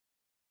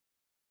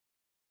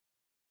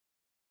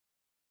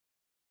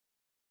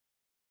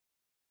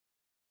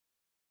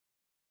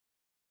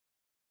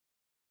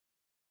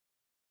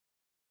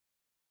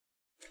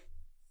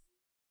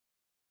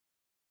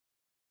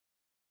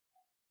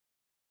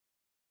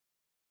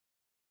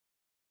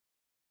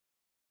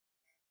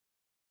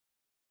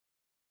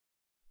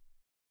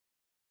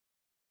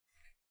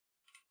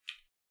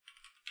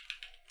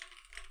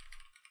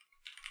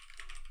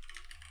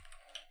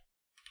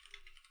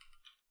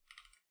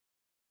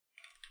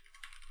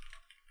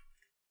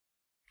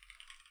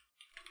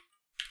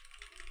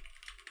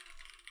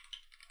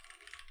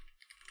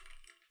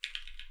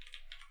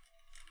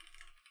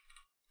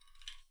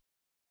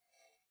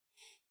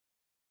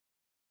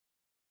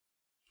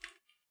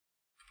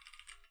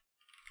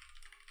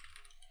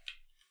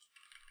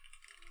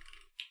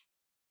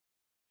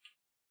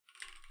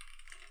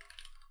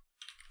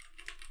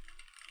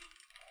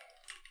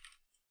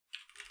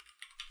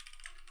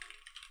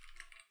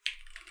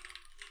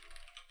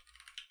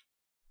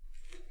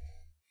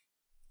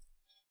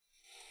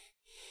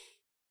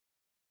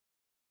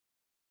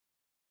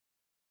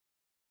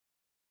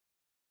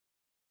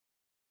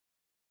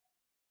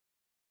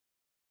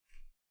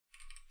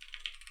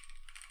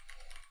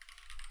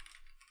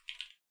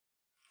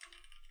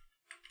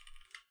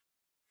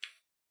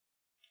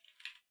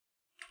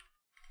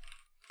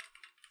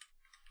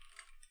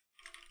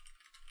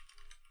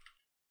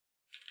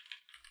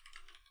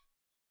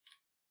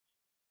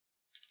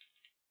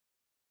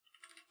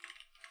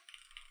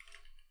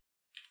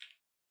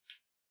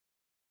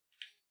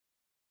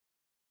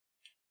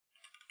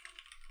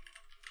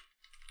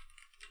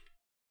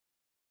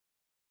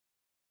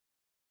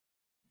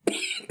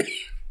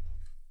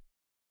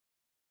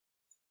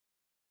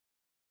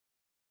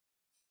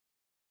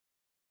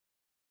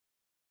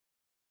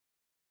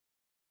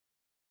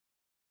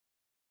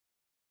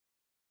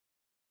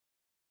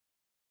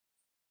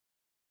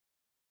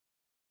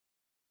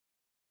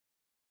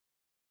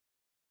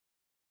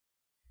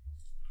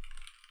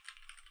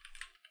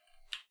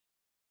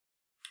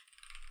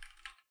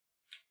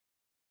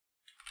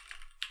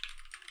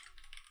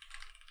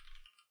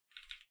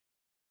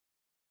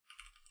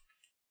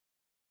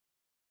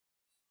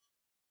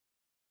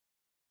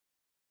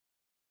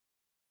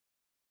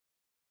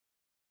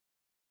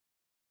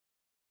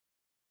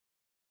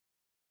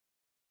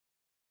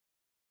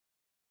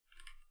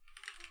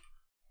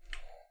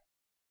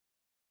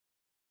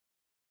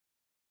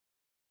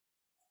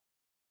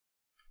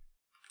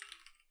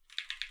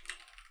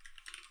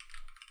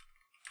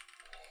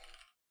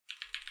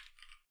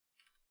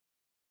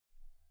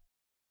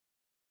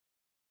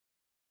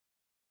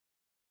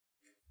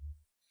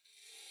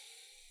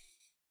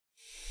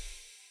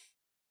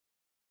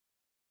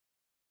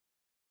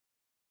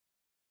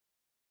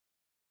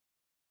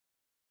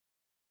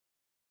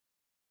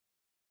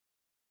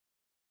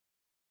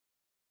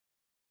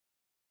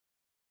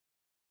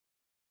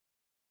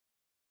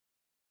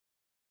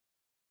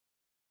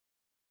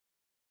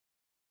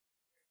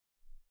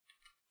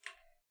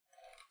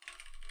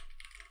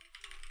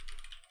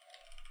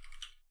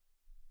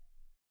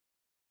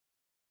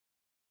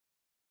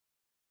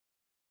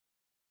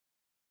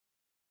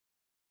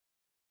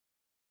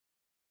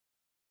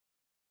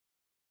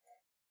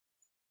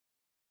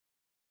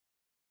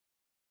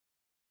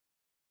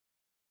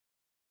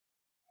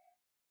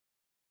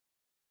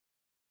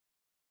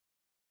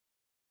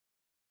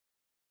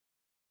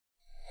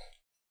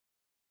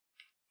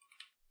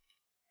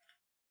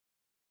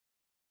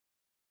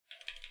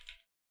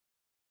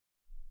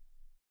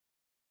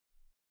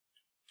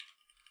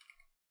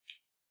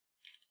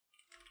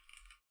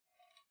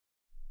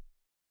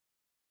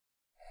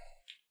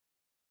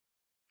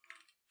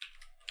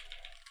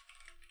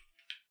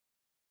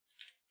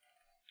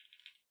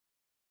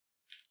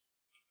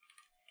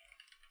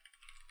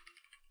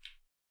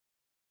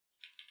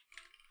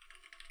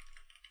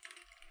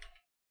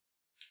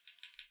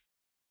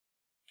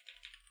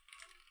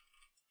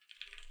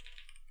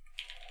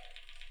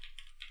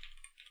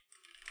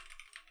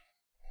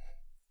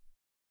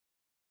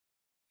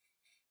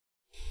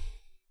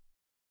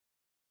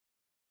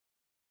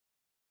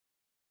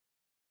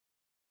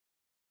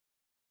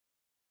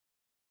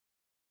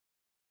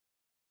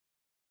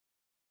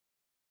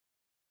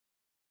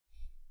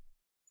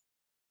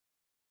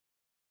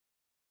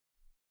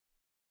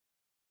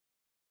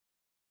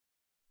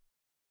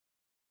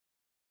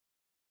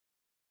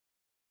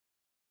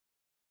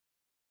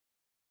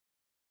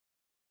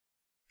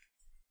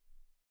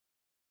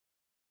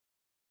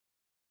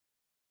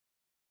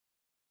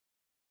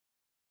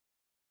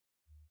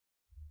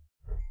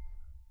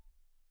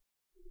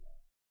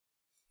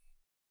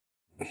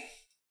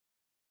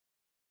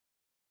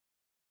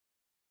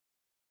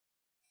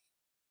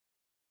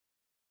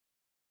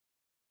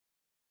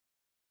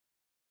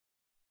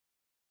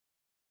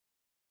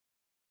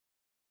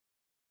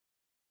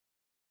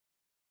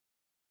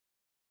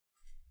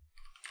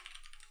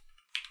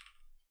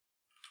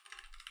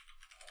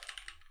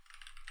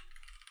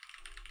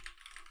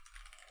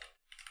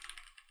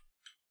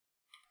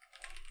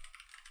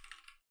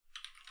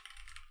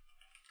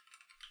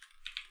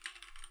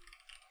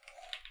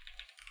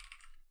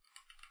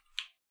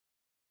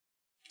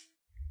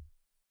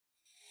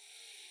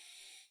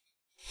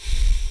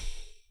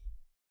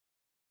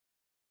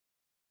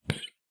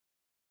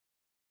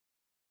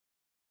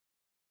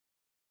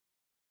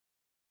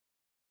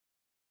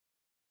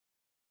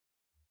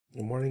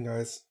Good morning,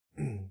 guys.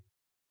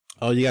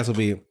 Oh, you guys will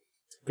be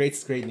great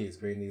news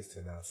to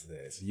announce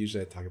today. So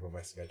usually I talk about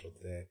my schedule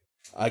today.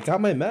 I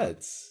got my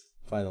meds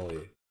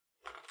finally.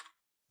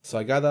 So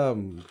I got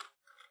some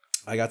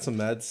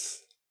meds,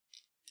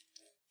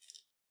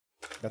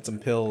 got some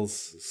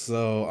pills.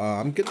 So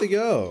I'm good to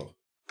go.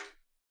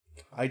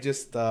 I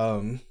just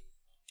should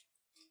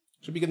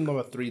be getting them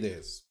about 3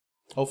 days.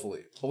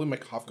 Hopefully my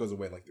cough goes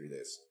away in like 3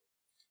 days.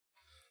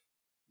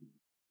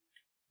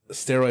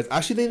 Steroids.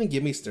 Actually, they didn't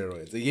give me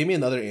steroids. They gave me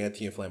another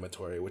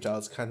anti-inflammatory, which I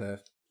was I'm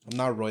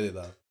not roided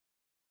up.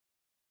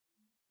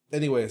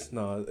 Anyways,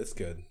 no, it's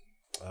good.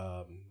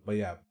 But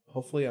yeah,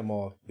 hopefully I'm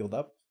all healed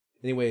up.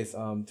 Anyways,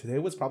 today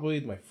was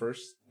probably my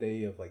first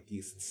day of like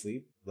decent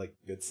sleep, like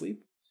good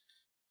sleep.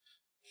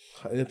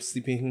 I ended up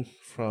sleeping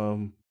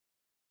from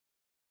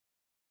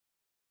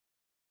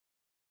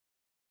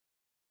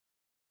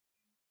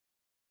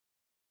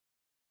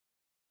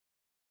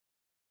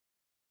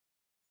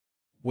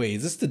Wait,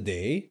 is this the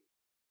day?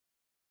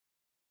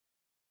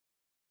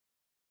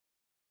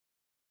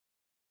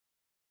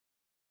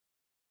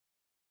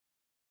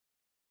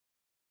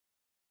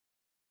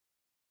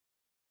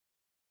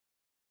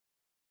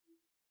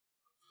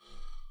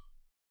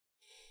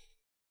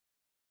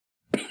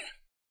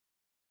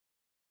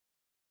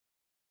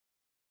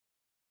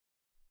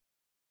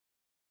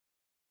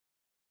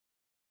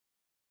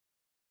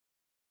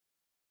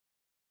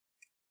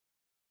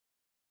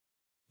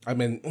 I'm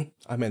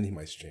ending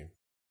my stream.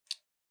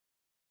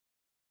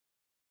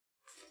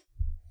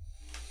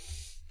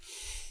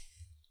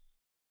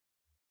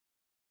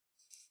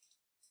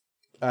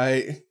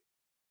 I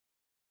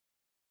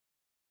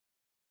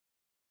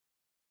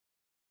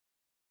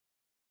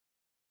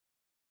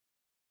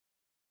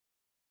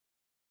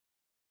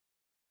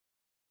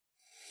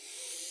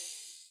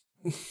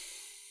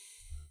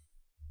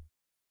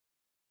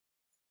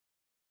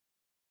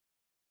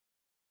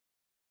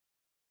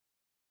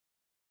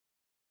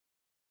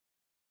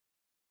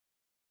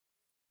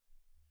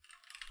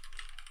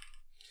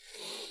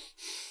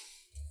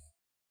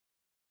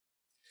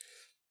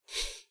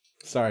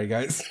Sorry,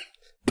 guys.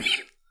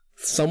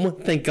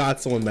 Thank God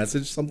someone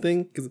messaged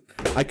something, because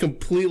I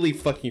completely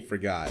fucking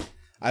forgot.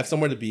 I have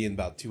somewhere to be in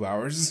about 2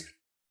 hours.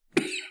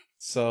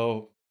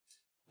 So,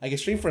 I can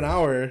stream for an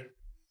hour.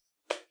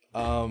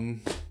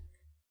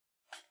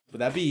 Would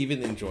that be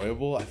even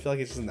enjoyable? I feel like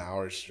it's just an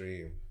hour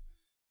stream.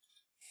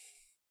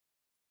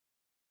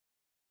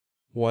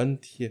 One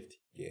TFT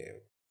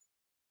game.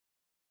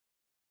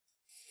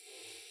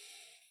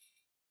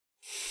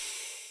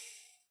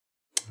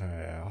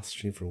 Alright, I'll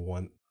stream for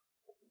 1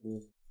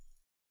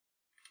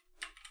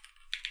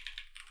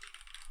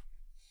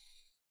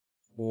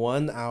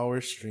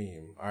 hour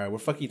stream. Alright, we're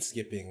fucking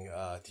skipping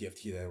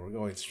TFT then. We're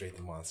going straight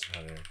to Monster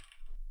Hunter.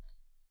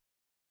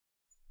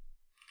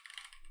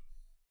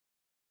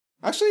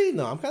 Actually,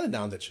 no, I'm kind of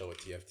down to chill with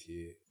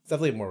TFT. It's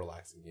definitely a more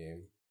relaxing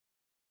game.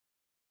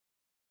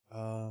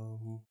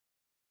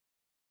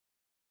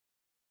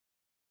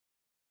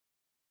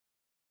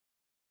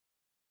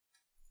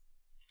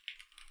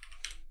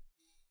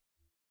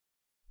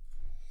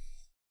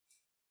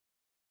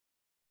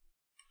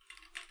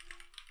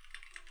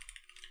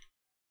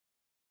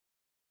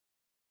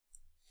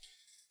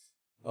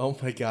 Oh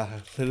my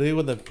god, literally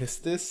when the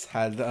missed this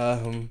had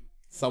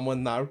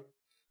someone not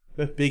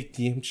a big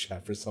DM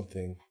chat for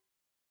something.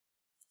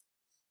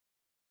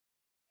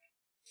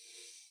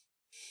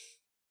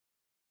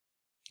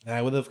 And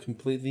I would have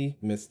completely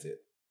missed it.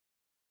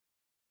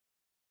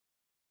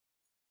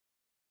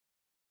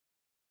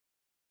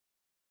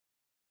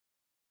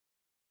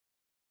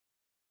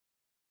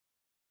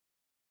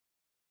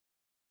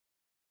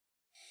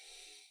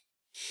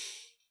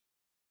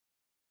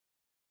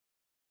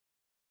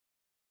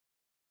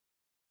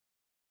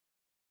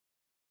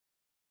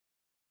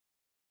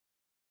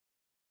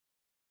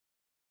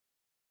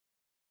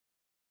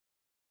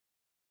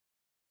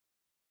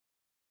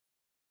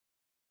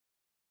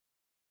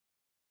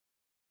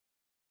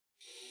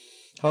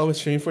 How long was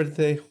streaming for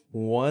today?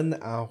 1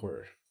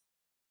 hour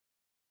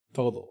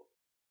total.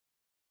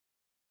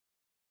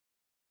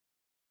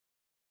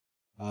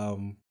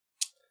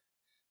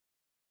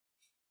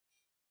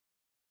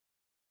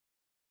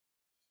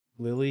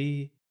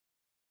 Lily.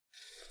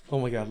 Oh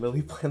my god,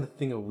 Lily planned the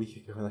thing a week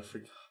ago and I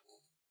forgot.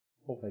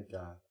 Oh my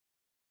god.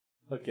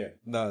 Okay,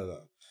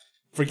 no.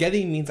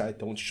 Forgetting means I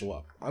don't show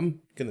up.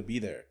 I'm gonna be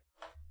there.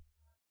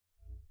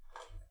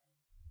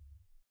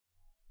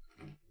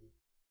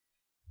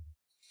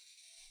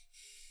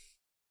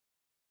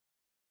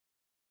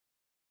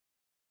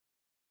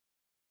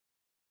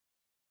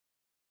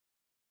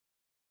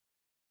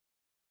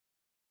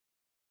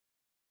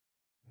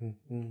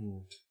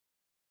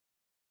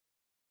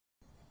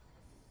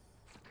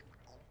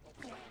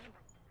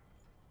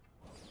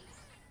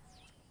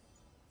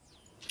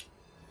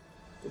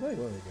 Where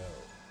do I want to go?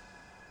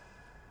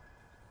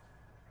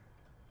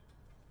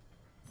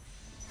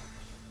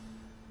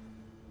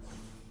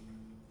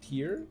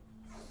 Here?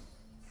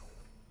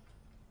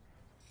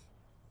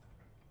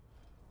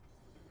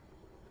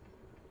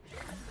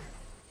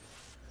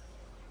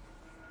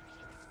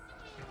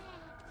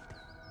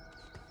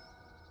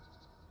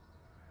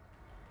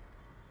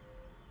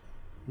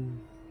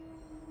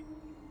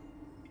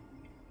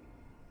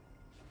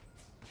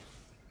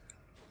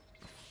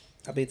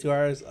 I paid 2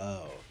 hours?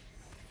 Oh.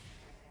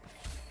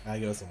 I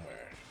go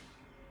somewhere.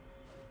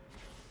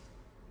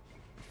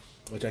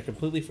 Which I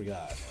completely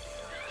forgot.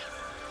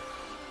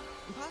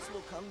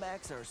 Impossible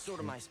comebacks are sort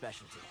of my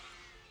specialty.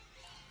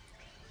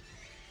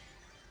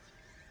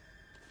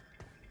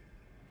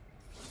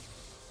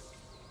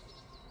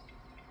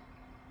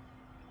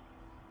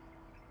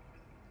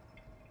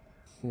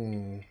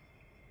 On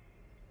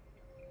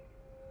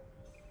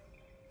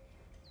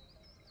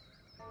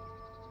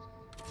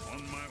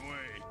my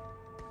way.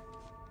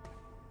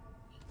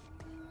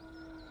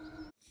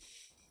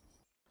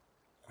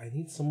 I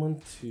need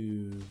someone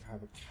to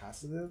have a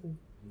Cassidin?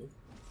 Nope.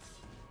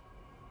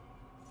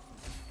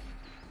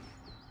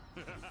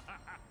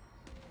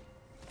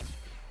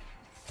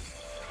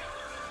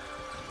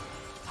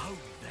 How'd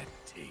that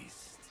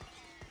taste?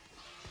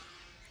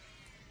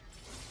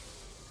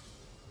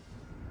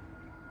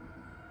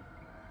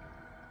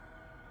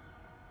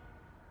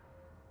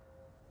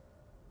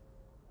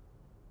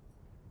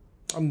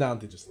 I'm down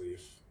to just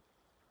leave.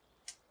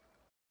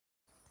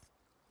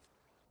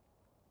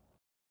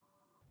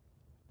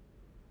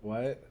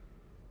 What?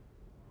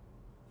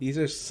 These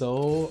are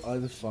so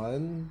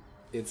unfun.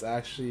 It's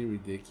actually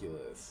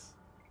ridiculous.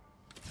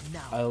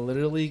 Now, I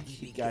literally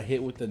got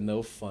hit with the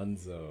no fun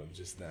zone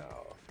just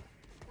now.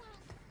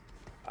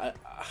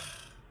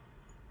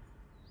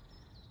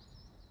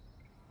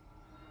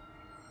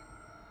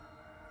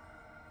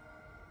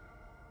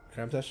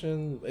 Cram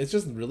session? It's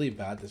just really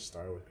bad to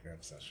start with cram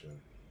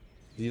session.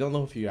 You don't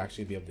know if you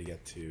actually be able to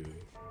get to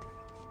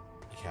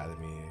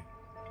Academy.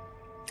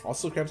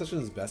 Also, cram session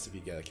is best if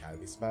you get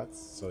Academy spots,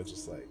 so it's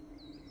just like...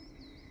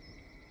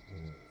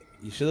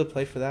 You should have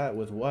played for that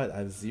with what? I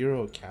have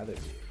 0 Academy.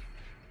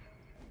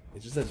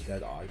 It's just a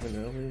dead augment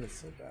early,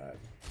 it's so bad.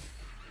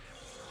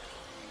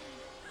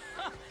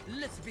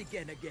 let's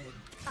begin again.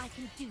 I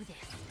can do this.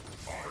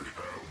 I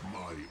have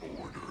my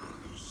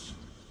orders.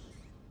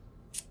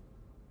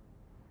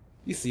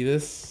 You see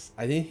this?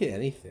 I didn't hit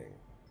anything.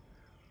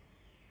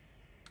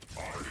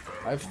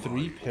 I have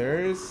 3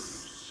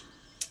 pairs?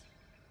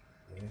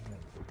 Man.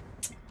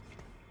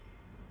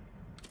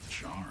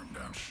 Charmed,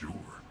 I'm sure.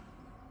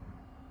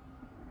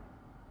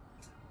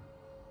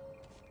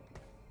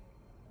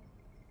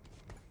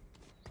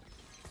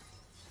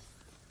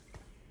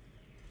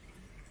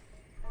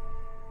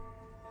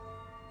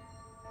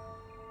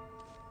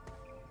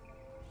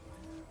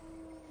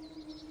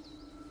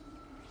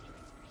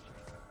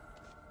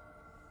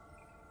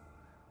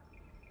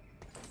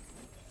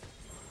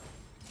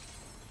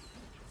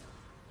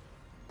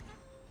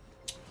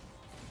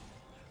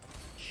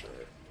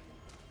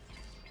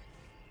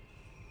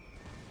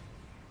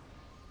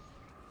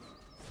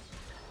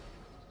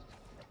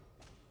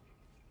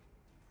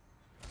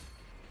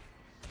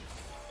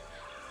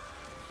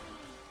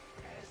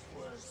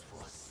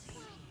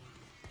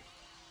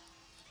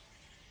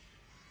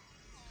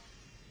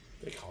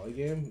 Big Holly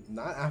game?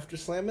 Not after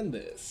slamming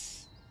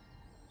this.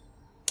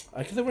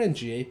 I could have ran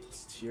GA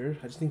plus tier.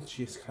 I just think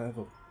GA is kind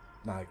of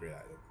not a great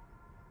item.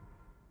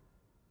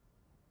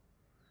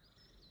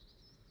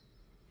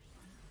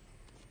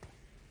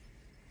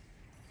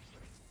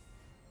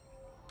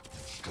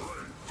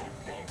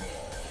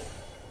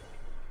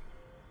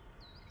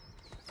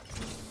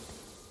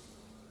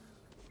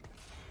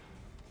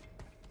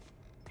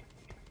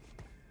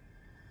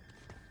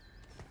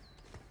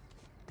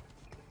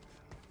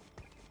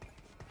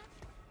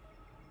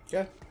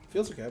 Yeah,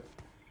 feels okay.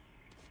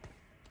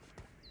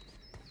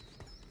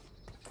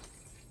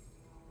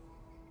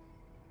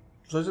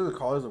 So the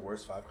Caller is the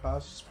worst 5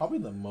 cost. It's probably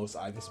the most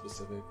item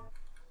specific.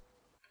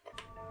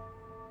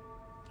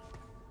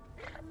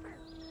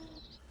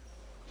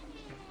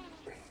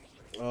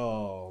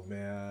 Oh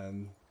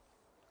man.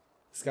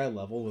 This guy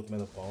leveled with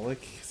Metabolic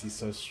because he's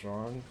so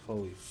strong.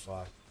 Holy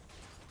fuck.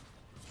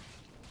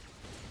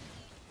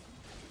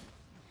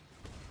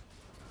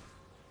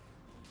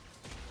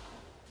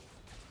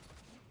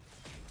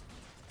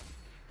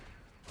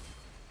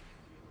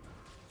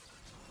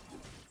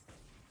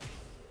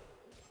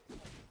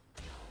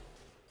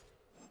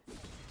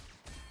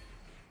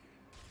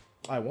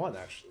 I won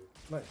actually.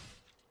 Nice.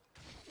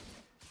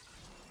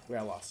 Wait,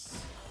 I lost.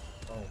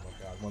 Oh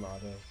my god, one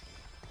auto.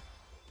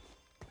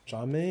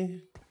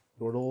 Jame,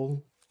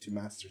 Nordle, 2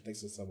 Master.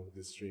 Thanks to someone with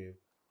this stream.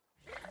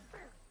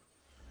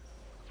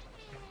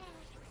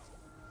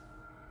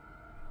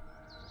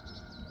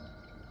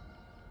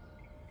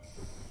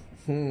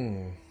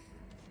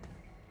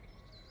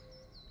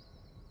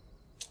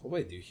 What do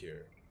I do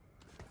here?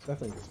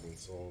 Definitely this being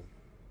sold.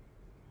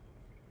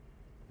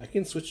 I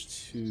can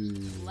switch to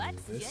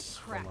this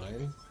for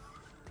mine.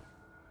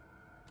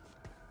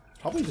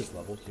 Probably just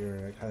level here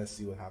and kind of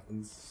see what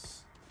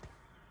happens.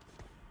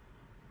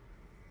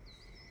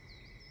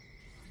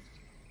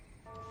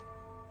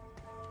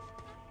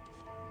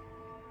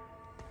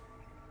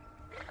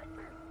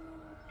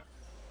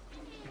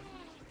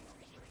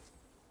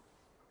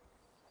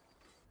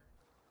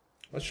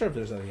 I'm not sure if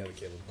there's any other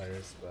Caitlyn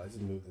players, but I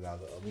just moved it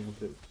out a little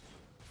bit.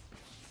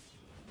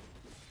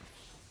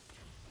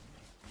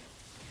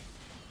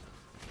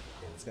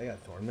 Yeah, this guy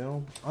got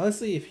Thornmail.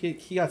 Honestly, if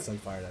he got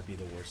Sunfire, that'd be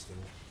the worst thing.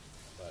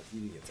 But he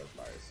didn't get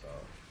Sunfire, so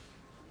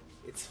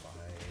it's fine.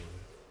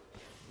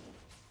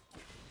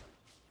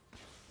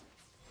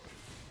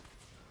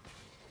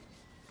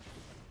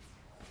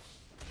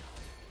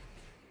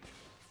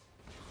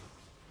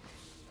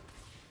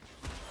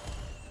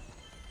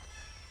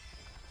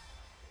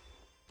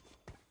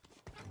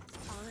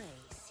 I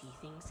see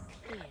things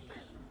clearly.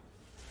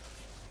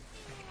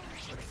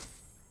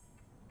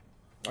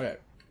 Okay.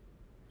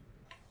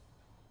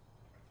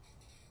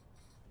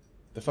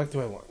 The fuck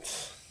do I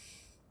want?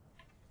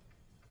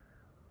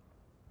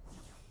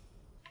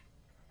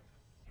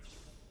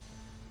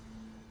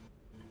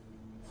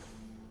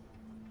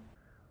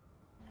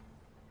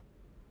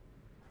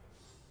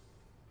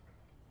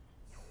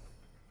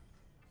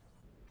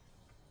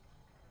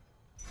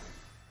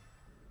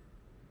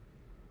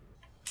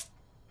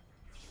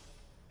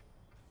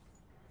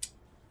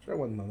 Sure, I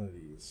want none of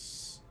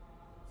these.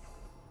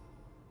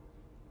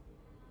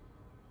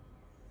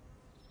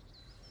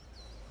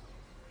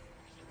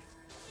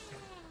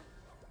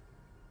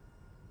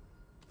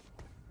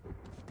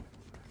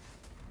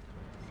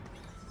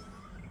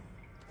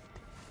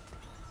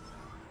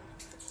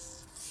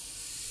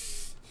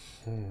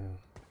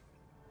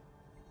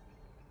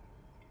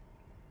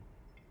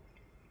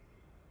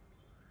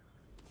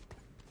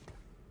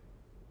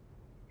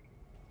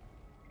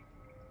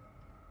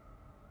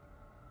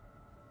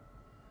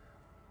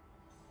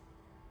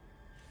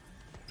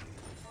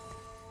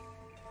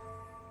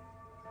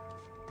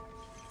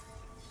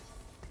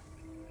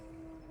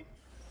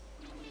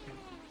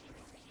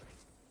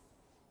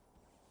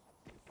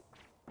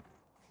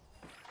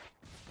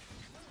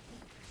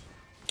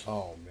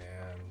 Oh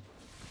man.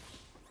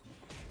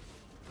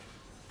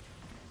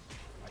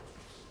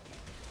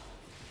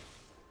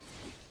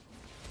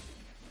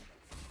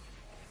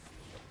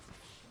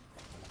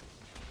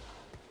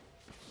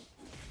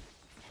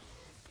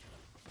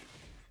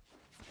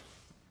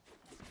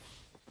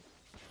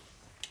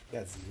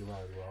 Yeah, zero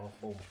as well.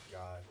 Oh my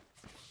god.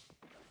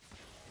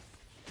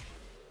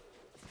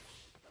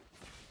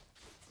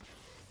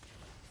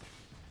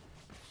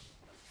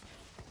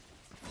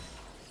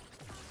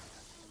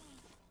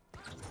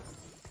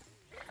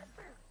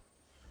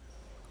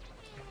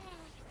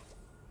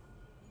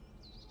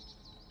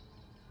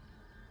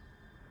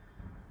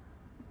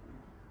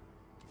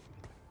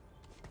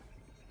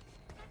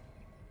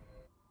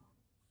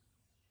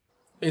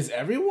 Is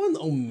everyone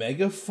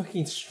Omega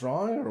fucking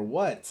strong or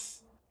what?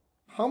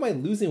 How am I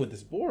losing with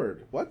this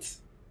board? What?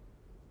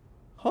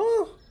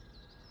 Huh?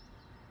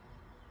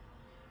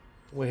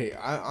 Wait,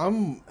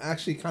 I'm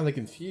actually kind of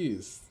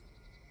confused.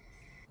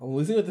 I'm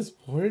losing with this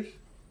board?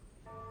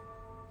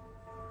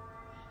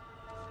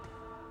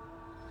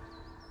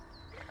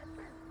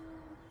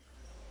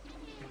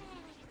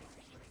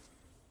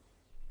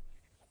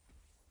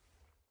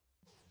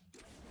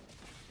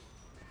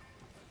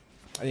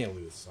 I didn't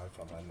lose, so I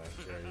felt I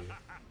might carry you.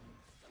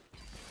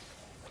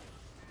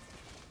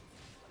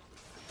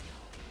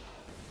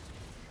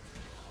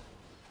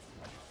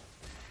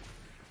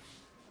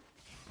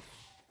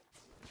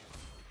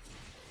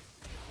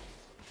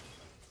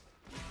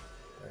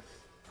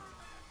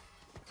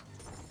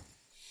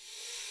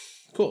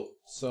 Cool.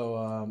 So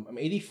I'm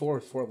 84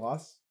 with 4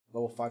 loss,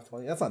 level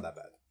 520. That's not that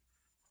bad.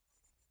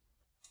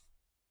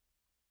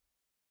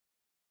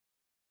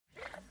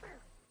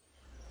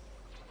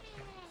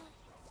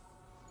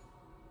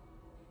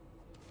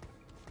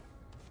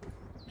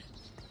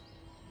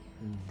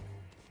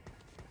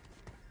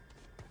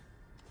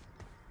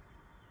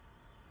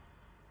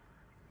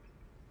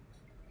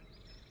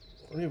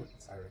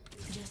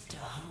 Just a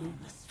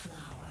harmless flower.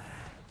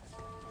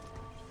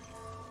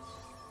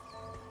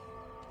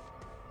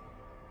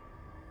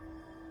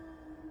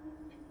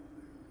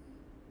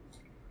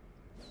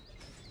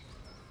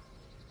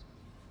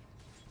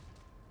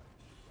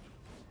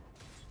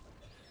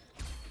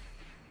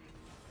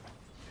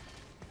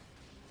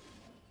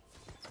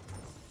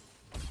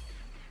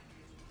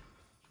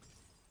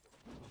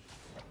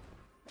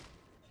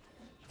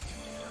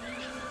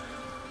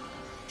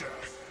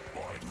 Death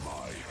by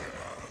my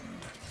hand.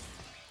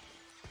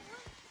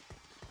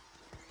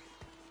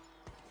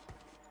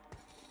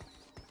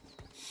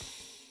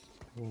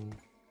 Hmm.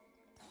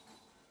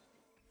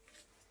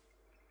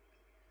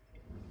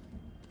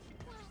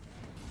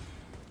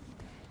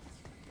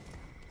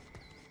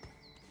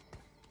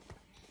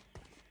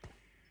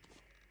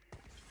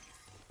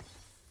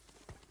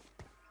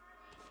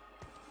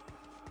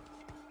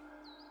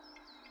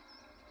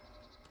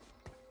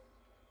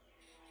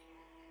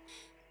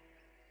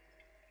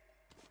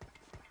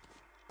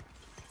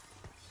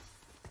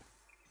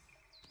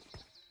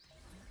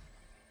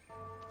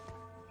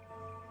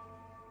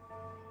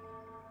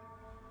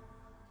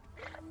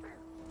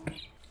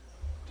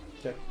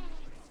 Okay.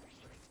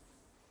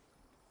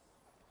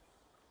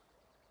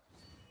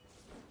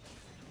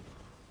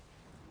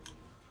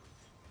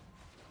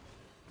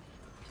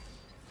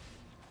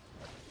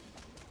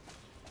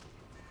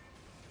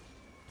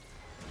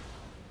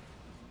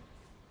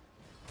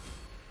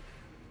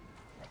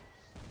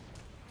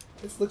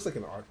 This looks like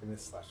an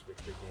Arcanist /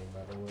 Victor game,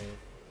 by the way.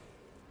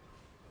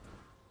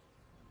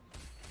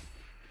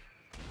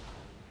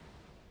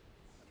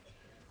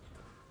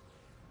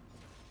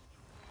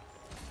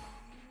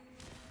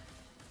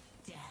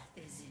 Death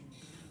is in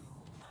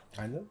bloom.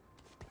 Kind of.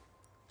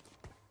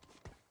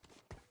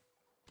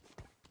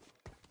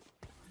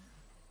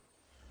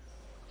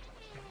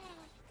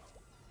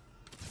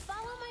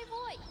 Follow my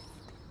voice.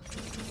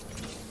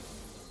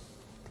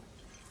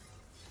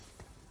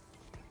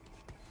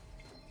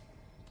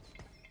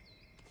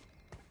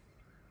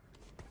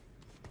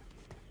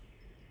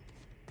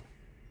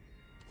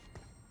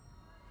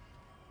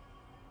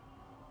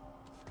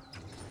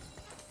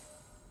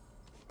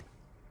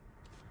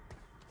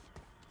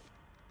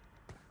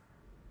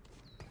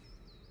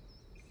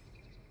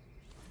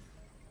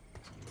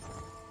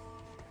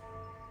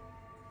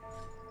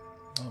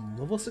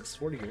 Level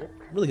 640,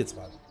 really good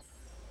spot.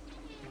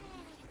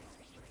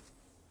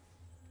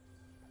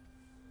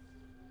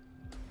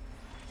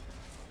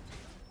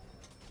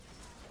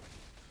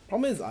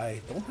 Problem is,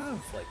 I don't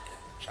have like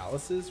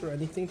chalices or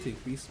anything to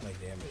increase my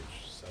damage,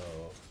 so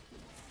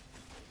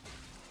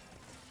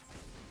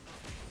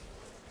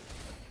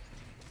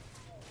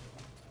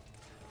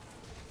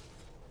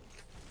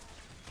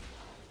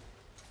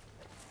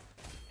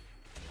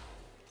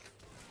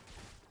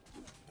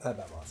not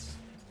that loss.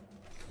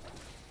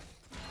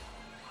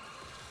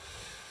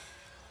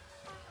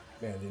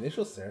 Man, the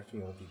initial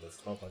Seraphine only does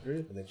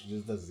 1200, and then she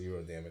just does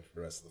 0 damage for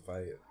the rest of the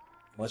fight.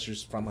 Unless you're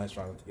frontline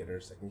strong enough to get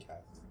her second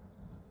cast.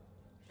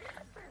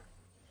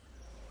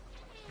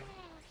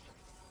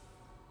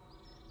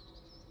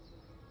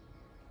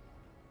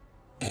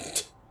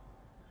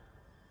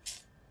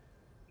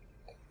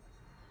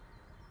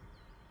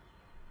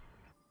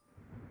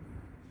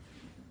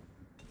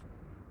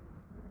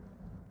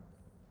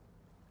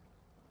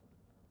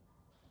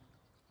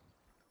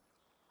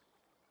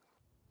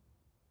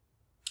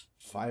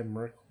 Five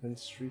Merc win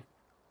streak.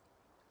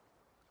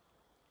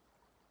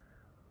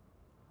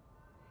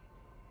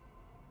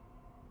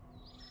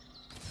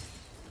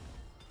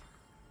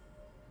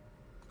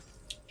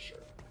 Sure.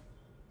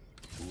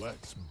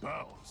 Let's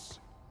bounce.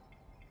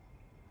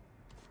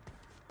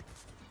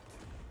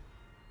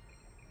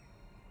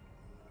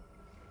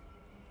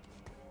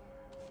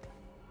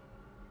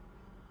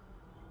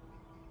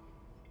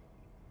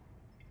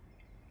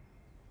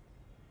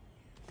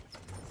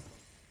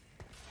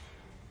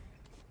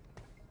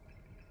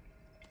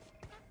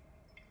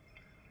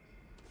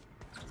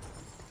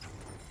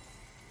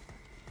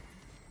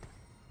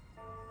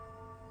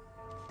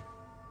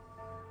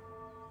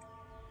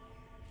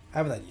 I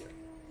have an idea.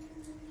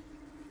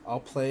 I'll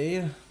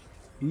play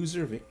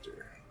Loser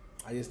Victor.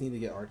 I just need to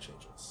get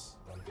Archangels.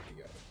 I'm good to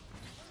go.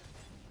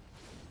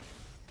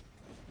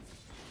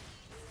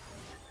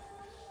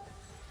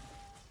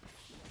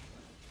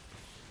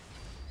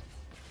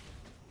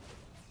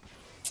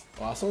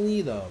 Well, I also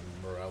need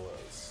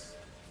Morellas.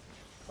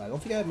 But I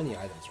don't think I have many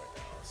items right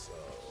now, so...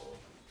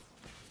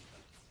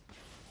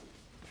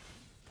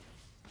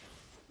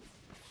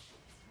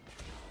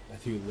 I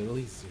do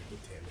literally 0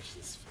 damage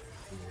this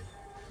field.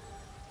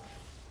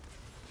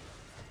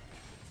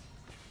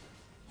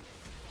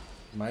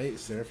 My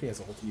Seraphine has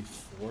ulti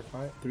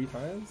 3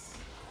 times?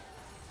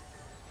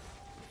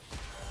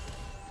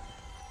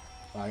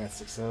 Oh, I got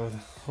 6 0'd.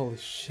 Holy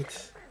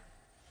shit.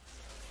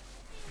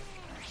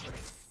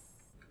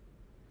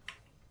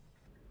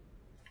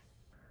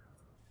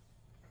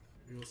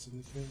 Real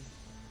Syndicate?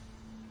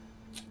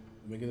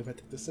 Am I good if I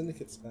take the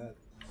Syndicate's bad?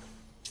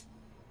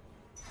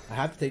 I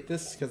have to take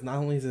this because not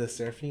only is it a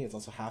Seraphine, it's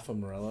also half a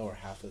Morello or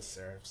half a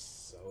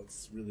Seraphs, so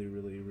it's really,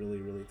 really, really,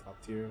 really top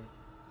tier.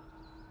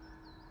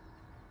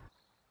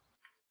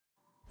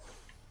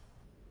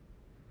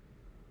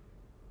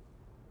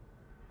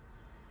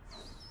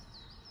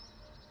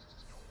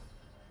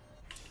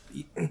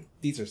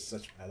 These are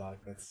such bad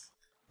augments.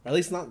 Or at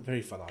least not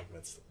very fun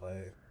augments to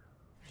play.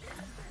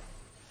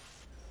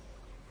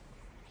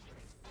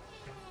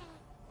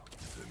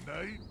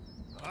 Tonight,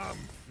 I'm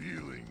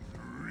feeling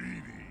greedy.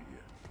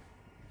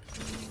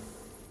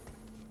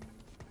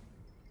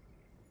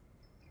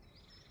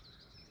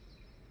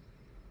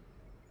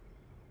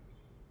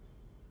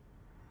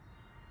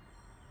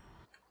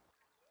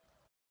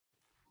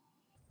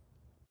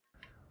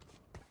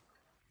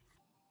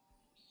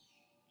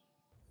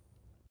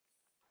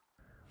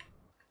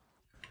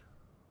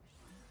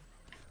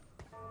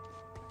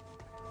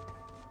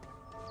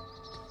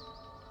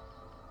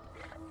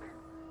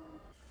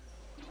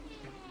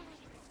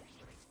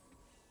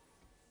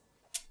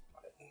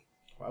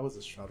 Why was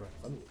this Shroud right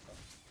in front of me?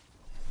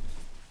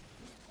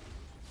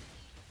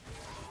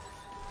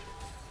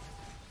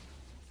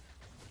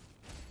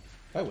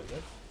 I win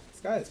it.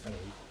 This guy is kind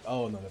of weak.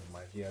 Oh no, never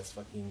mind. He has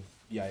fucking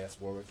BIS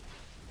Warwick.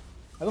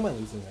 I don't mind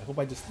losing. I hope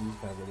I just lose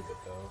by a little bit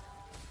though.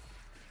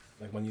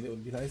 Like 1 unit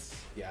would be nice.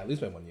 Yeah, I lose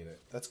by 1 unit.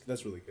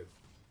 That's really good.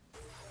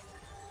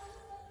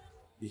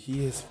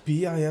 He is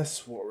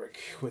BIS Warwick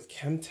with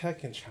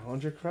Chemtech and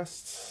Challenger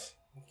Crest.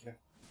 Okay.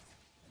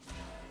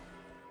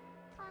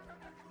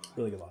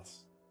 Really good loss.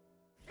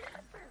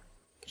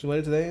 Should we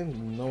later today?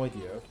 No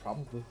idea.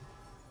 Probably.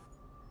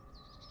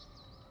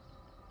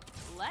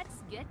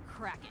 Let's get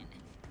cracking.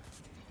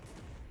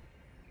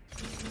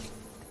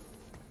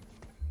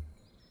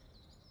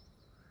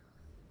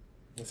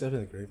 It's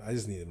definitely great. I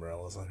just needed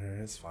Morellos on her.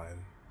 It's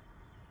fine.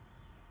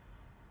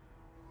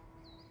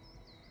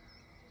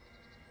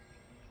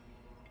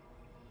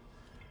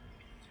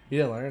 You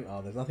didn't learn?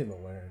 Oh, there's nothing to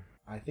learn.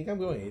 I think I'm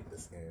going 8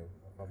 this game,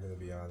 if I'm going to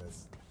be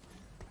honest.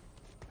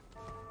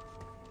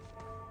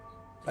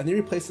 I need to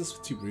replace this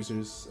with 2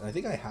 bruisers. I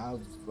think I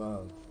have.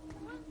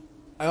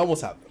 I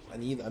almost have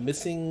them. I'm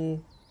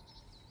missing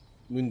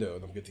Mundo,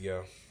 and I'm good to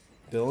go.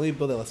 The only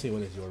build that lets me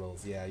win is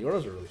Yordles. Yeah,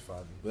 Yordles are really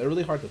fun. But they're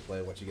really hard to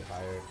play once you get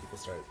higher. People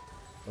start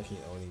looking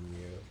at owning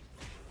you.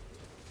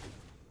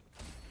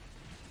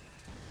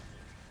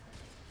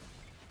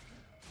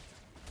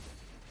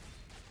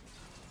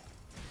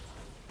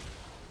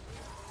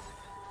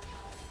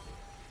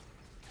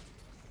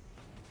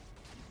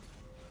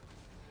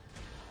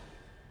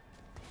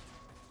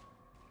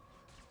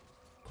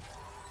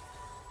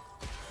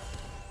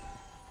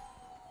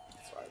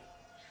 It's fine.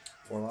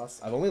 4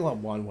 loss. I've only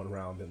won 1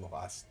 round in the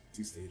last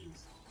 2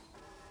 stages.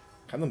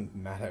 Kind of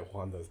mad I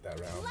won that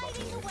round, by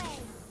the way.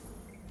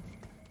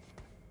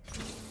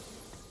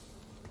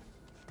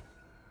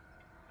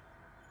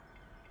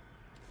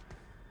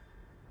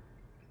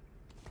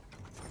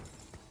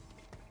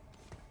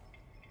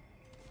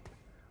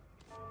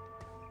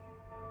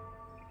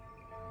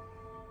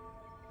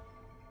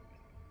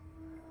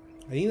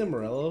 I need a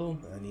Morello.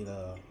 I need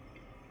a.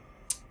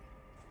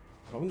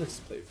 I'm gonna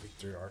just play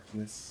Victor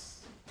Arcanist.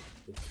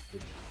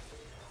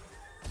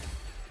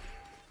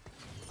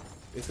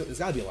 It's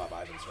gotta be a lot of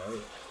items,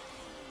 right?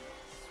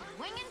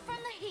 Swinging from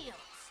the heels.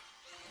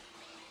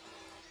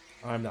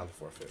 I'm down to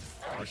forfeit.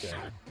 Okay.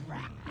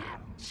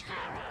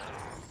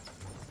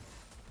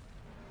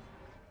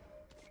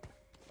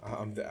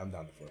 I'm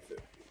down to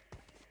forfeit.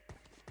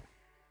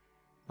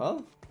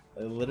 Huh?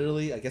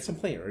 Literally, I guess I'm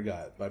playing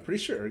Urgot, but I'm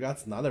pretty sure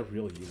Urgot's not a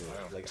real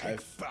unit. Like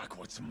I've back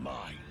what's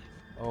mine.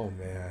 Oh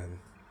man.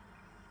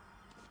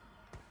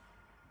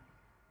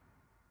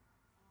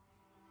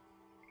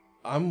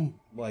 I'm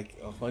like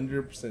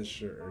 100%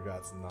 sure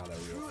Urgot's not a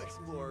real True fucking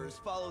explorers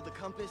unit. follow the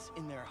compass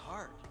in their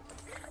heart.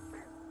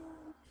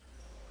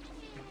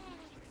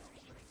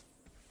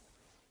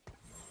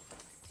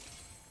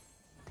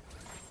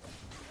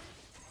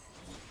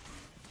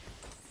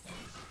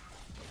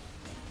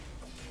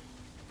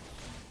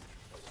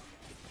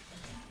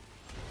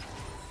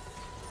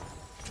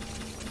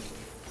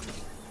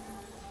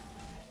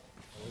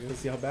 We're gonna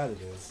see how bad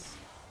it is.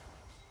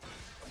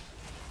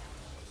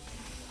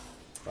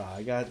 Wow,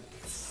 I got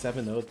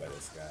 7-0'd by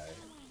this guy.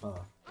 Huh.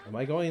 Am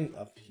I going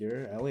up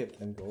here? I only have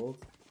 10 gold.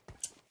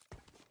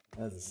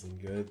 That doesn't seem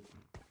good.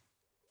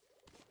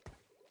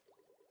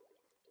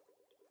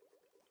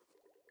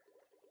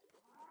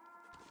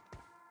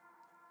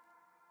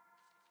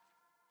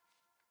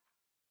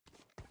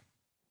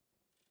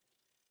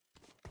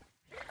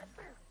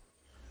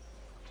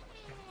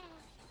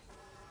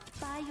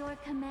 By your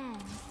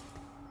command.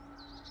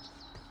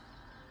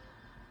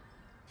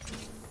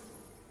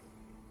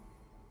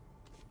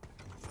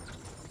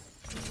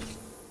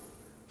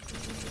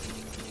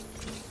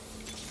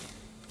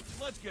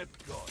 Let's get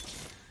going.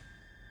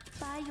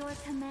 By your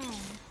command.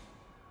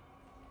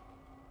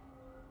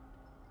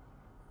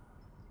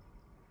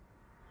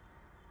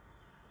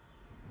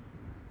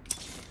 I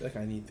feel like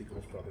I need to go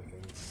for other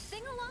things.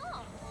 Sing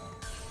along.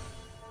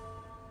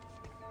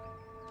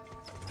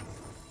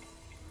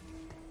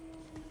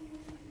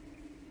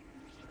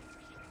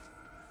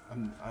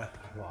 I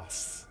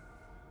lost.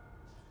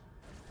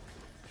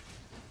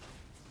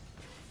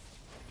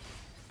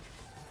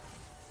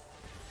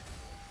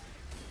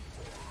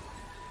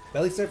 But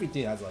at least every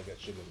team has like a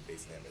shitload of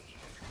base damage.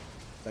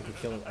 So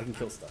I can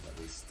kill stuff at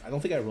least. I don't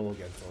think I roll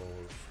again until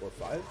 4 or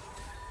 5.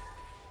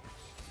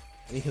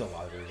 I need to hit a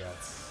lot of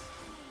Urgots.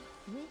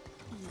 With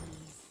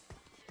ease.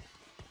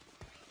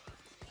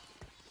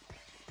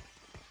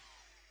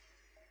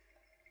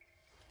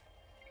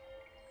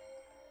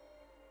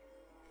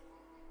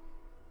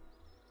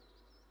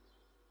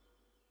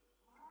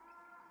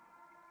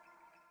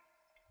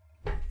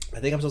 I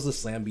think I'm supposed to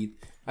slam beat.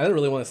 I don't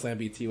really want to slam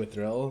BT with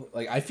Thrill.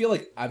 Like I feel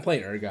like I'm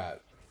playing Urgot.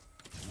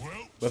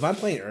 But if I'm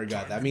playing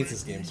Urgot, that means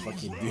this game's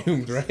fucking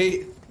doomed,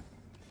 right?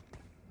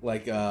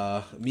 Like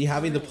me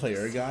having to play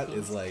Urgot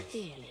is like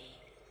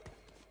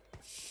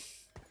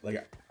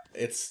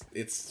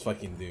it's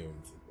fucking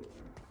doomed.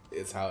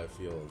 It's how it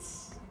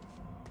feels.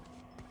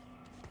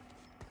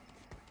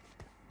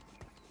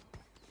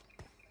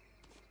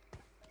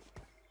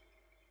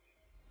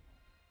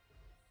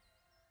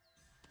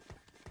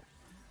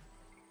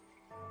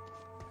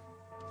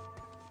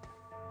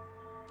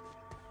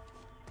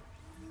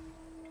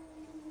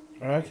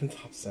 Alright, I can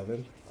top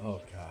 7.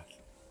 Oh god.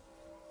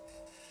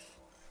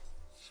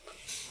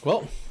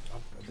 Well,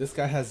 this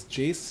guy has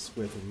Jace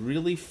with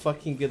really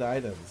fucking good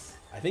items.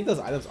 I think those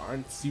items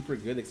aren't super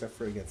good except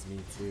for against me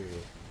too.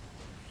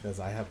 Because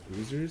I have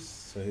bruisers,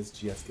 so his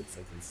GS gets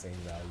like insane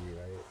value,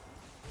 right?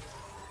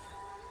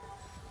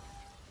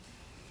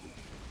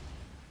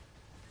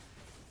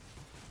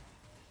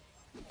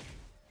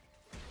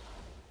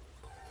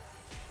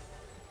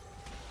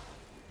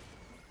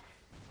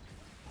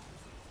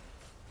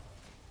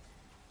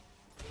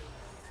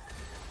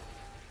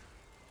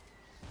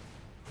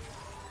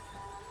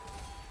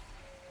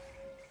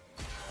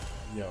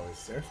 Yo, is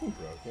Seraphine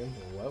broken?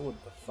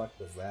 What the fuck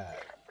was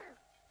that?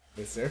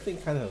 Is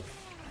Seraphine kind of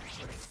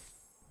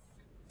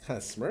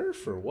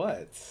smurf or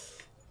what?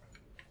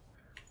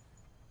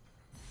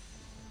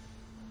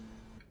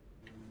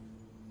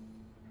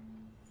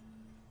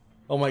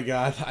 Oh my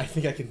god, I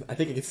think I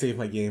can save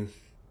my game.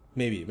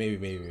 Maybe.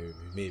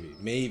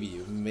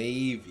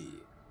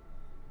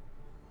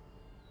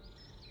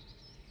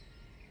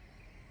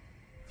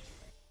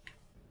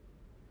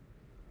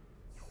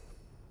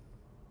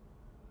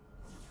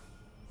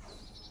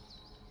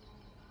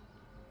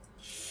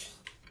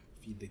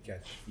 Feed the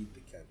catch, feed the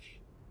catch.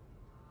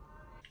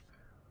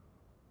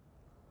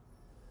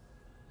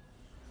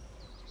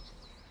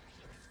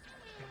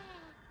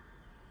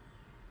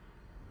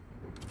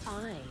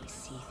 I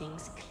see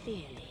things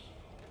clearly.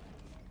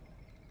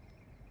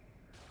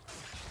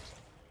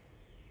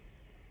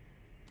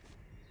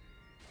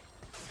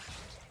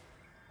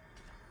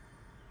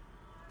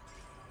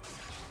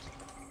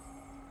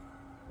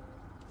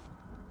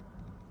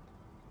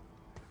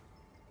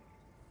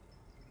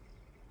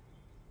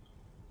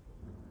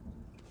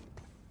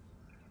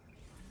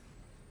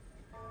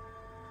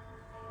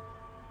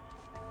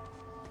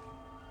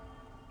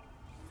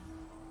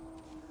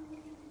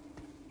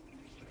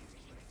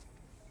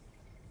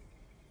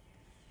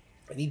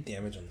 I need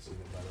damage on this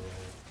unit, by the way.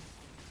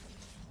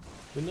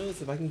 Who knows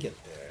if I can get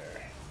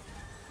there?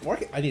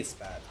 I need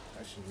spat.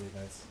 Actually, really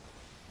nice.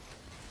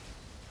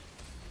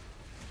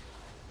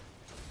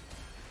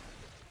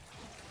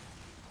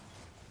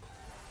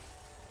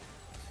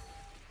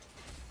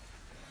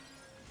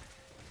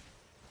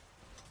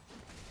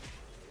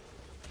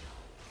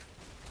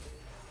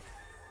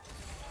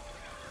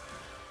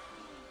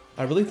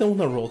 I really don't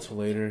want to roll till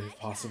later, if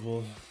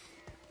possible.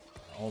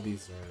 All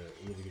these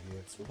are really good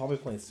units. We're probably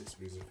playing 6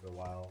 Bruiser for a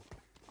while.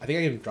 I think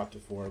I can drop to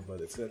 4,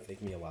 but it's gonna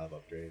take me a lot of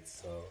upgrades,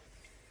 so.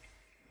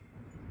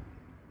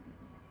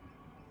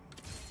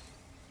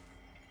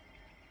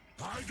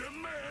 I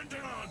demand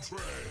an entree!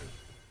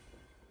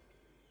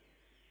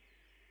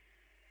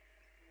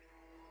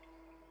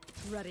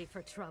 Ready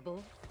for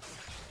trouble?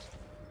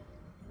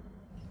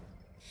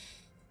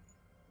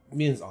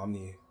 Means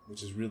Omni,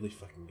 which is really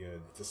fucking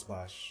good to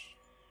splash.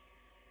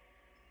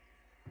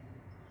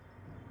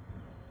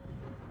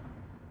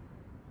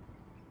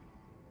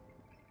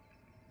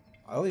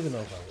 I don't even know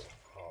if I.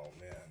 Oh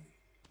man.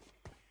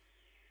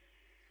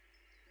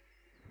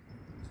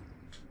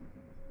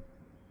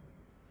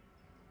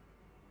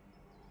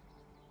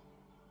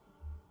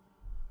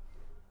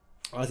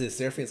 Honestly,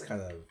 Seraphine's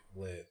kind of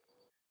lit.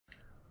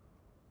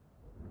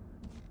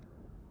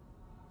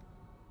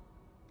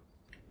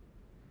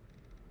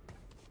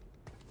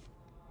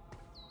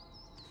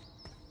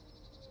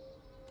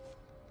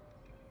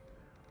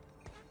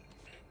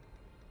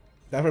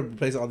 That for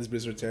replace all these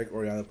Blizzard Tarek,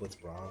 Oriana Blitz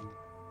Braum?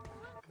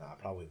 Nah,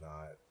 probably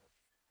not.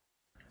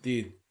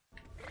 Dude.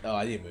 Oh,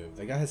 I didn't move.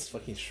 That guy has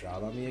fucking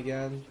Shroud on me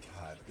again?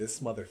 God,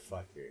 this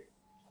motherfucker.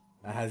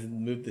 I hasn't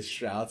moved the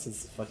Shroud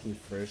since the fucking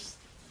first.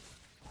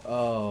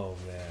 Oh,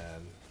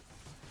 man.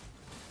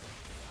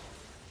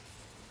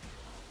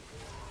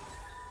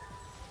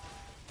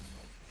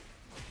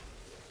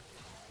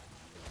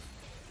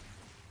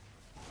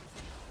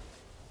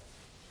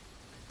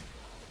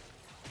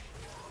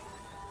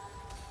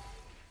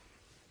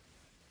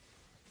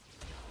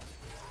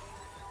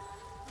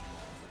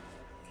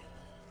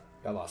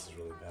 That loss is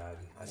really bad.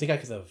 I think I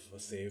could have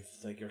saved,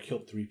 like, or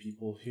killed 3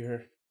 people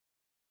here.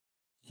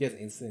 He has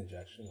instant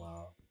injection.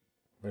 Wow.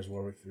 Where's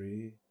Warwick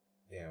 3?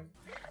 Damn.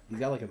 He's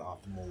got like an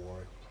optimal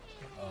war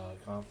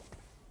comp.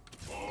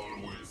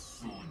 Always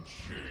soon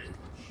change.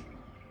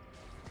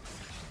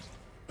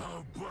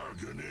 A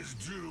bargain is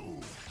due.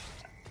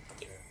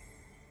 Okay.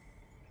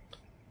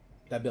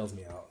 That bails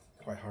me out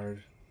quite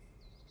hard.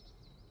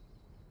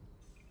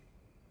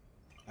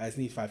 I just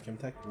need 5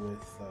 Chemtech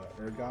with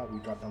Urgot. We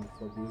drop down the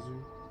 4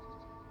 Bruiser.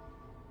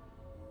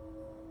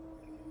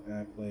 And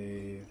I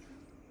play.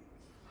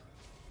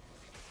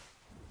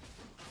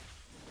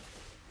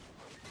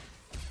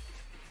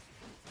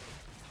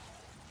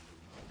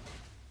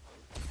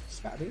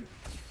 Spatty?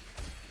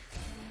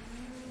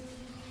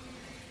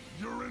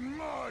 You're in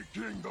my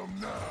kingdom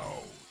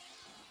now.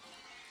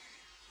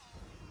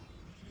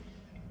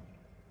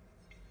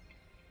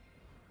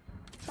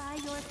 By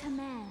your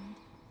command.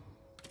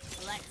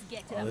 Let's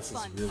get to Oh, the this is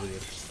fun really part.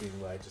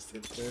 interesting what I just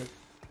hit there.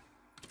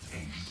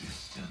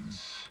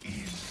 Existence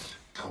is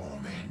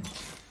torment.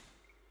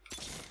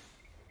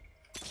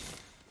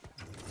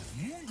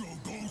 Pongo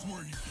goes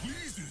where he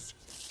pleases.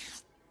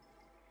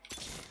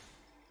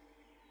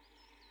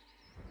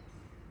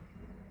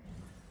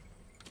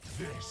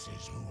 This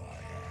is who I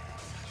am.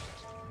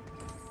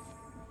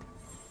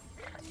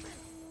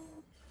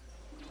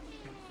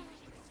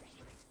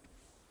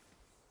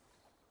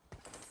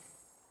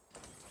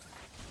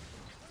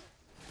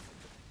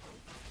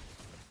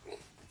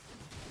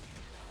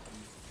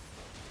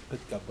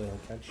 Pick up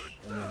and catch,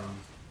 and then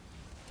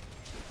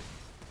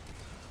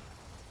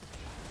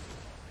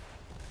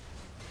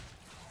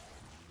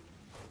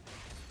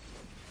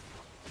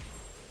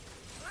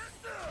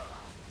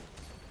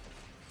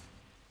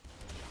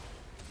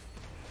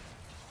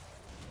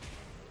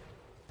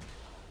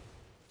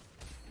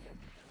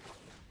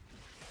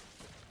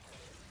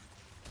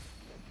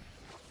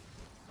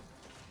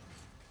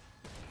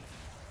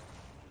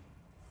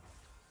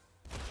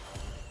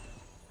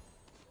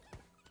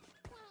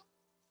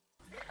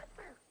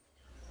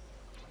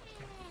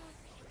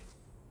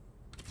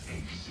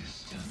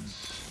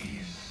Existence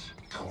is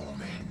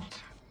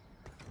torment.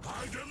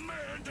 I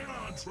demand an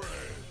entree.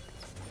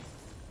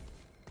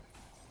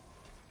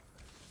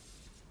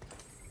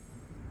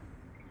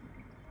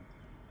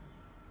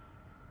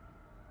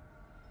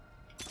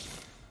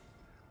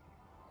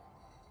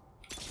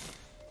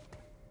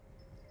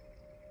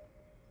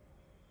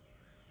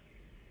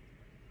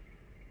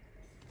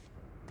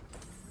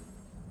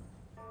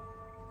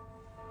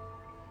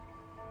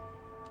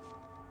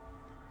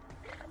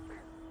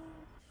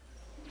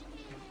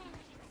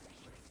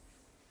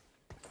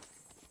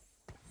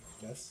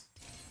 yes.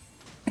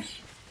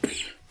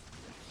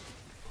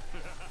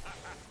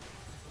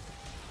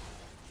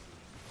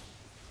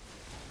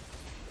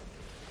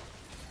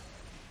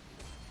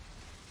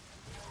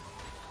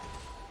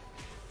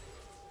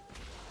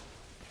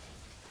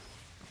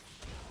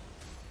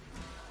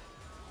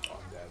 Oh,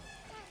 I'm dead.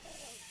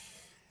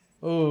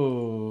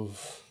 Oh,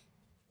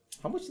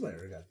 how much did I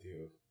ever got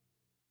to?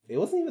 It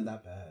wasn't even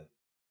that bad.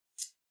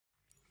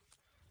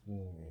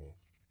 Hmm.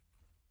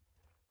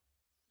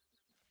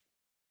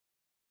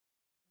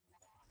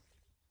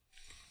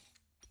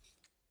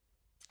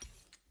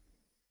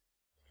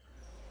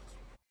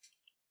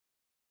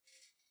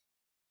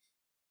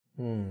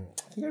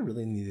 I think I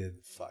really needed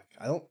fuck.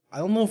 I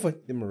don't know if I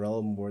did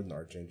Morello more than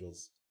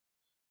Archangels.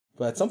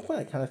 But at some point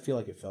I kinda feel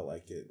like it felt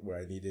like it where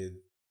I needed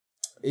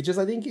it just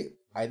I didn't get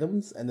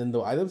items, and then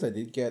the items I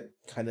did get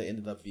kinda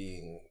ended up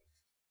being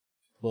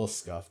a little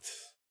scuffed.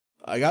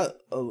 I got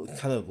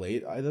kind of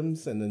late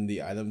items, and then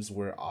the items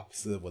were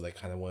opposite of what I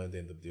kinda wanted to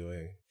end up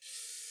doing.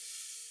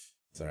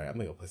 Sorry, I'm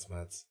gonna go play some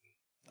mats.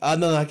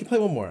 No, I can play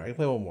one more. I can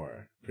play one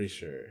more. Pretty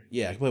sure.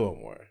 Yeah, I can play one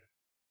more.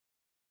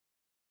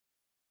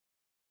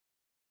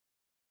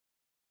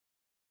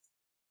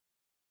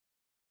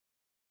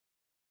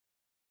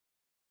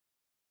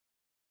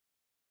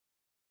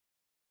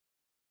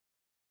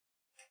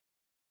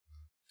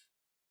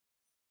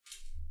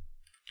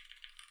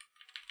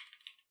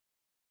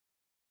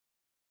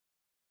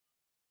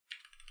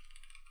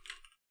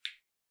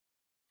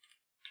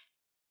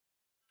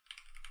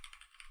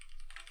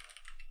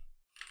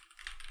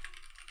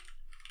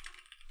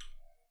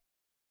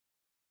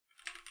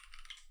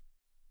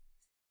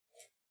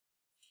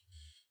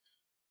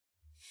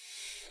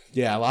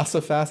 Yeah, I lost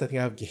so fast. I think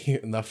I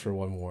have enough for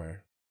one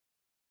more.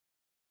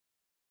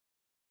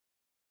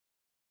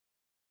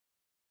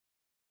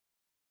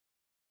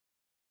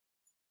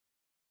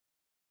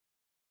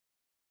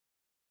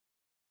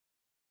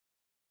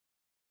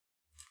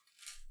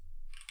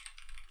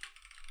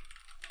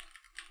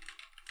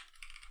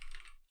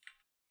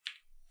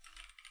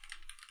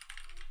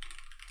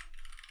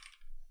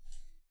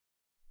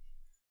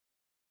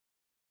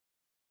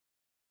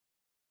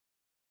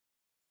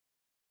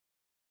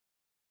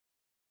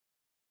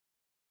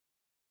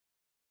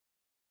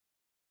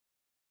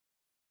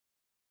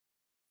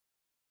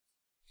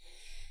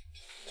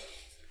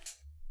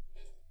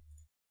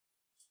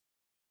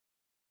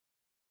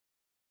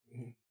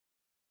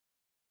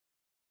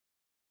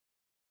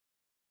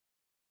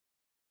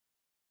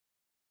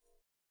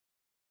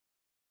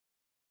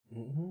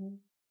 Mm-hmm.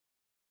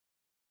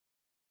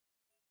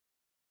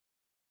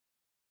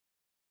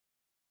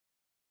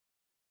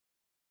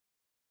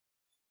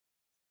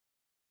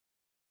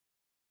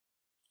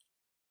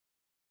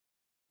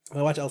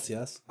 I watch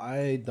LCS.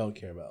 I don't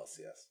care about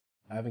LCS.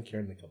 I haven't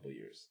cared in a couple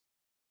years.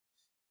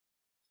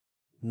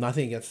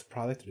 Nothing against the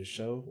product or the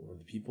show or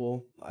the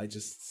people. I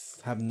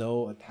just have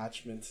no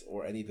attachment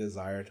or any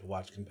desire to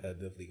watch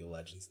competitive League of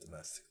Legends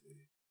domestically.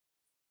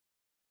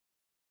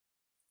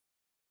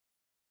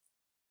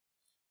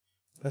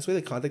 Best way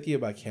to contact you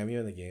about Cameo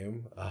in the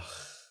game? Ugh,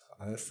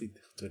 honestly,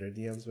 Twitter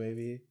DMs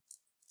maybe.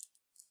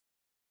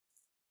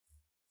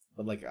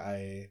 But like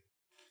I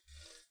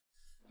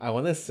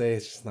want to say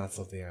it's just not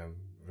something I'm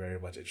very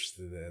much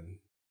interested in.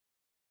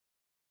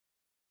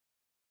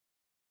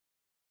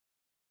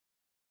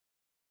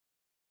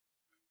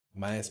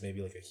 Minus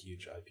maybe like a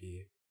huge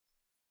IP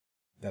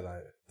that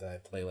I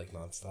play like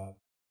nonstop.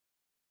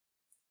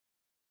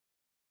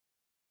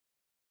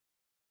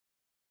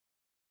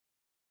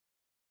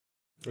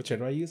 Which chain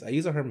do I use? I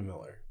use a Herman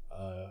Miller.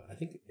 I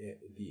think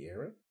the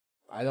Aaron.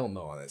 I don't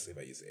know honestly if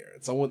I use the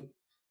Aaron. Someone.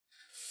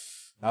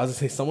 I was gonna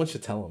say someone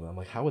should tell them. I'm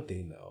like, how would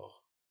they know?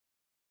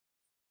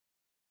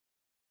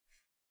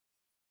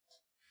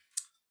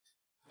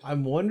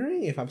 I'm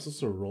wondering if I'm supposed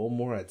to roll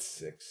more at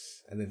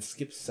 6 and then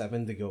skip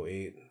 7 to go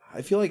 8.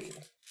 I feel like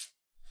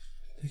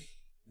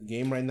the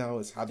game right now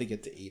is how to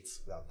get to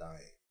 8s without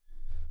dying.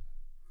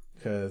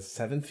 Because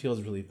 7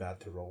 feels really bad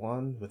to roll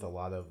on with a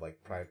lot of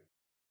like pride.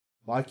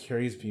 A lot of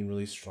carries being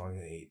really strong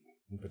in 8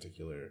 in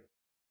particular.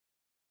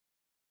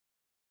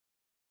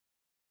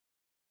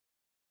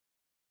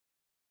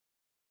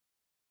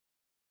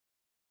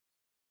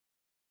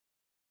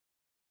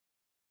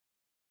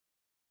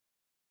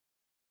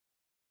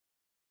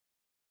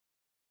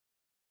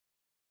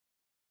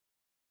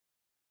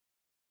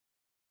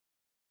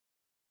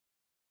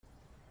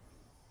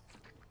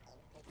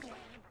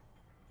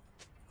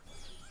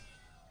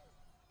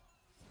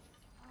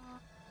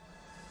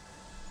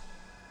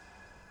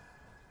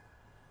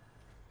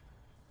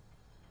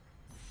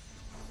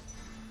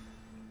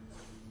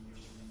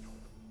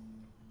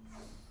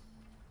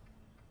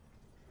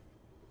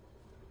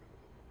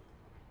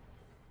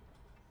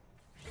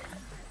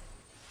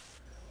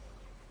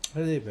 How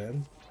have they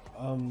been?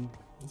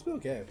 It's been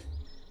okay.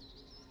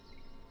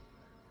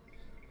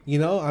 You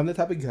know, I'm the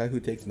type of guy who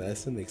takes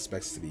medicine and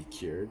expects to be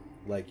cured.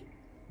 Like,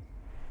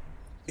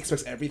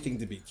 expects everything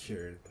to be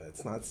cured, but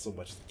it's not so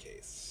much the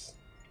case.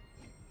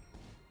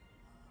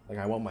 Like,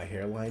 I want my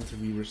hairline to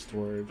be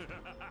restored.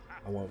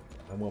 I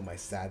want my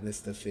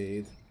sadness to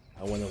fade.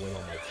 I want to win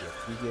on my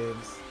TFT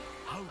games.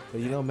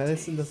 But you know,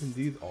 medicine doesn't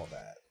do all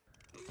that.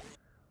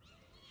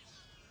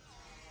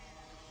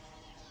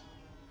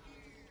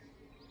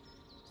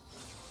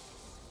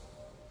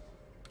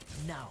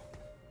 Now,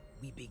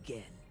 we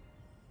begin.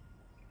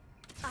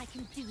 I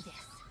can do this.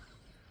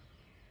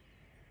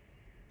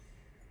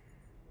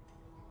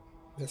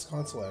 Best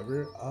console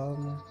ever? I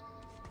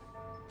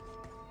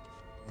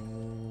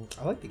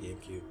like the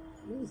GameCube.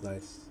 It was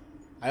nice.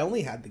 I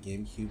only had the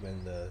GameCube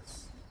and the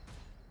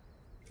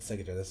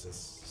Sega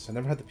Genesis, so I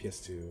never had the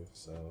PS2.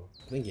 So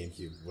I think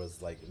GameCube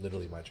was like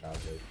literally my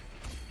childhood.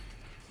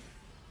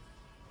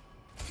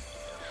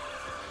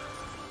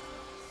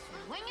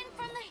 Swinging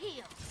from the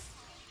heel.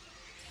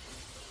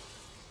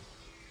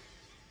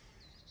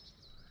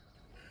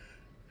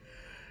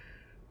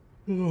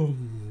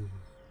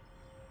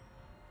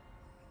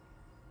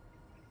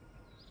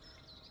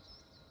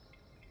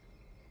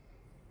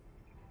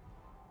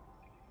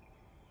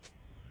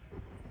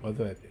 What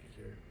do I think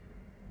here?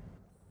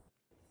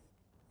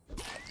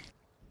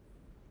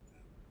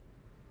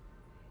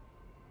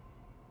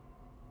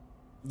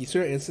 You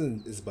sure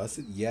Instant is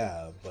busted?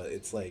 Yeah, but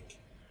it's like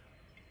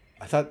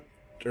I thought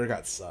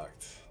Urgot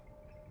sucked.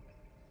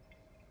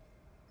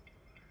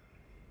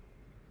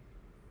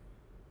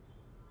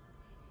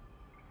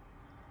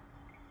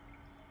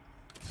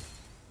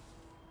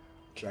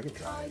 Dragon I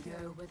Tribe. go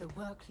where the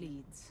work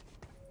leads.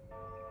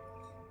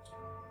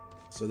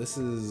 So this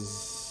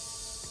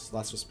is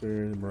Last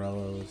Whisper,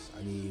 Morello's.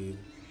 I need.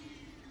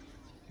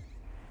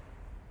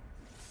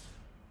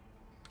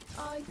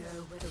 I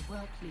go where the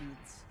work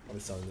leads. I'll be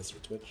selling this for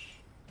Twitch.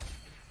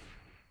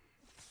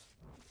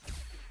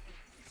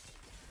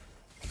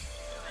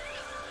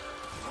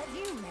 Have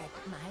you met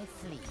my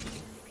fleet?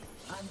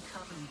 I'm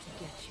coming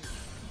to get you.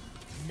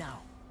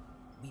 Now,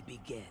 we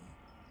begin.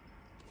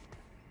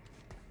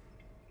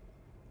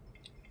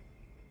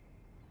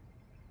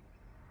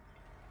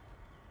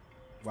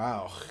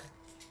 Wow.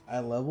 I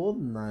leveled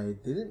and I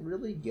didn't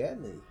really get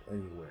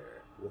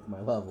anywhere with my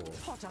level.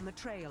 Hot on the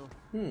trail.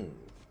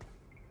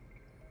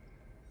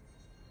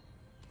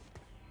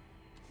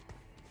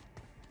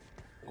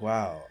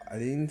 Wow, I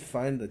didn't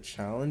find the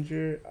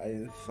Challenger. I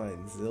didn't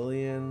find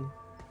Zillion.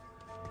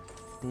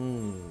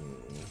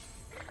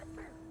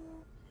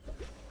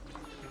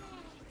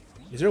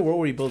 Is there a world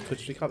where you build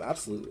Twitch Recon?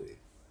 Absolutely.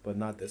 But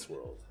not this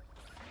world.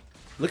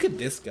 Look at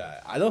this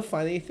guy. I don't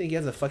find anything. He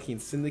has a fucking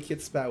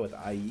Syndicate spat with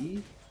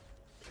IE.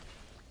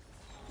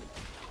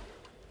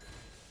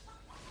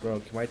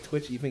 Bro, can my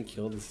Twitch even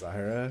kill the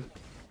Scarra?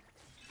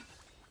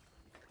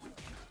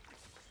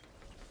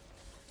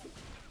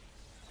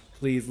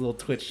 Please, little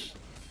Twitch.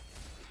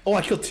 Oh,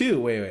 I killed 2.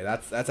 Wait,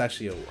 that's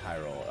actually a high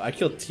roll. I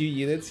killed 2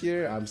 units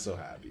here. I'm so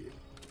happy.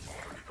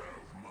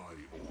 My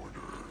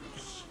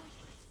orders.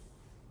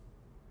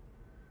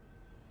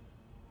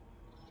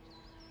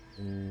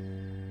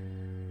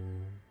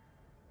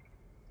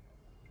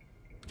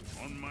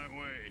 On my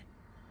way.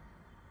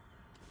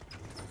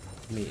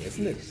 I mean,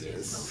 isn't it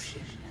this?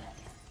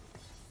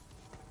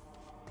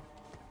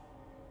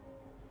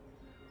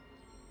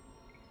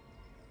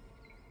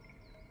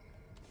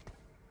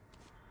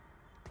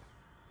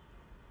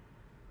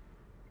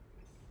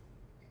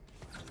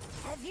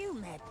 Have you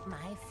met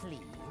my fleet?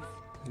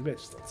 Maybe I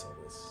just don't sell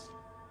this.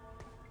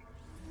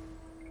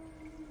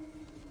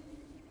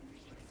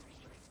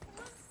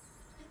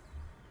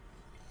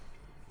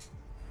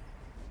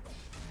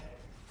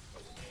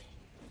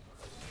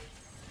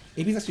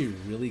 AP's actually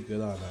really good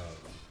on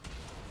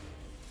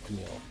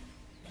Camille.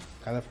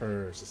 Kind of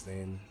her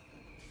sustain,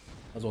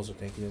 as well as her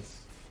tankiness.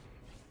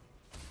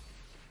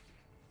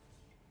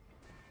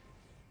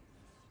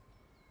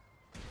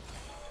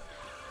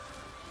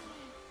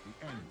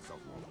 The ends of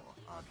war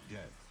are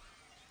death.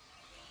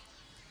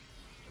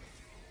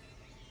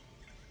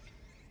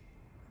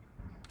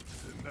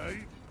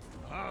 Tonight,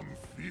 I'm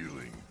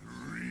feeling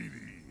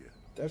greedy.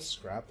 That's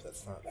scrap.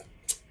 That's not.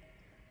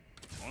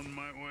 On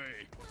my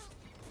way.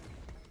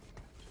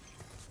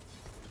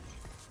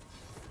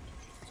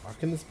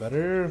 Arkin is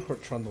better or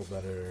Trundle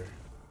better?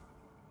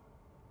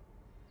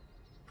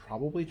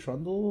 Probably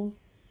Trundle.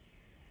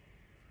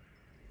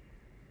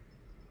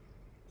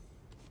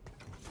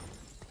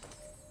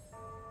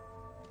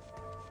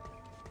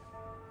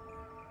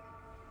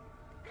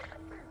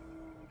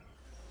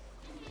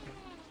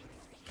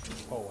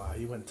 Oh wow,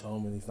 he went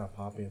tome and he's not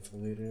popping until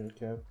later,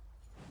 okay.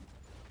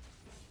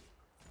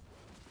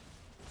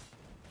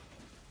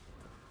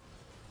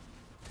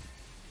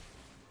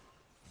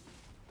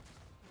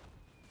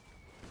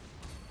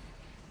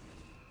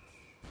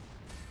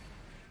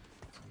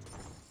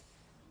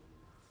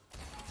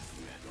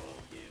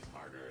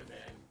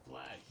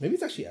 Maybe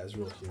it's actually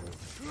Ezreal here.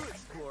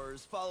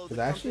 Because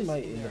I actually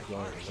might end up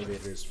going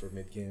elevators for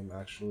mid game,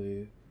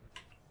 actually.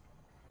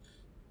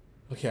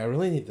 Okay, I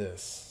really need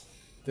this.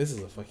 This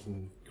is a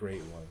fucking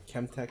great one.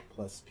 Chemtech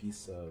plus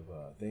piece of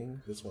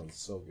thing. This one's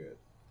so good.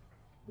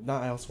 If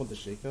not, I also want the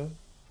Shaco.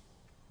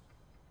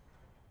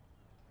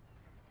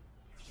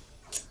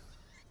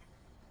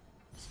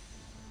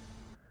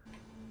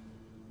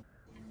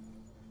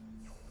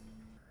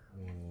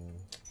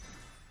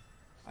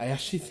 I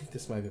actually think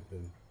this might have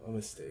been a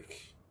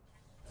mistake.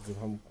 If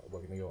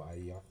we're gonna go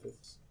IE off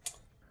this,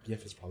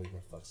 BF is probably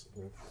more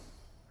flexible.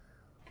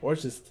 Or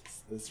it's just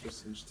this for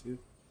Sage too.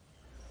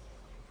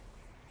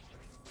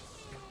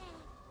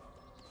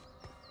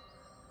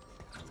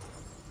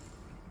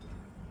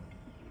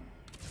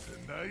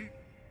 Tonight,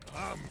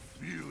 I'm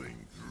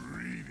feeling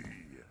greedy.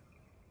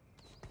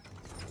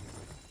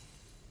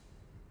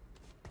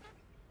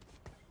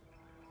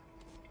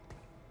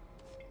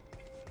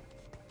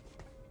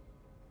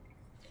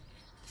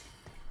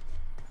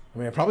 I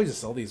mean, I probably just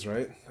sell these,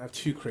 right? I have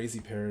two crazy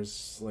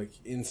pairs, like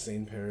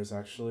insane pairs,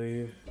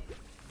 actually.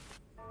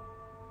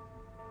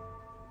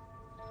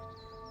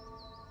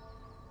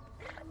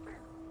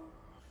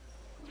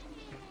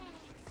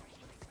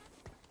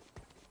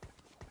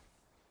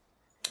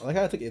 I like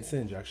how I took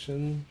instant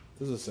injection.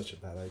 This is such a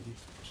bad idea.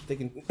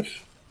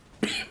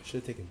 Should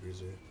have taken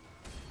Bruiser.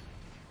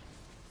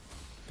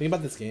 Thing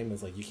about this game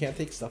is like you can't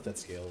take stuff that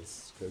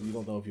scales because you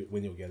don't know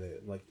when you'll get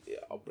it. Like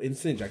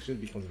instant injection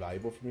becomes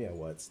valuable for me at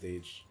what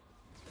stage?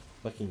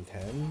 Fucking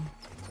 10?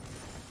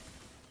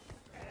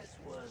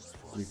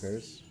 3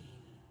 pairs.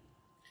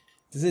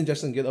 This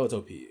injection good? Oh, it's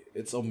OP.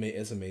 It's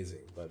amazing,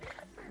 but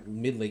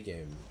mid late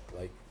game,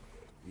 like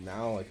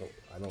now, like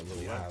I don't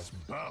really Let's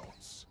have.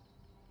 bounce.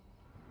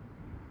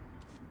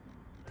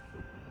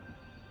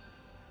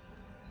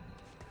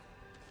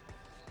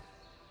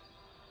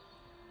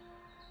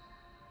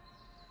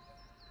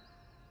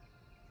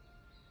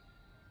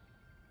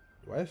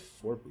 Do I have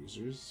 4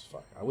 boosters?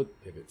 Fuck, I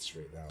would pivot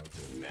straight now.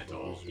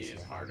 Metal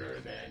is harder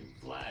than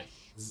flesh.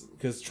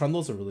 Because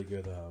Trundle's a really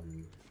good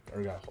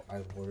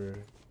Eye Hoarder.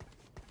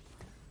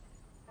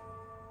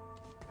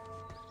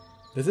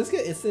 Does this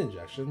get instant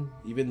injection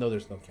even though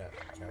there's no chem?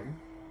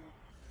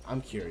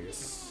 I'm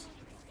curious.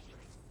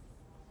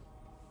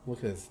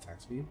 Look at his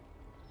attack speed.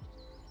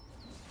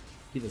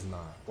 He does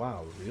not.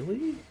 Wow,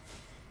 really?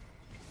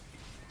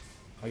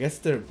 I guess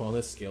their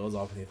bonus scales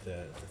off if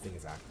the thing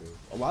is active.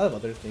 A lot of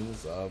other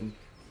things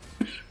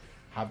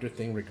have their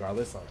thing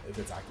regardless of if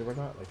it's active or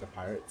not, like the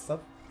pirate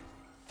stuff.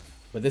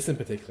 But this in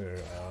particular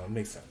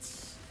makes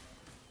sense.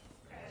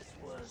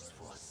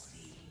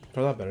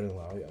 Probably not better than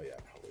Lao. Yeah, yeah,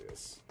 probably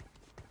is.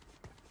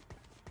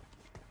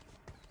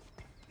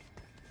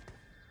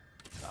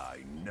 I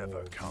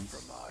never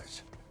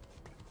compromise.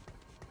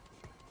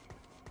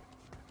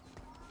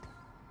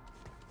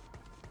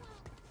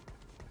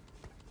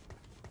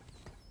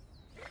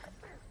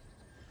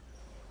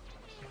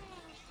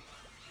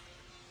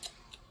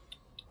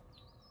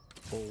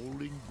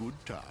 All in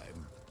good time.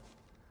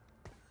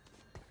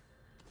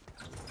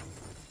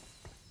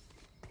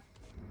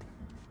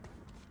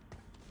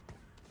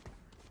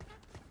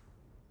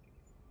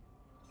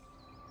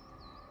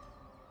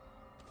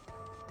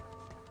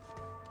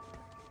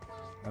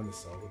 I'm gonna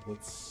sell the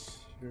blitz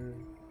here.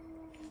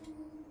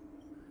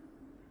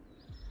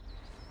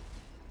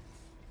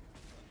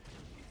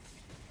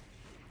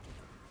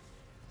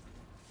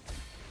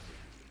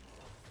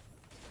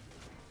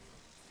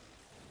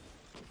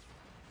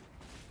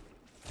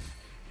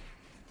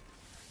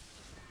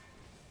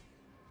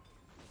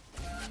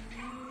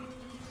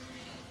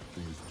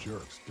 These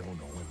jerks don't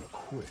know when to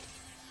quit.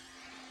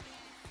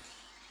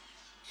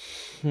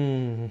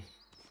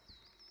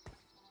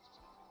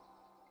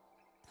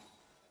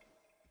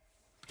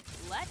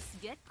 Let's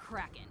get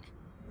cracking.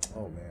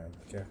 Oh man.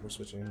 Okay, we're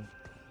switching.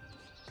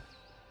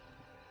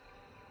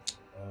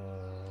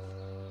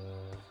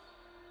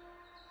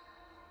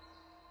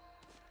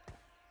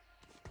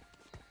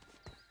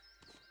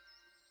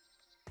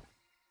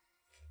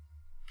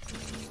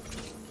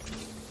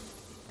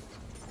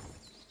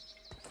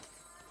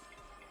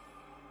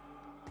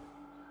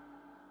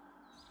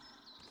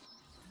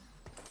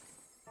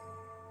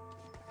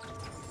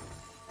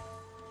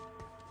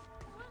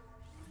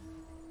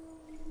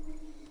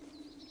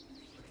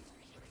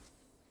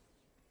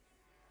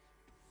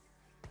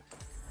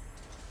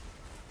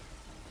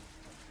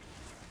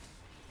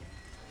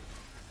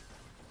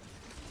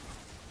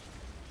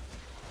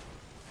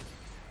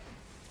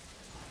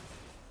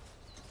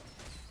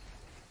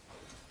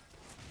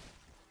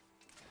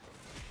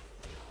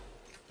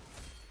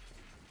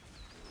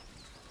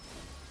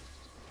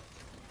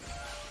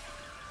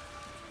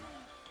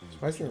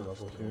 Why is there a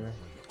level here?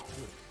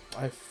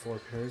 I have 4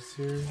 pairs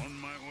here. On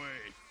my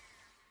way.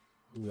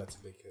 Ooh, that's a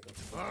big hit.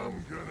 That's a big I'm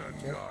hit.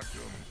 gonna knock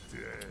him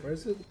dead. Where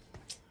is it?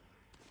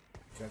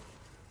 Okay.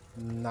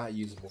 Not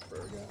usable for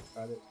Urgot.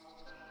 Got it.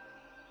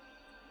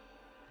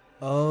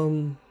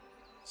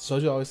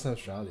 Soju always sends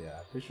Shroud, yeah.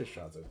 I'm pretty sure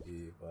Shroud's OP,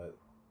 but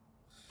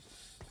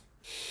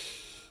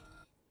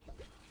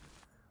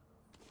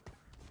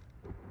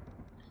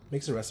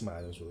makes the rest of my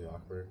items really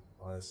awkward,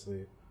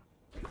 honestly.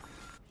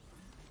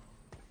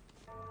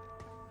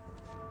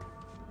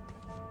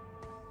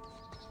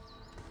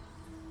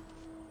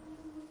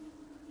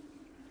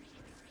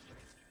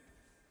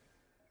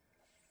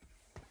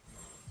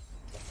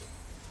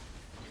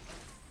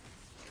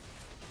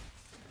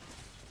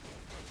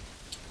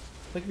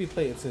 Like if you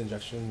play instant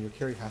injection, your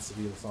carry has to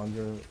be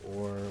Lissandra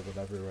or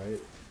whatever, right?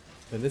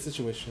 But in this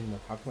situation,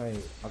 like how can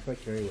I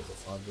carry with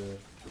Lissandra?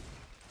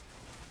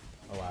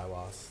 Oh, I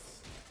lost.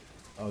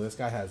 Oh, this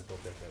guy has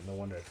both different. No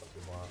wonder I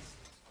fucking lost.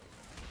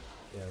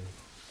 Yeah.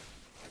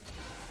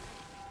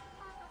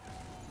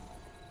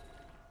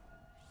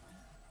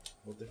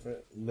 Both different.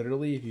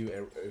 Literally, if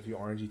you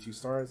RNG 2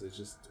 stars, it's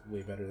just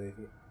way better than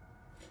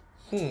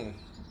anything.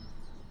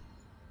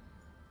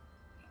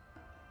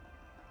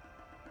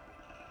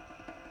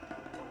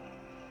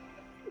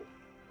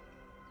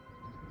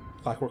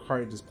 Clockwork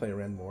Heart, just play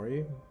Ren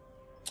Mori.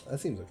 That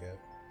seems okay.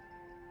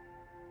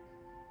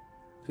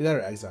 Do that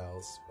or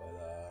Exiles,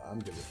 but I'm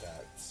good with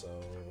that. So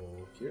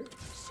here,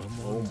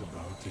 Someone's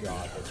about to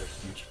God, those are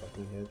huge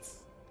fucking hits.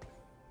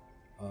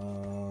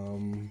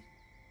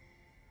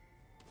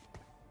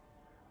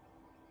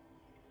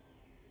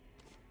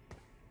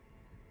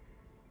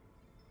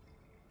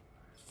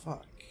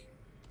 Fuck.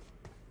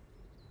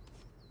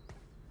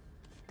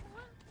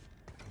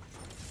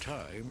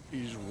 Time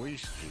is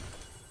wasted.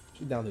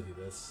 She's down to do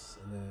this,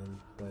 and then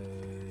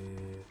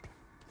play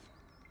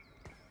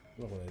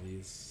one of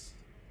these.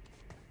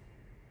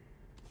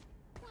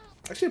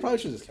 Actually, I probably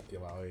should have just kept the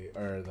Alawi,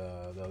 or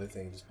the other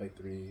thing, just play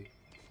 3.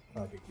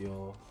 Not a big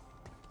deal.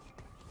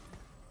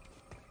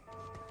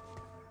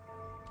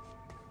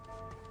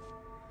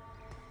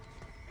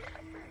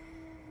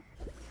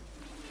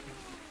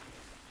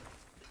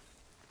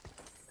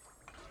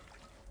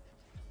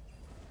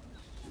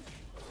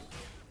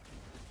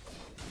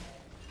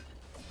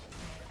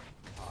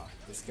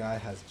 This guy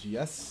has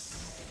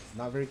GS.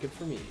 Not very good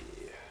for me.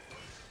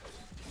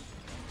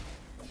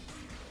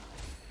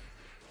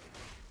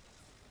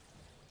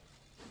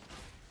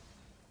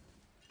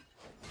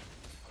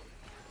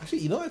 Actually,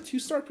 you know, I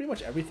 2-star pretty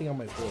much everything on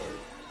my board.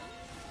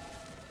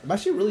 I'm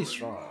actually really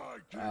strong.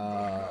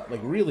 Like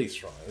really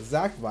strong.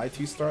 Zach by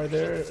 2-star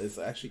there is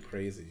actually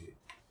crazy.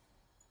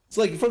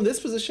 So like from this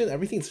position,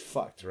 everything's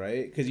fucked,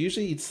 right? Because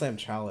usually you'd slam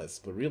Chalice,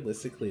 but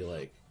realistically,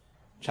 like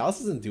Chalice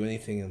doesn't do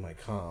anything in my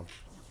comp.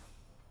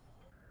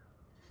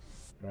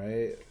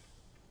 Right?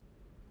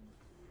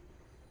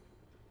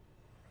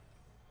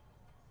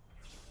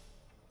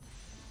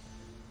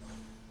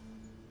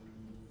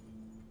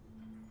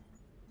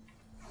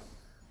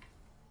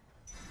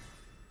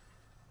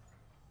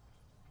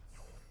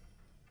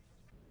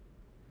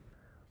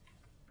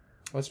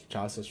 What's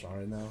Chalice so strong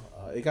right now?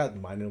 It got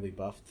minorly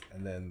buffed,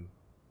 and then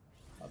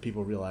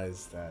people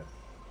realized that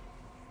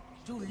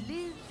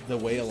the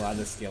way a lot of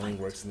the scaling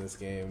works in this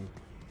game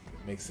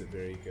makes it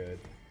very good.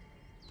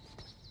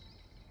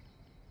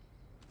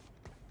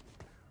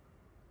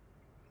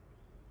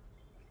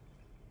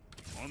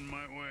 On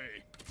my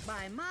way.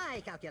 By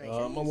my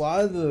calculations. A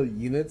lot of the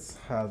units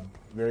have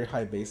very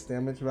high base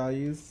damage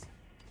values,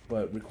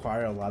 but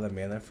require a lot of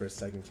mana for a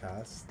second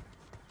cast,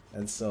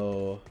 and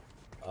so,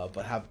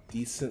 but have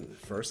decent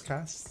first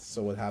casts.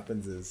 So what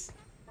happens is,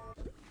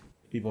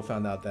 people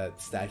found out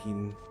that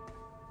stacking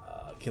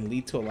can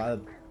lead to a lot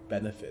of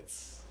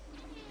benefits.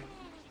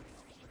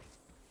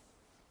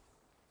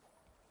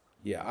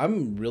 Yeah,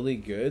 I'm really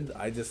good.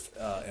 I just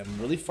am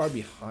really far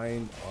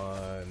behind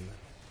on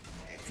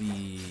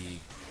the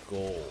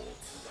gold,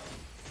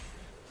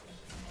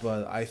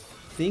 but I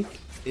think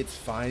it's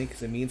fine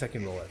because it means I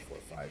can roll at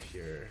 4-5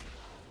 here.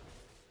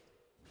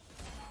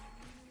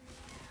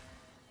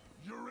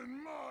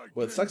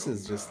 What sucks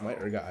is just my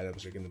Urgot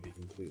items are going to be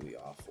completely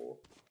awful.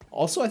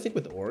 Also, I think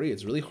with Ori,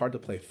 it's really hard to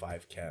play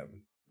 5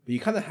 chem, but you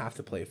kind of have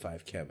to play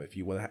 5 chem if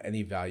you want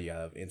any value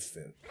out of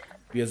instant,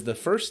 because the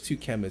first 2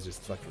 chem is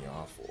just fucking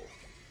awful.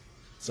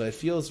 So it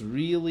feels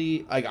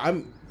really like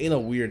I'm in a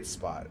weird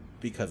spot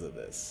because of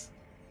this.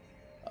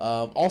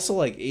 Also,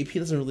 like AP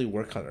doesn't really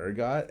work on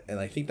Urgot,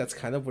 and I think that's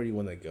kind of where you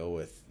want to go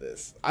with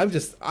this. I'm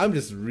just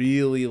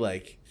really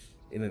like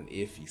in an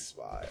iffy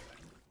spot.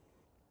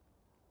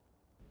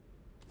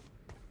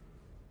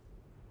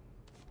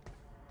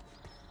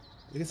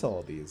 You can sell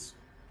all these.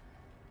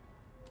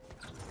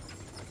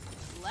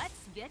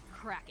 Let's get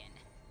cracking.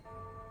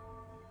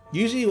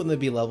 Usually, when they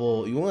be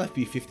level, you want to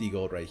be 50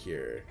 gold right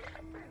here.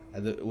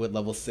 With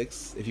level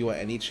 6, if you want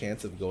any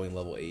chance of going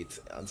level 8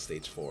 on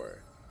stage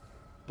 4.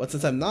 But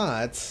since I'm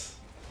not, this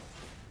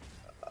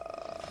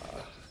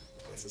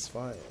is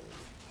fine.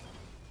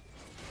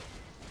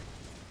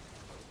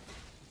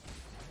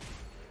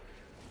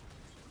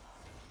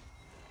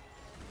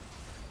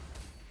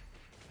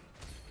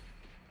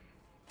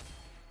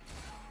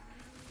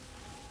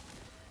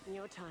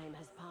 Your time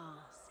has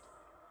passed.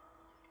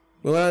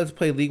 We want to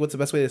play League. What's the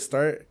best way to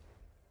start?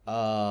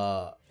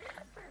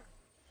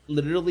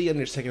 Literally on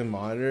your second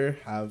monitor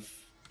have.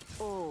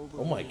 Oh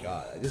my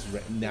god! I just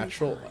read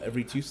natural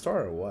every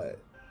 2-star or what?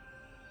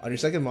 On your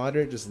second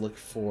monitor, just look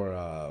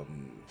for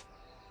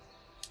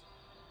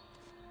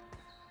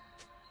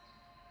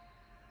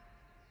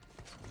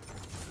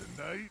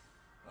Tonight,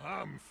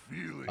 I'm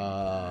feeling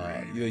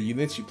the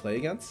units you play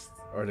against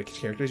or the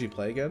characters you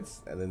play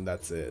against, and then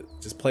that's it.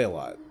 Just play a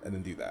lot and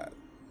then do that.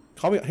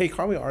 Call me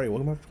Ari.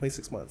 Welcome back to play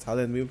 6 months. How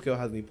did the move go?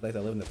 How did he play? I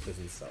live in a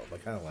prison cell. I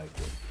kind of like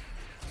it.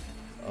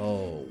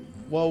 Oh,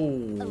 whoa!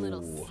 A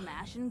little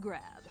smash and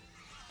grab.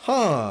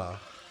 Huh.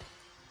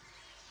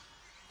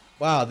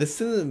 Wow, this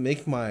didn't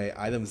make my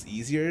items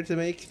easier to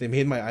make. They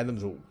made my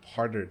items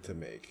harder to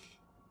make.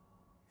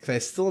 Cause I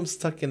still am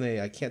stuck in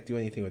I can't do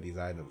anything with these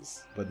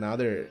items. But now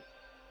they're...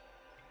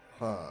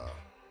 Huh.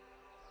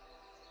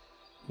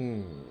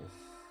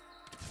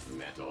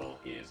 Metal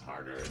is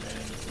harder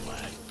than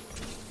lead.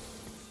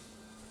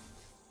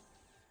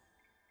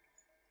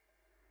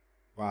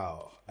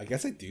 Wow. I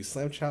guess I do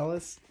slam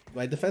Chalice.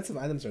 My defensive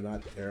items are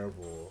not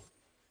terrible.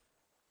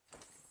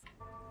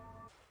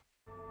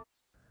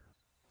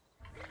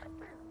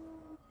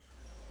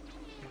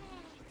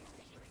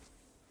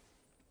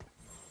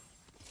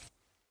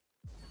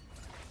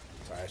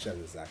 Sorry, I should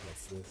have the Zac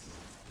next to this.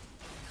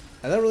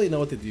 I don't really know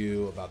what to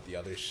do about the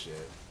other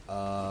shit.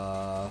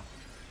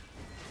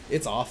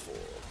 It's awful.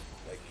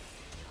 Like,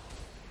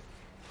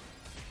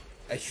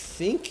 I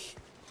think.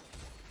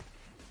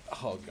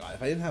 Oh god,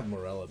 if I didn't have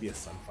Morella, it'd be a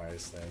Sunfire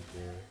Slam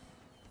here.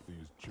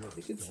 These jerks I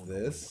think it's don't know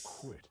when to this.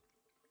 quit.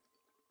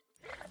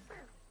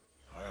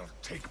 I'll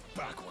take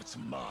back what's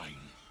mine.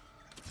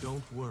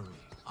 Don't worry,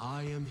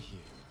 I am here.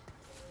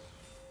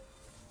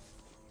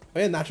 Oh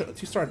yeah, natural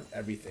 2-star on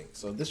everything,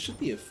 so this should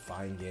be a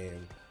fine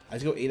game. I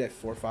just go 8 at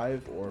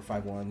 4-5 or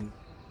 5-1.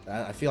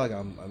 I feel like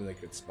I'm in a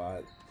good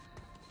spot.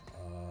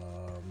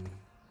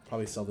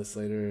 Probably sell this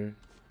later.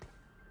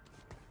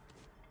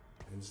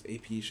 And this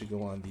AP should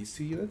go on these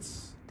 2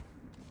 units.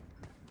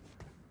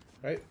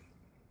 Right?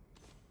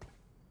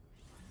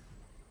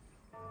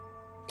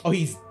 Oh,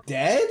 he's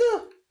dead?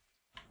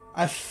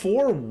 At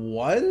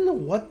 4-1?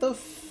 What the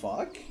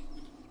fuck?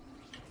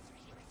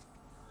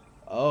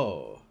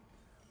 Oh.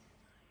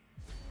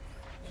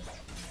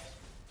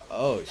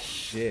 Oh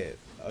shit.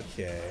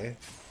 Okay.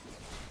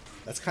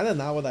 That's kind of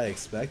not what I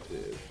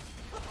expected.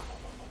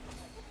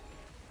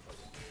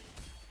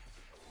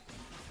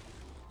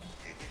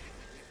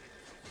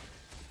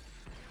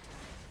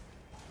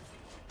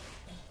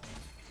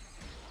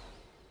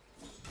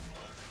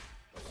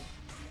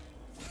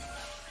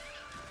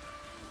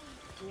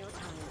 Your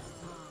time has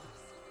passed.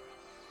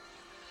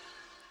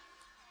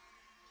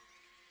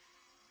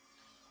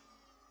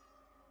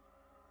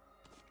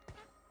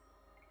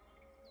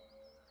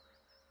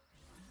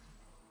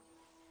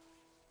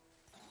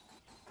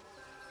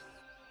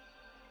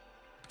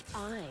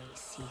 I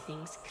see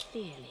things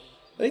clearly.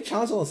 I think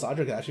Challenge on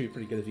Lysandra could actually be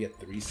pretty good if you had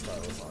 3-star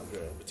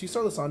Lysandra. But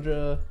 2-star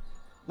Lysandra,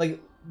 like,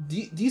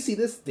 do you see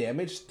this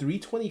damage?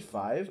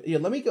 325? Yeah,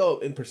 let me go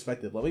in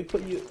perspective. Let me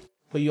put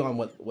you on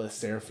what a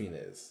Seraphine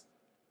is.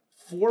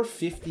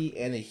 450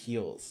 and it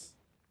heals.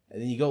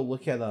 And then you go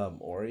look at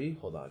Ori.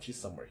 Hold on, she's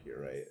somewhere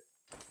here, right?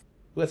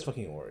 Who has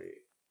fucking Ori?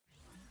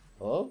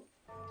 Hello?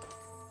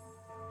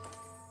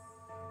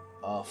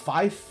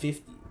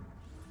 550.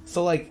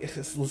 So like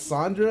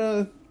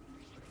Lysandra,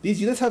 these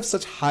units have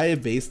such high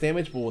base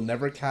damage but will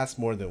never cast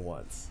more than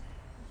once.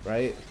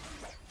 Right?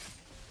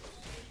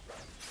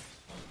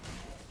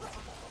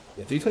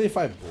 Yeah,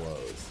 325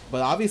 blows.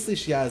 But obviously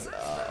she has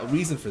a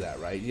reason for that,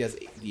 right? She has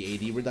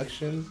the AD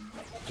reduction,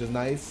 which is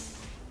nice.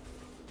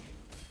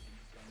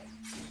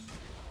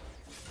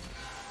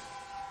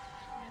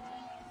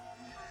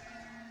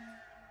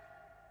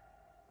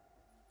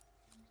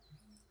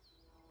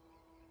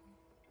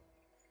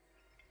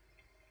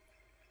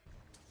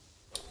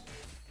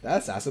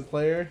 That assassin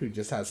player who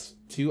just has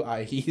 2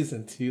 IEs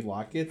and 2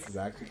 lockets is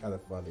actually kind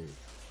of funny.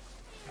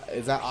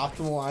 Is that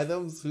optimal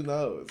items? Who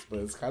knows? But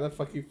it's kind of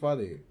fucking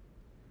funny.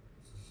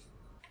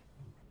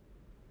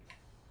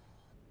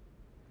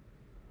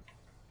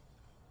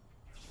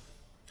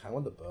 I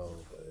want the bow,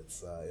 but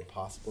it's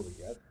impossible to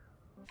get.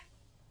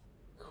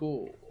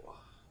 Cool.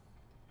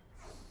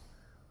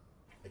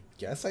 I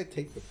guess I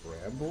take the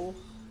bramble.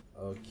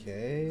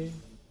 Okay.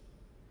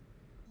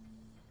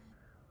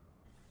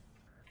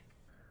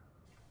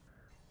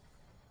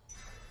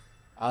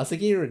 I was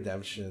thinking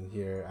redemption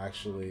here,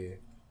 actually.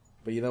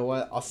 But you know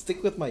what? I'll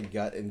stick with my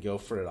gut and go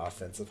for an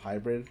offensive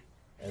hybrid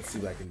and see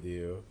what I can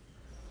do.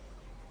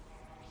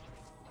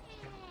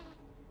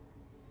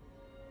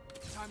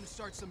 Time to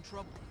start some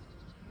trouble.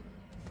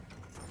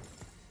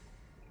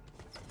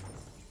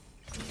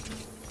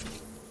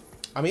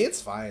 I mean,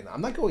 it's fine. I'm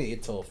not going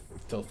 8 till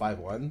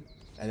 5-1, and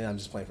then I'm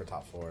just playing for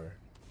top 4.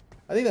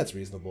 I think that's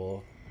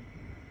reasonable.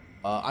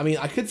 I mean,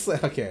 I could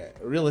slam. Okay,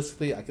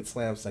 realistically, I could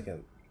slam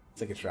second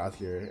Shroud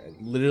here and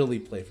literally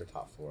play for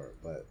top 4,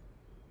 but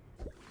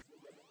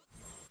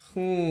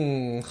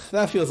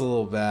That feels a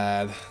little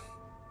bad.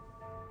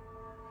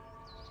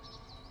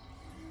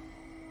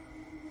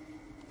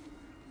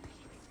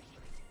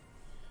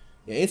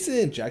 Yeah, instant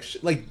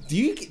injection. Like, do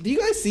you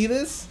guys see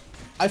this?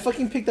 I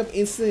fucking picked up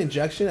instant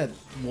injection at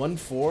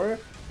 1-4.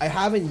 I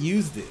haven't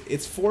used it.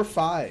 It's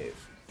 4-5.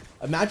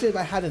 Imagine if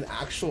I had an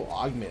actual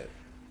augment.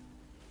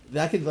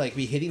 That could like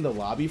be hitting the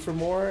lobby for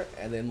more,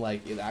 and then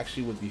like it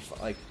actually would be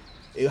like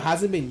it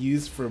hasn't been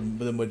used for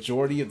the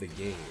majority of the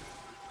game.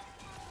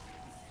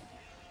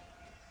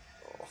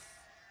 Oh.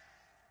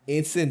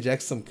 Instant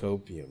inject some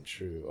copium,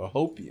 true. Or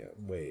hopium,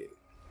 wait.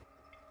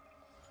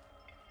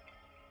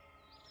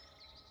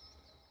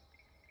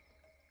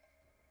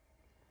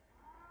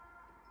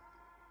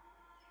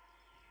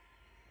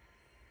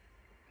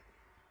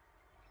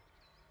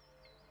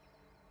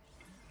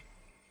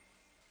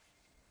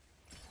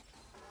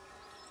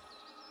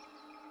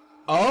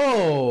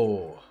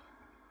 Oh!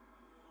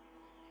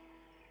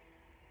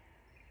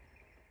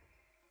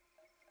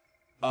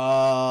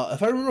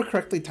 If I remember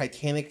correctly,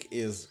 Titanic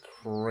is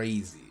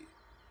crazy.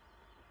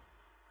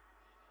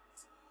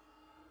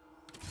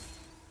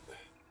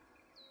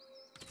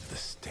 The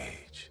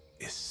stage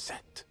is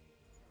set.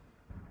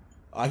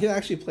 I can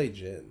actually play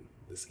Jin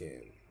this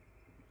game.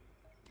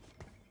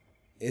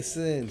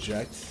 Instant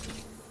inject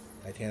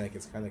Titanic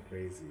is kind of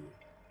crazy.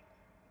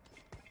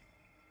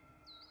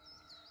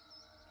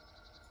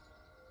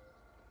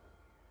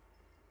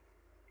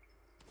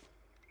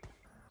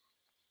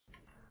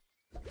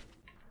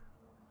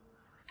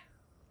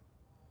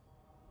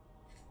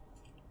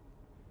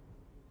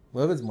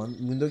 What if it's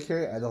Mundo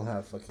carry? I don't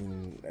have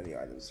fucking any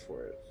items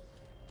for it.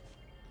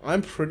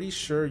 I'm pretty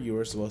sure you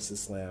were supposed to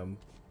slam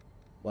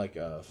like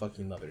a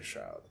fucking Nether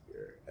Shroud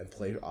here and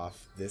play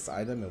off this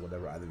item and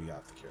whatever item you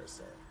have to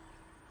carousel.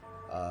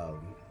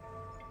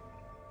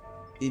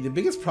 The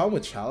biggest problem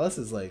with Chalice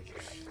is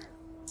like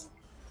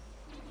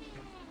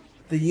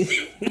the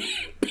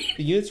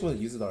the units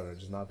when use it on are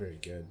just not very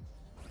good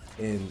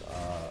in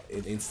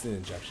instant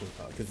injection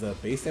because the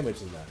base damage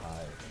isn't that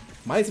high.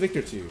 Mine's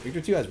Victor 2. Victor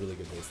 2 has really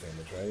good base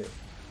damage, right?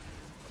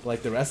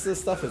 Like the rest of the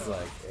stuff is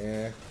like,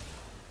 eh.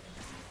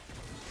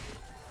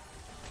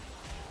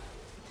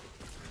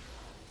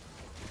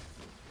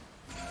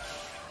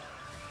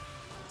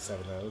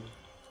 Seven out.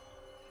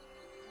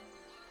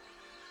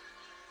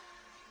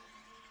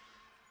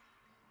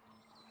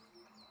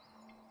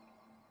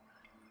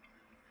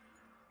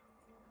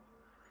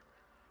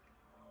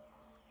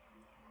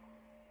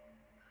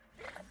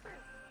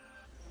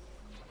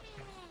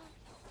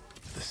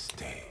 The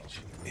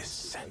stage is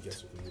set. I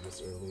guess we can do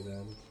this early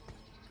then.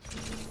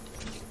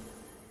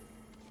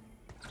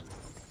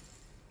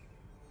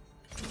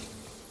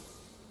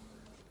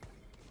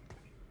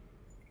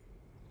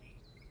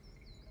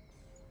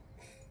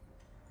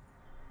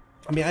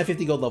 I mean, I have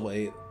 50 gold level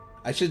 8.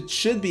 I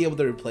should be able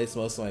to replace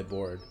most of my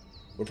board.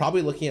 We're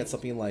probably looking at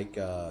something like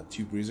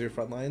 2 Bruiser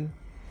frontline,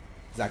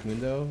 Zach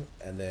Mundo,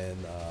 and then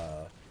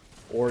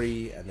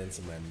Ori, and then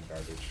some random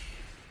garbage.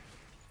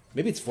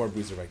 Maybe it's 4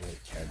 Bruiser if I can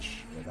get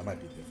catch, but that might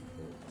be difficult.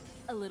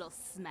 A little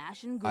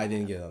smash and grab. I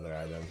didn't get another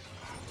item.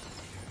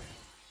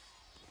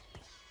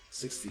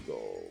 60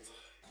 gold.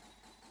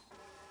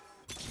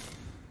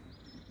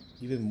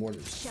 Even more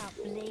than 60 Sharp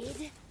gold.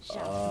 blade,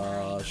 sharp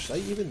mind. Should I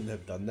even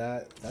have done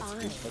that? That's a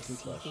good fucking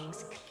See question.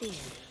 things clearly.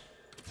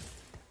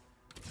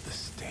 The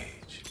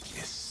stage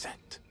is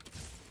set.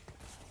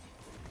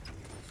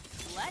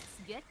 Let's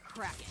get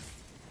cracking.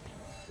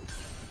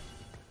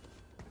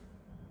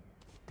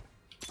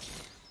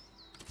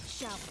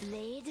 Sharp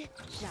blade,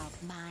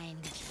 sharp mind.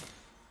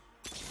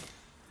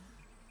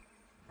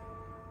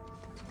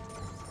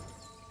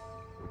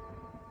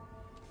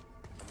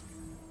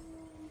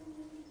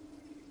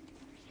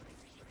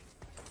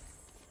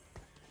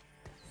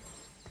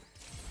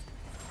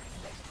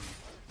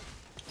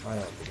 I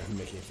don't think I'm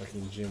making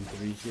fucking Gym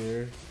 3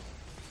 here.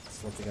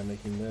 I don't think I'm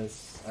making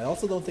this. I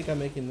also don't think I'm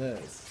making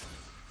this.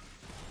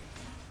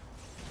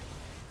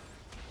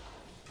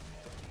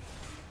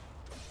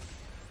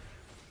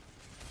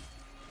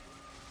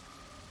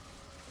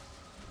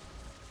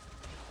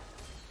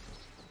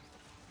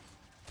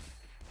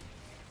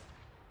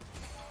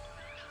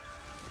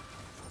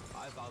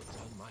 I've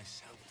outdone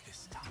myself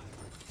this time.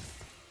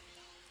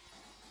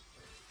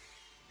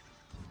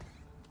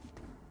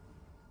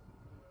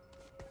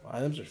 My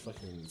items are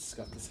fucking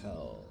scuffed as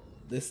hell.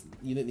 This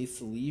unit needs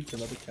to leave for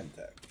another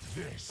Chemtech.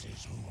 This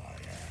is who I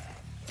am.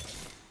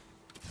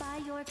 By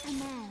your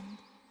command.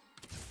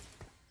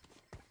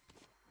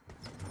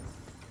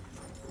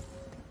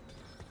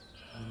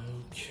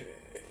 Okay,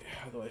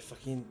 how do I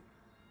fucking...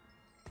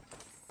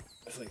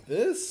 It's like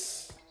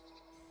this?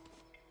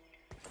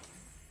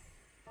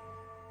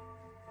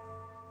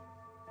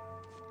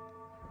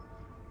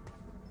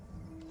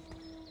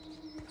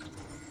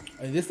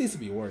 I mean, this needs to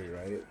be Ori,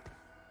 right?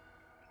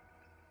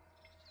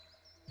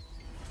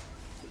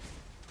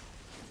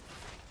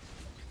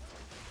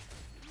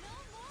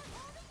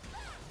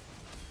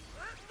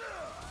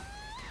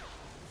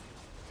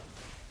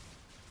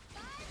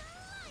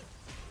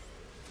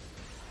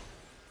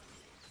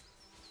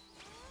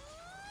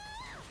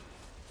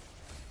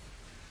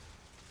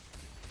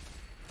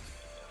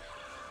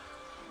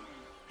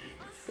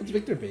 What's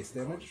Victor base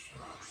damage?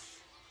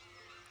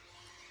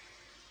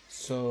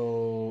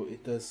 So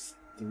it does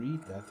 3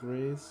 death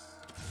rays.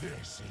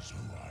 This is who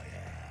I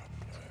am.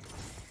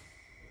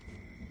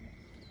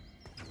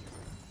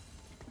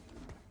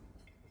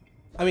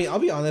 I mean, I'll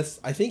be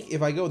honest. I think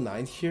if I go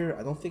 9 here,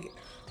 I don't think.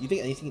 Do you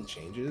think anything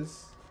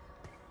changes?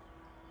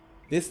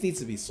 This needs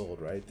to be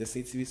sold, right? This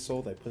needs to be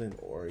sold. I put in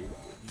Ori.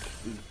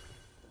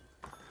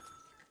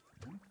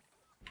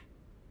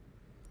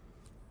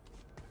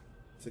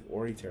 It's like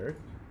Ori Tarek.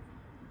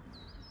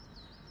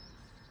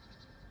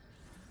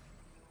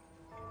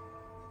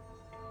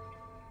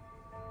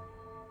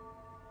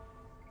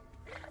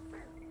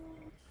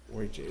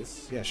 Ori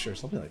Jace. Yeah, sure,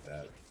 something like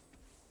that.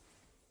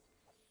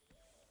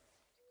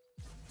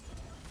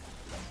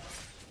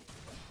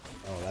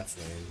 Oh, that's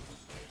lame.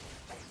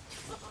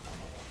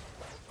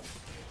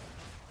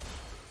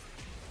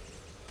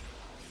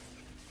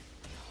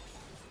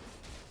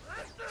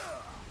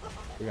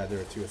 Forgot there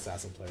were 2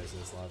 assassin players in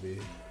this lobby.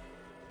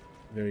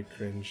 Very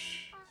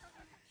cringe.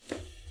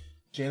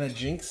 Janna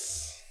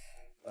Jinx.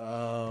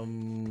 For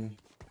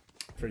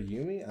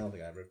Yuumi? I don't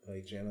think I ever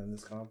played Janna in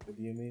this comp with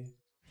Yuumi.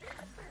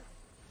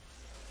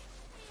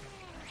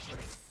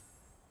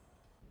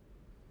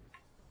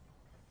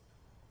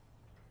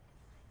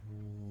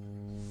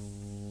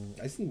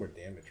 I just need more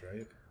damage,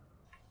 right?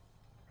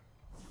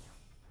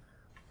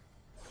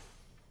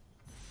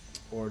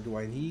 Or do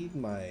I need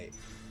my...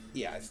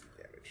 Yeah, I just need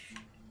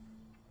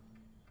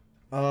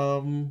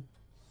damage.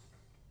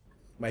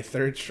 My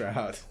 3rd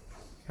Shroud.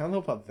 I don't know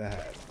about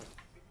that.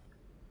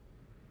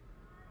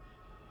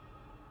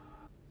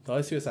 Do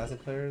I see assassin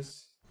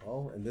players?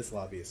 Well, in this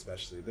lobby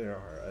especially, there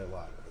are a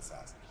lot of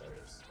assassin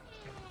players.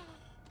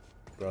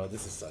 Bro,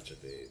 this is such a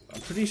bait.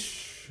 I'm pretty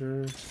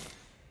sure...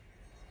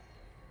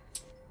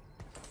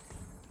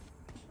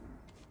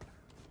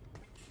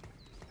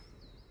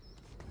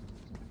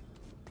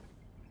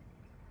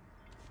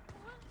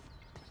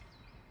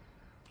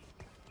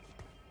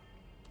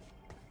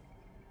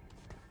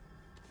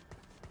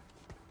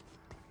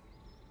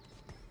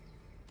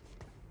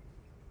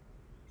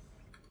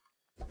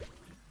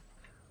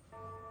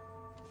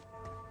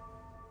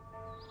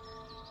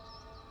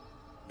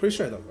 Pretty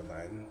sure I don't go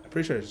 9. I'm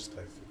pretty sure I just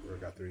played or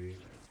got 3.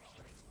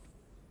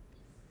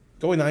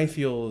 Going 9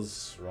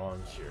 feels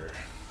wrong here.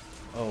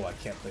 Oh, I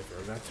can't play for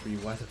Urgot 3.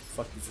 Why the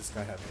fuck does this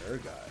guy have an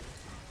Urgot?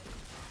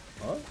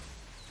 Huh?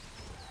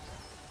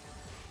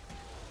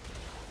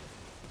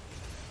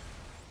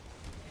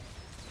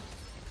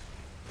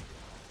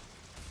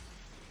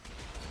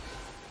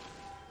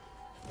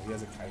 Oh, he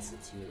has a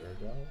Kaisetsu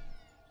Urgot?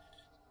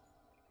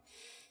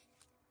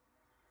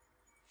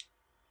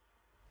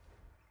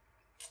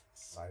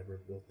 Cyber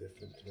built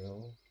different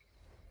drill.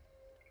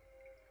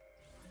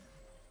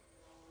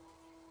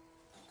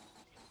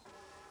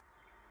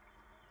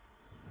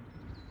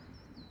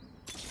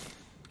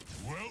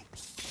 Well,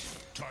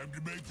 time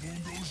to make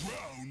Mundo's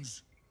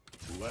rounds.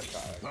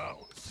 Let's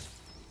bounce.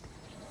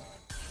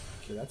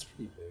 Okay, that's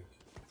pretty big.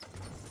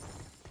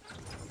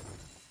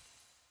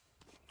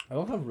 I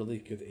don't have really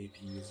good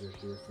AP user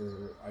here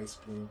for Ice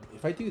Bloom.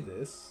 If I do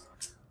this,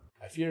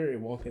 I fear it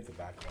won't hit the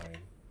backline.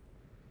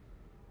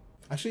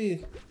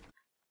 Actually,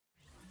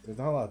 there's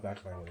not a lot of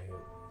backline when I hit.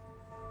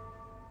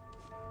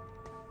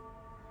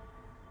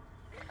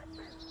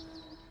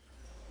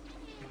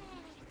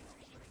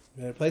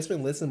 Man,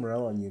 replacement listen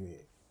Morel on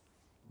Yuumi.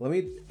 Let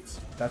me.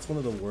 That's one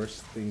of the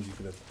worst things you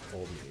could have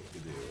told me to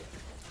do.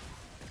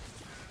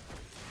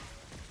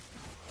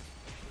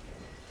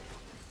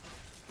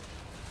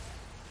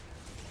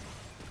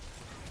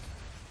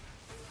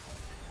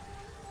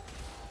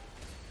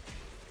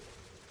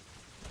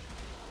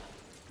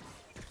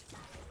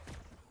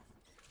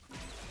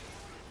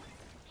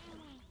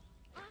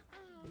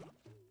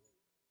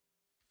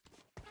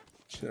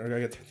 Or I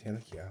get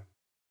Titanic, yeah.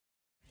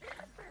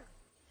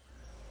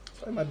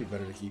 So it might be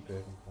better to keep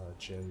it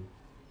Chin.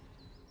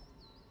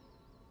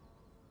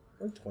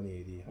 Or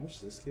 2080. How much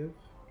does this give?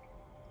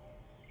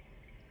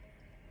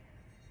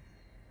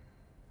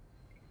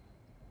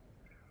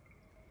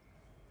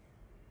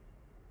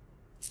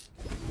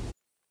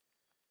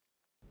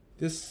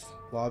 This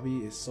lobby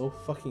is so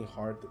fucking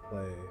hard to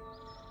play.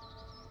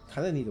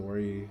 Kinda need to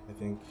worry, I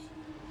think.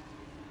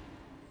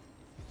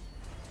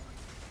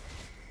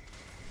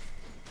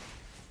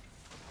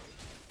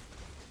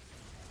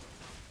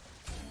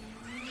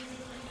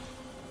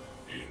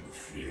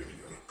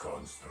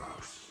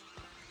 Constructs.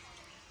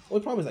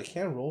 Only problem is I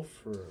can't roll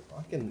for.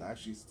 I can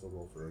actually still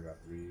roll for Urgot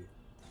 3.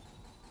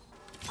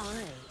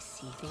 I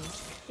see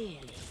things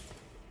clearly.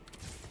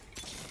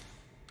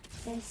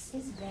 This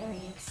is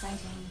very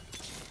exciting.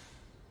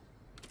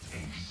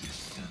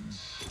 Existence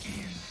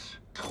is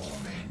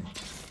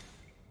torment.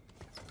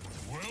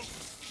 Well,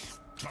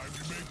 time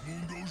to make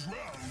Mundo's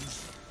rounds.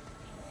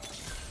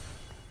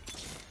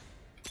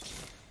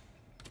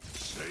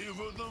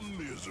 Savor the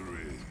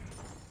misery.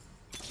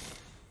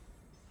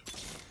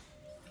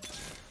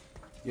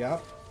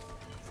 Yep.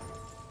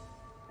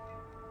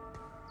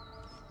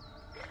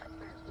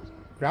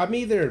 Grab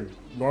me their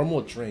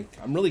normal drink.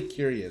 I'm really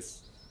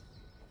curious.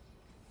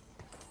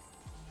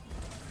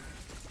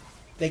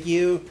 Thank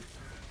you.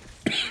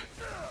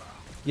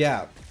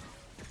 Yeah.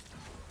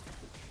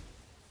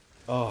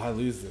 Oh, I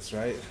lose this,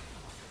 right?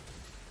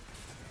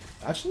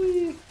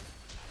 Actually,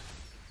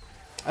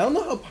 I don't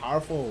know how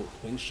powerful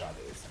Twin Shot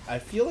is. I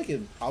feel like it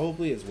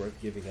probably is worth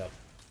giving up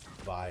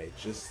Vi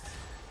just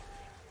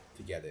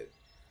to get it.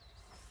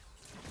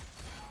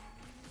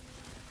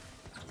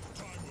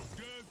 Time of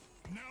death,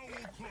 now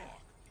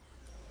o'clock.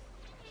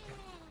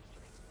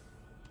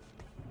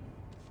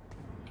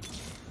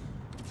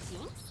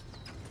 Jinx?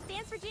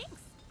 Stands for Jinx.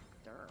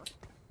 Durr.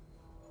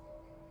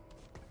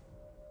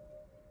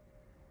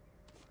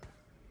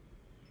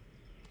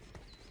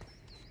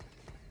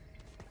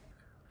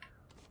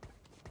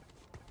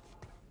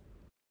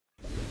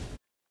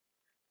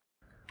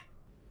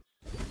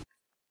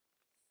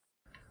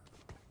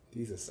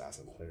 These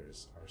assassin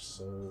players are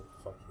so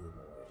fucking annoying.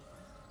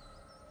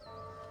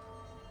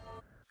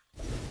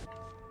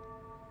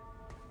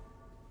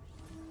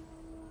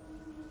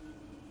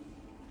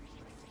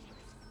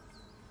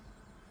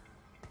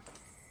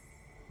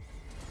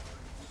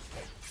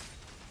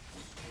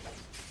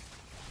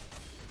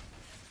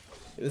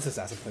 This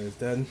assassin player is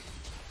dead.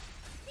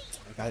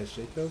 I got his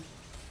shake though.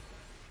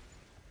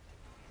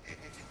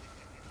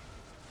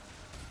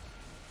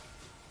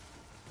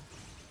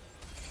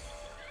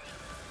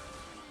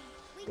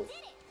 We did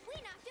it! We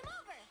knocked him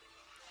over!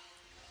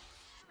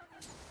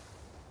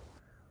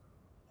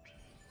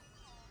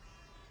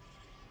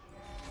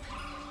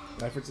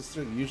 Knife for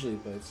sister usually,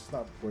 but it's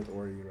not worth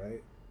Ori,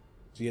 right?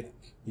 So you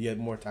get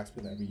more attack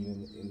speed than every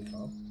unit in the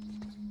comp.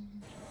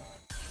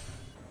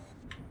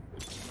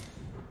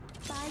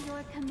 By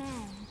your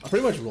command. I'm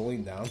pretty much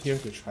rolling down here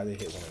to try to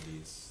hit one of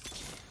these.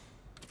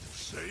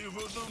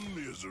 Savor the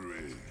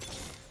misery.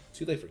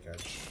 Too late for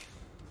catch.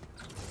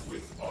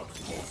 With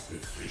utmost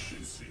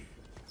efficiency.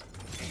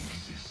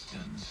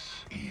 Existence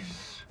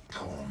is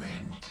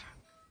torment.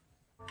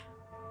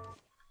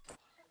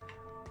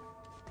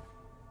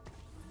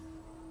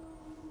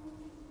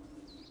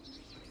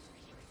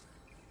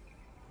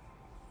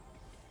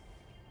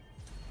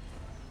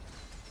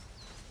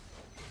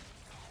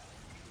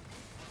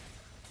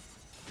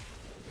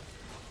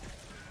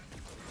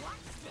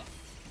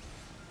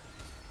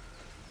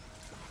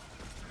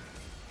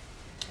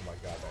 Oh my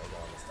god, that was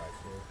almost died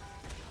here.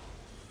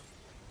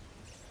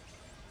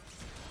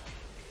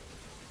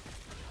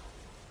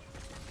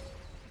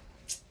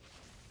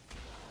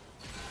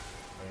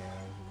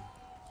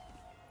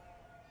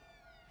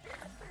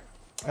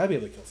 I gotta be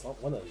able to kill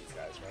one of these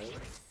guys, right?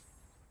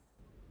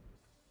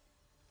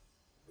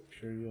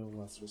 Imperial,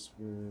 Last Whisper,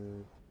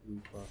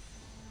 Blue Buff,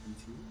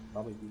 BT?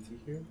 Probably BT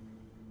here.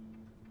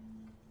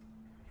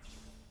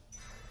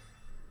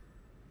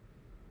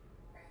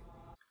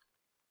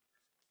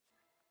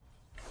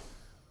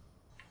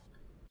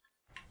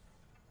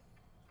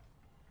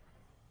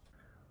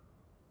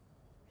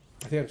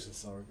 I think I'm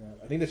just a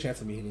Urgot. I think the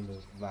chance of me hitting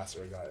the last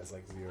Urgot is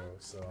like 0,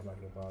 so I'm not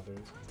gonna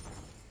bother.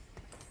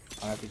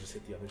 I have to just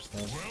hit the other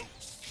stuff. Well,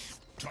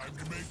 time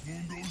to make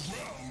Mundo's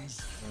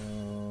rounds.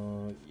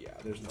 Yeah,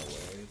 there's no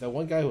way. That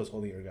one guy who was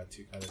holding Urgot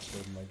 2 kind of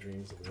killed my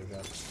dreams of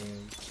Urgot this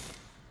game.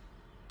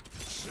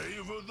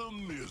 Savor the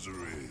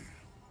misery.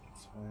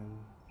 It's fine.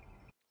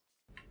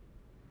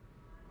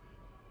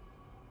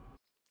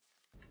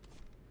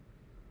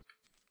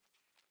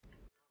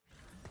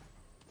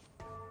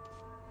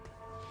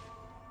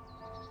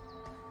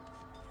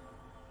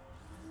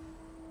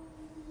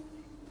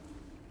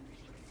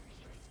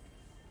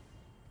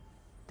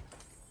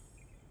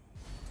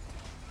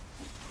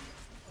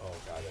 Oh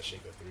god, that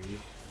Shaco 3.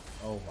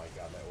 Oh my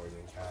god, that word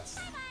didn't cast.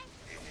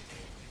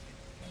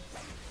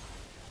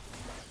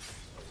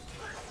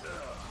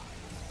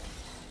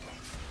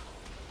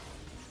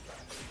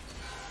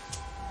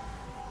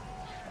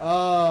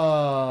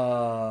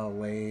 Oh,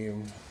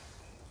 lame.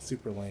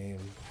 Super lame.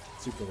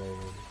 Super lame.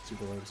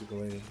 Super lame. Super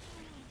lame.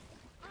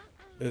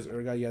 Is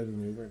Urgot you had to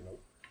maneuver?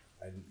 Nope.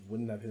 I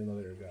wouldn't have hit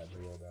another Urgot to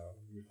roll down.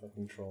 You're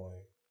fucking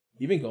trolling.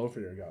 Even going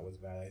for Urgot was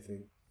bad, I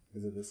think.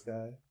 Is it this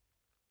guy?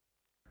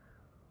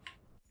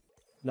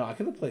 No, I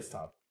could have placed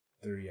top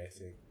 3, I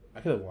think.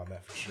 I could have won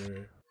that for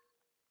sure.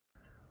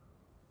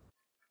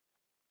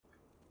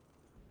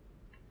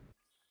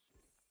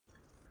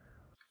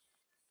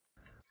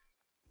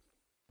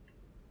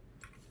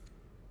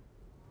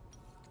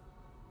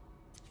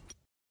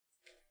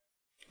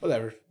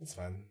 Whatever, it's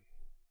fine.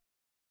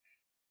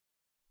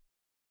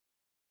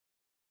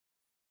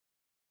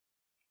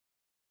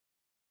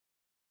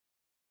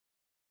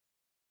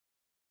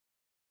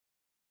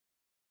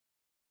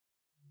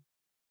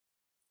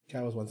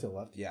 Cat was one to the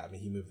left. Yeah, I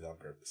mean, he moved it on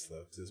purpose, though,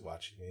 because he was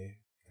watching me.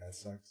 That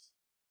sucks.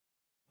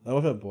 No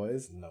with it,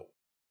 boys? No.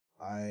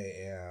 I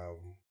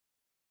am...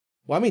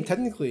 Well, I mean,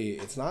 technically,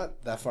 it's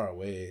not that far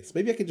away, so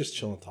maybe I could just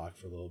chill and talk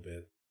for a little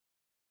bit.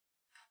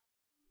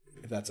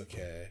 If that's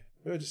okay.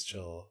 Maybe I'll just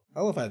chill.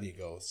 I don't know if I had to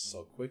go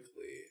so quickly.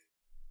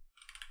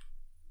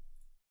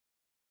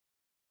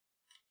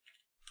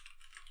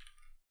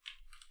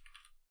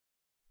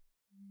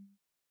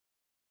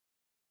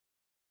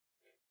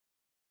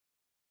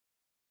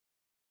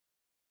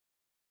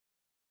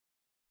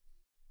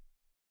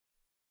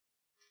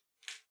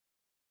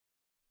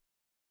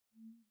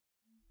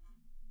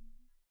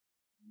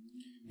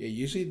 Yeah,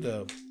 usually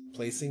the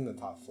placing the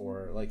top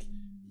 4, like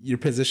your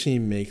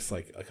positioning makes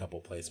like a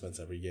couple placements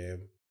every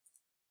game.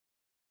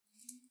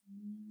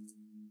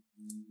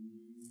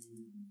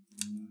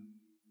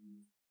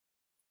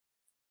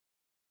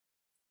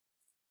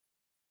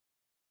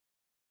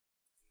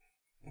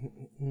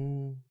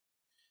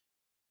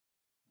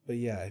 But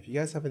yeah, if you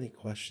guys have any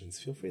questions,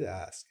 feel free to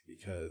ask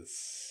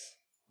because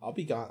I'll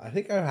be gone. I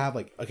think I have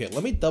like, okay,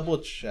 let me double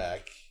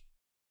check.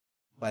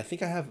 But I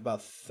think I have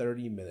about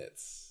 30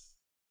 minutes.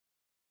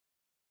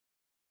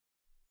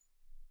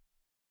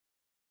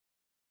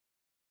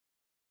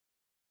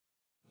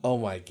 Oh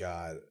my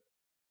god.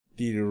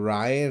 Dude,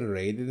 Ryan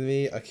raided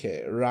me.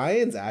 Okay,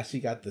 Ryan's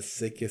actually got the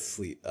sickest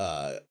sleep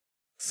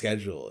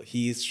schedule.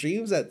 He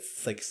streams at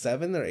like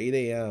 7 or 8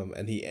 a.m.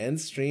 and he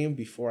ends stream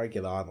before I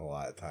get on a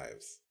lot of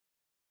times.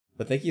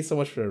 But thank you so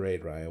much for the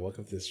raid, Ryan.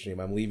 Welcome to the stream.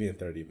 I'm leaving in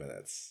 30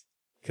 minutes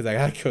because I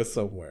gotta go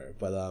somewhere.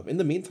 But in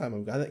the meantime,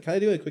 I'm kind of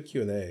doing a quick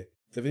Q&A.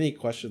 If you have any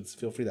questions,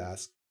 feel free to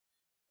ask.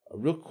 A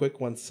real quick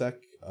 1 sec.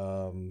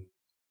 I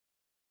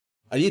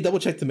need to double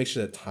check to make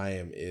sure that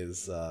time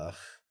is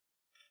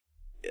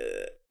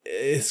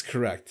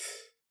correct.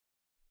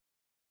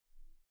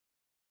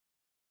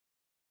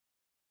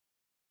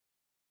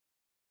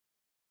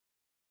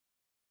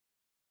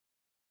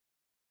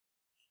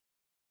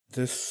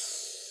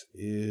 This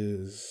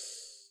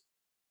is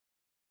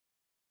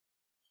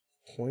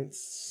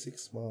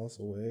 0.6 miles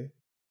away.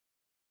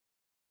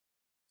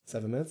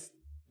 7 minutes?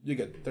 You're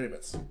good. 30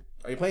 minutes.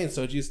 Are you playing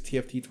Soju's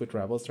TFT Twitch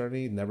Rivals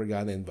tourney? Never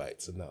got an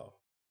invite, so no.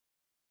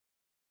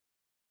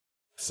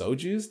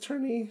 Soju's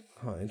tourney?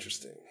 Huh,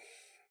 interesting.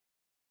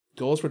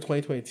 Goals for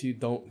 2022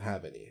 don't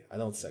have any. I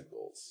don't set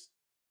goals.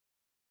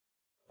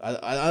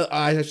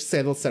 I should say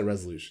I don't set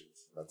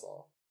resolutions. That's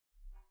all.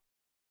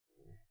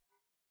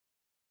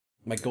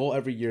 My goal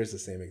every year is the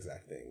same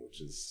exact thing,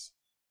 which is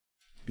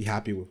be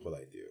happy with what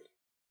I do.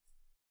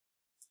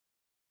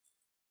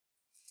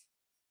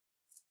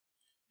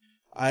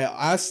 I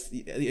asked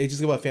ages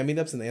ago about fan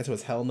meetups, and the answer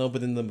was hell no.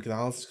 But then the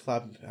McDonald's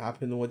collab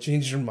happened, and what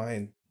changed your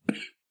mind?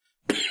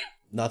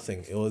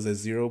 Nothing. It was a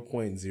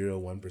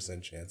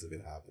 0.01% chance of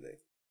it happening.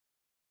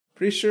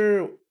 Pretty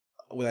sure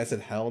when I said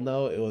hell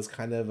no, it was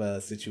kind of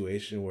a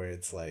situation where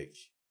it's like,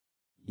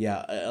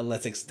 yeah,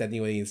 unless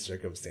extenuating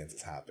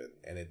circumstances happen,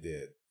 and it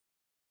did.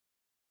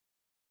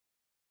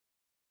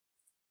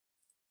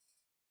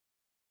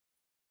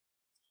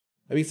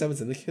 Maybe 7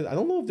 Syndicate. I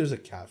don't know if there's a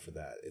cap for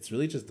that. It's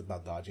really just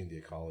about dodging the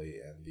Akali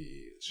and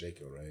the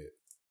Shaco, right?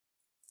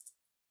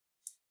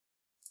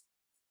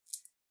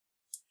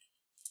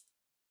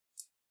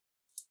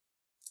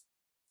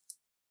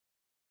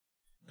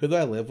 Who do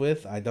I live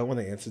with? I don't want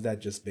to answer that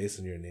just based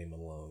on your name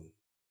alone.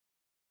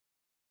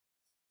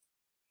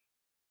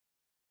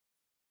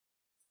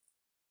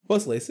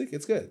 Post LASIK,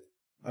 it's good.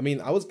 I mean,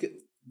 I was good.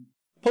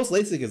 Post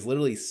LASIK is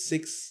literally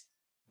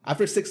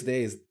after 6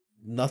 days,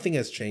 nothing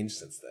has changed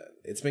since then.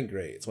 It's been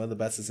great. It's one of the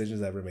best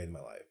decisions I've ever made in my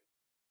life.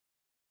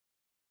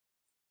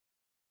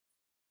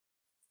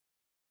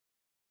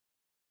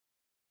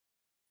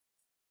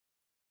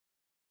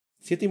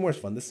 TFT more is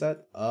fun this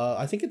set.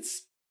 I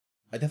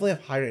definitely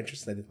have higher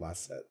interest than I did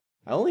last set.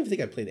 I don't even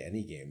think I played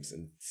any games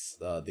in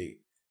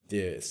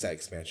the set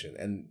expansion,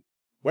 and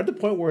we're at the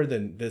point where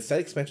the set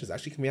expansion is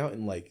actually coming out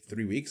in like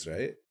 3 weeks,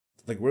 right?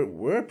 Like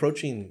we're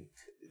approaching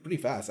pretty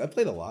fast. I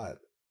played a lot.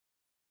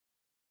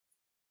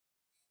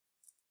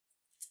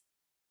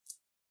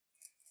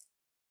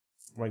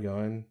 Where am I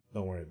going?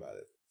 Don't worry about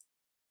it.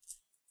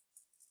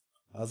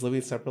 I was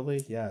living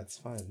separately. Yeah, it's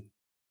fine.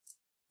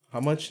 How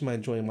much am I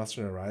enjoying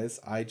Monster Hunter Rise?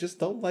 I just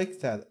don't like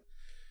that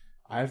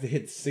I have to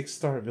hit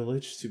 6-star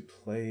village to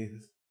play,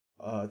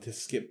 to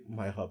skip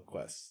my hub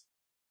quest.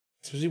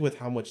 Especially with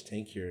how much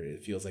tankier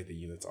it feels like the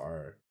units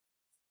are.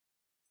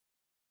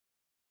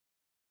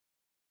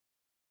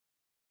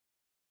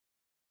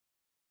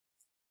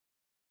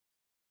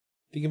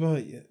 Think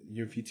about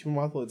your VTuber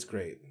model, it's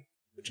great.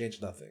 It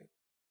changed nothing.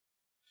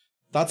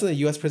 Thoughts on the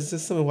US prison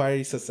system and why are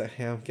you so sad?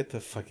 Ham, get the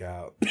fuck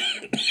out.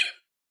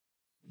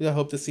 I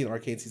hope to see an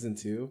Arcane Season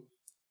 2.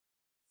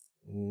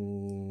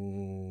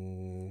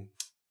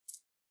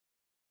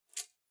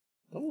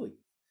 Holy.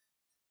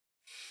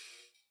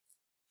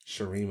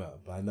 Shurima,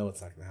 but I know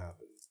it's not going to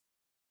happen.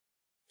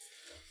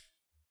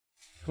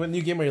 What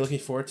new game are you looking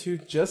forward to?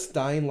 Just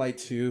Dying Light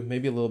 2,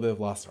 maybe a little bit of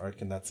Lost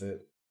Ark, and that's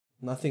it.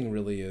 Nothing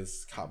really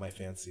has caught my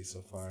fancy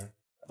so far.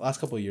 The last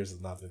couple of years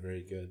has not been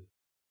very good.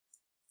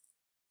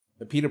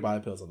 The Peter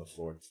Biopil is on the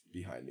floor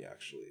behind me,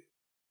 actually.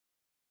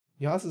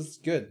 The house is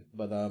good,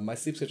 but my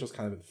sleep schedule's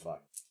kind of been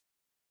fucked.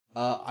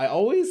 I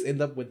always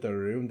end up with the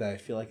room that I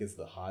feel like is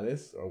the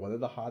hottest, or one of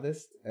the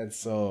hottest, and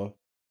so,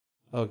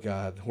 oh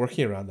god,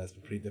 working around that's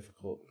been pretty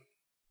difficult.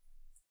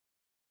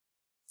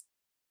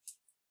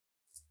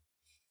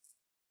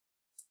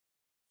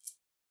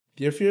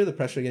 Do you ever fear the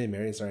pressure of getting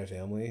married and starting a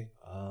family?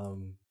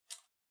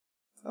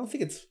 I don't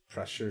think it's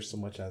pressure so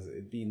much as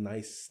it'd be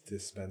nice to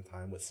spend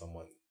time with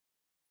someone.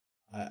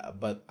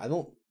 But I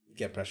don't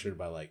get pressured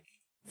by like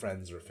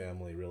friends or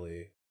family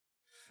really.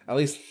 At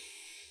least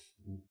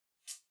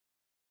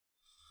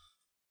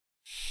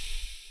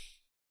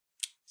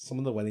some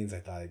of the weddings I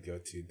thought I'd go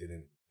to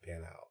didn't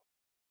pan out.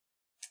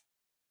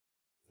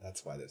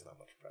 That's why there's not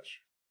much pressure.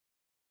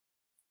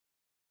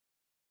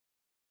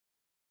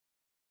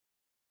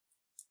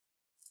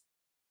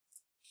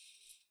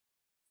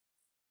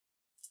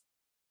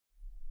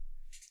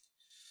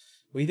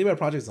 What do you think about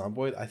Project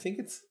Zomboid? I think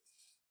it's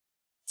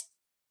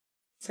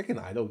like an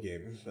idle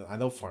game, an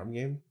idle farm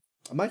game.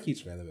 I'm not a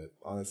huge fan of it,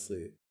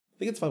 honestly. I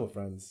think it's fun with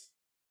friends.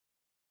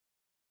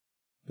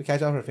 We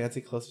catch out for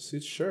fancy clothes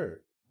pursuits,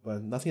 sure,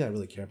 but nothing I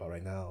really care about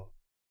right now.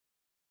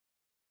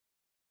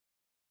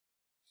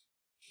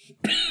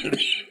 A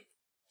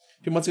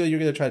few months ago, you were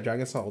gonna try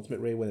Dragon Song Ultimate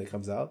Raid when it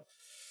comes out.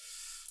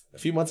 A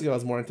few months ago, I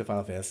was more into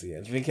Final Fantasy,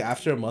 and I think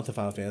after a month of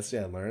Final Fantasy,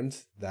 I learned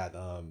that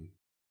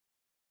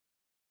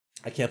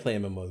I can't play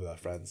MMOs without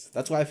friends.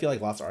 That's why I feel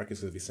like Lost Ark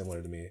is gonna be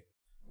similar to me,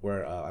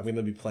 where I'm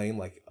gonna be playing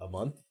like a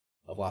month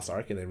of Lost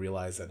Ark, and then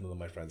realize that none of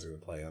my friends are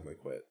gonna play. I'm gonna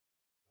quit.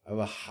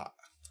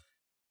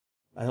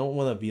 I don't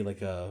want to be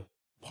like a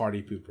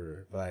party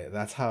pooper, but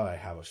that's how I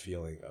have a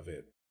feeling of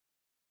it.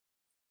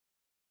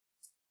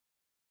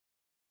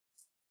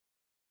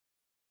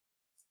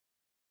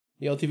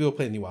 You know, TV will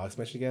play the new WoW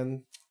expansion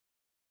again.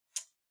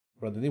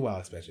 Bro, the new WoW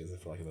expansion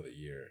isn't for like another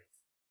year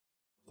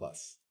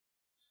plus.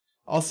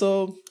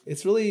 Also,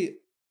 it's really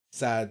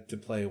sad to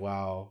play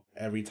WoW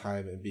every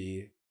time and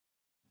be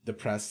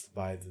depressed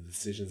by the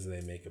decisions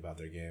they make about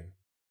their game.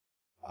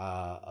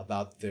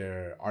 About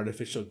their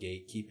artificial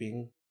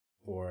gatekeeping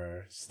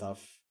for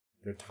stuff,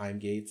 their time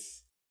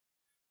gates,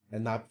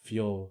 and not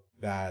feel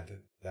bad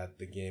that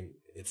the game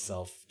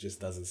itself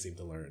just doesn't seem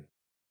to learn.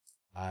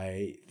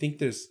 I think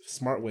there's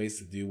smart ways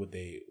to do what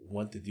they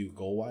want to do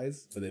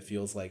goal-wise, but it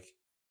feels like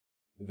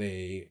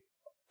they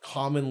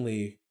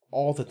commonly,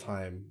 all the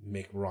time,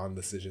 make wrong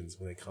decisions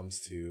when it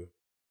comes to,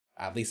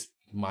 at least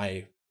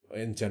my,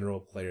 in general,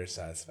 player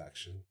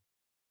satisfaction.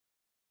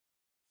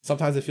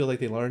 Sometimes I feel like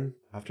they learn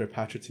after a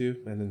patch or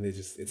two, and then they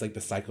just, it's like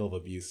the cycle of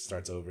abuse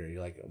starts over.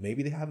 You're like,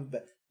 maybe they have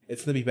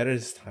it's gonna be better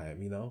this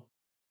time, you know?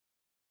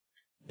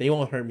 They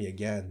won't hurt me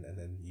again, and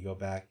then you go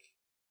back,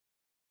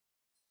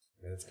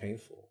 and it's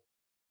painful.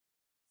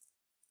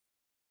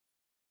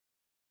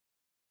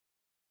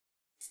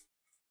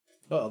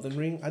 Oh, Elden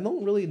Ring? I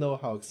don't really know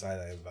how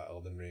excited I am about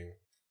Elden Ring.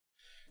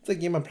 It's a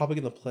game I'm probably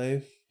gonna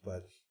play,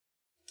 but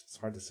it's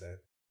hard to say.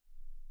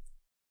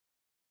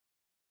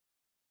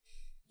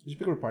 Did you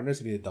pick up partners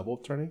if you need a double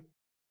turning?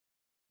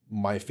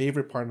 My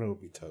favorite partner would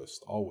be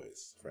Toast,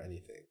 always, for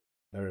anything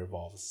that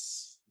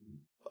involves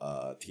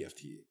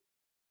TFT.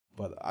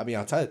 But I mean,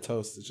 outside of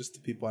Toast, it's just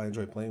the people I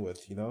enjoy playing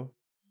with, you know?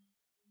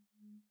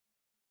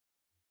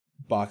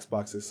 Box,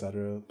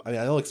 etc. I mean,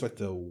 I don't expect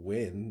to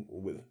win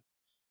with.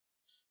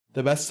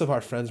 The best of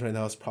our friends right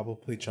now is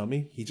probably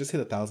Chummy. He just hit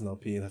 1,000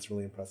 LP, and that's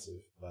really impressive.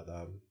 But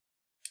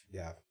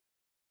yeah.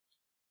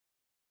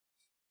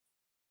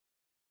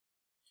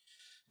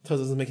 Toast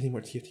doesn't make any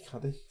more TFT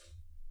content.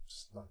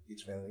 Just not a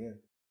huge fan of the game.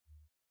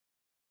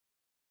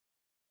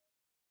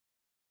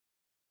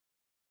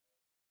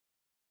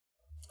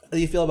 How do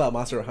you feel about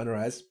Monster Hunter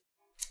Rise?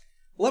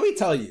 Let me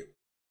tell you,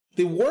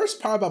 the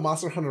worst part about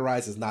Monster Hunter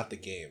Rise is not the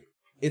game.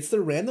 It's the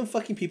random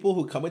fucking people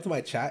who come into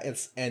my chat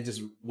and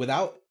just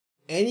without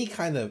any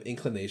kind of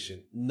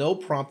inclination, no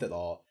prompt at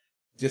all,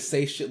 just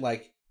say shit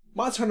like,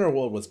 Monster Hunter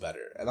World was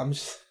better. And I'm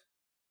just,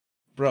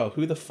 bro,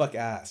 who the fuck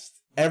asked?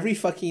 Every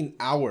fucking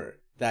hour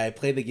that I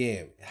play the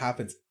game, it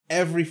happens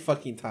every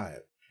fucking time.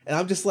 And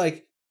I'm just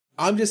like,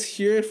 I'm just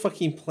here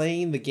fucking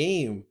playing the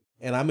game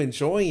and I'm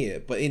enjoying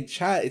it. But in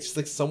chat, it's just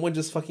like someone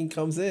just fucking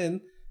comes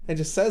in and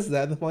just says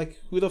that. And I'm like,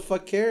 who the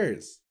fuck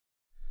cares?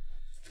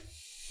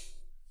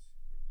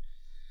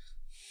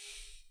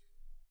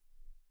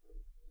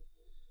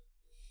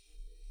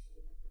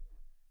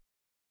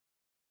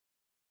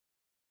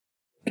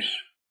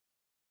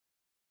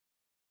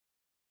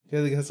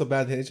 Yeah, they get so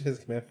bad his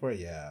command for it,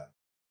 yeah.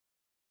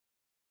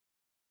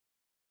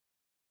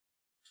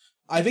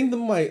 I think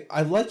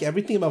I like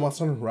everything about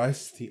Monster Hunter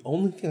Rise. The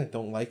only thing I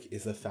don't like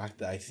is the fact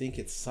that I think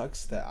it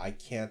sucks that I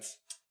can't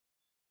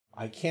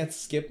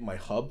skip my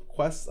hub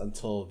quests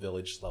until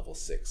village level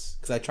 6.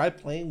 Because I tried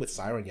playing with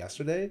Siren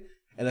yesterday,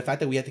 and the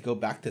fact that we had to go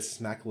back to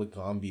smack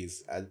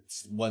Lagombies at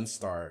 1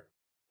 star,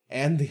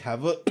 and they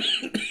have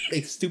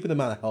a stupid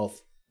amount of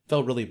health,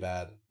 felt really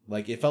bad.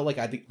 Like, it felt like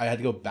I had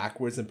to go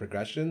backwards in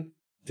progression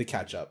to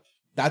catch up.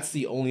 That's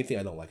the only thing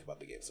I don't like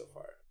about the game so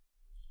far.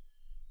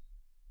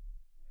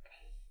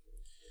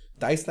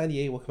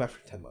 Dice98 will come back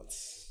for 10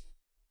 months.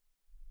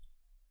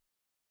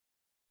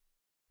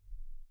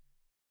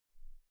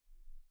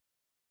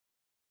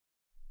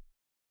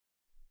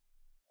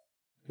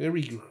 Can I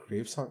read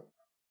Grave Song?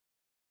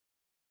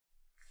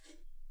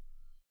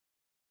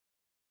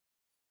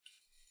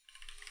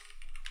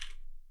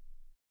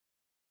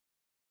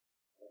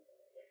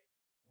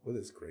 What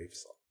is Grave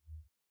Song?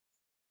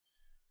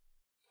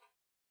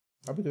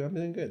 I've been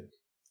doing good.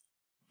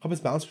 Hope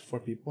it's balanced for 4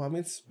 people. I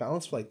mean, it's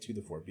balanced for like 2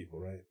 to 4 people,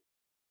 right?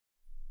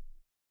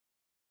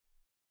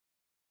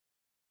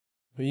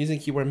 We're using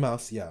keyboard and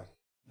mouse, yeah.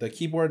 The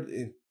keyboard,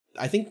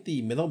 I think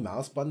the middle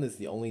mouse button is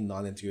the only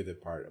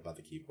non-intuitive part about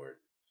the keyboard.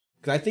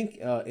 Because I think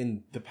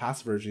in the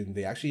past version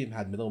they actually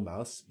had middle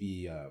mouse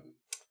be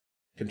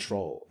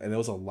control, and there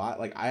was a lot.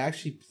 Like I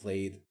actually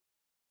played,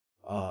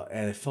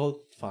 and it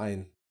felt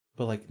fine.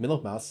 But like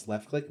middle mouse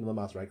left click, middle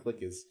mouse right click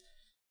is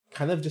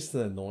kind of just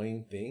an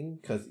annoying thing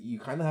because you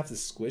kind of have to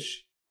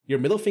squish. Your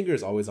middle finger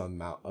is always on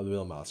the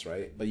middle mouse,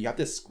 right? But you have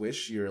to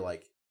squish your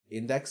like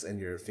index and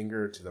your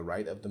finger to the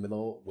right of the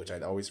middle, which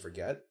I'd always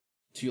forget,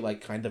 to like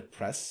kind of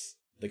press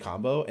the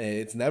combo. And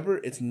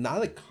it's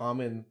not a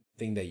common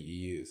thing that you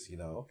use, you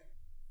know?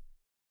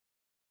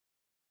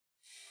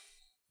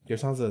 Your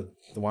sounds of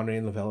the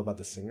Wandering Novella about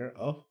the singer.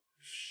 Oh,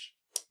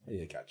 I need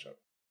to catch up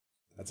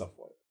at some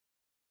point.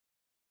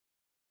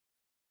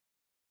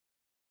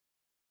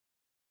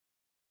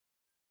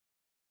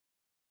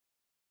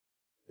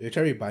 You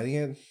try rebinding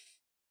it.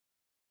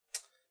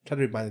 Try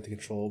to rebind it to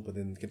control, but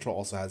then control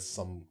also has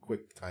some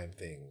quick time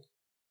thing.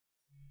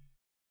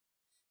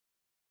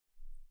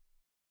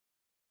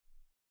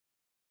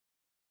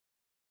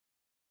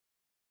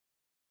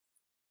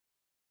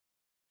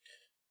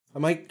 I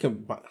might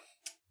combine.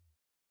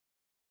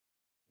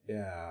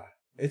 Yeah,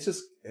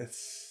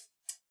 it's.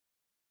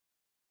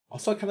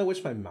 Also, I kind of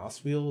wish my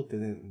mouse wheel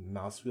didn't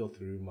mouse wheel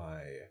through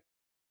my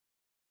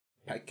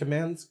pet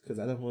commands because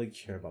I don't really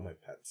care about my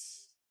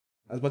pets.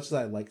 As much as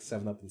I like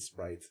 7-Up and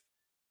Sprite,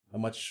 I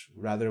much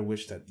rather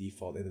wish that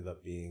default ended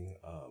up being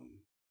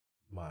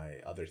my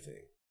other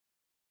thing.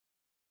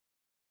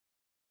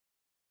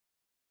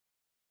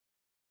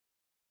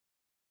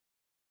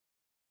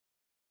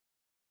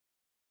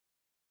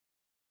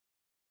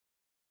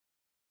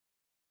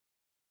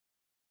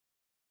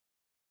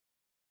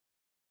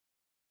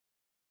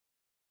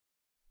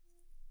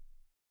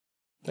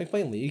 Like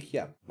playing League,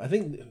 yeah. I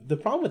think the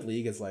problem with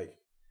League is like,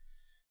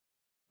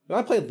 when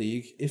I play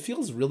League, it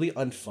feels really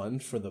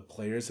unfun for the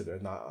players that are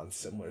not on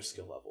similar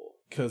skill level.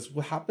 Because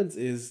what happens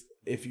is,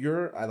 if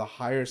you're at a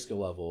higher skill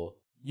level,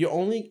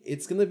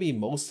 it's gonna be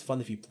most fun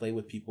if you play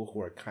with people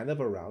who are kind of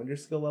around your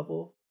skill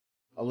level,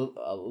 a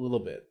little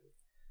bit.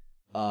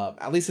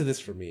 At least it is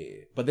for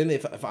me. But then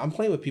if I'm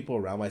playing with people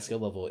around my skill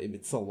level,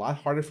 it's a lot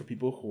harder for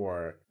people who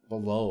are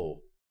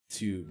below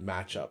to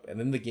match up, and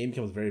then the game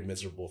becomes very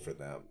miserable for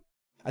them.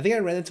 I think I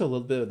ran into a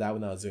little bit of that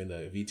when I was doing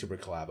the VTuber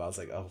collab. I was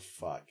like, oh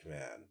fuck,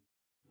 man.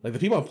 Like the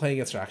people I'm playing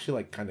against are actually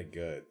like kind of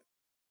good.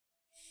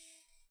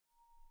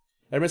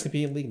 Everybody's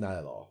competing in League? Not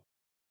at all.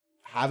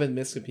 Haven't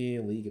missed competing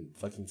in League in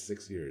fucking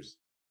 6 years.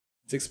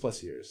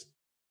 6+ years.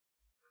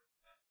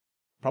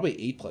 Probably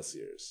 8+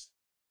 years.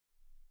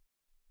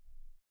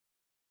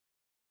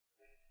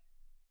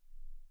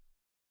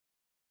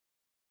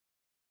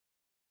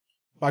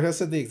 Box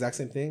said the exact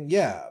same thing?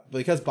 Yeah,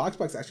 because Box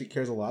actually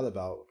cares a lot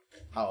about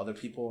how other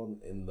people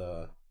in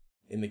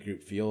the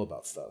group feel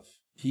about stuff.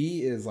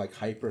 He is like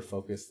hyper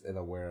focused and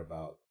aware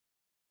about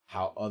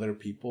how other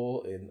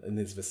people in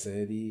his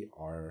vicinity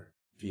are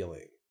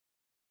feeling.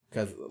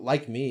 Because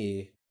like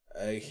me,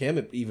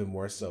 him even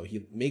more so,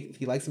 he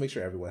likes to make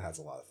sure everyone has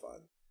a lot of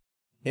fun.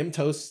 Him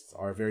Toast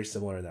are very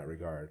similar in that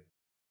regard.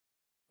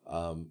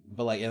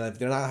 But like, and if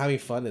they're not having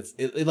fun,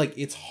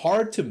 it's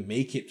hard to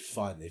make it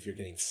fun if you're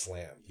getting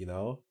slammed, you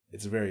know?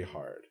 It's very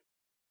hard.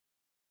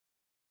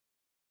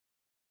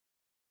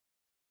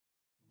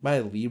 My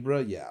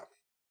Libra, yeah.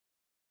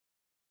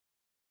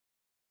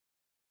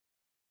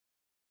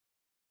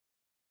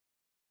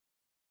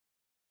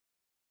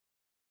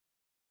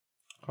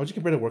 How would you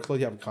compare the workload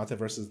you have in content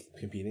versus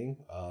competing?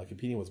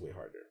 Competing was way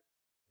harder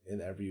in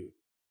every.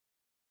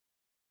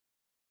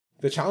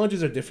 The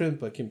challenges are different,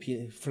 but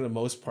competing for the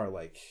most part,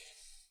 like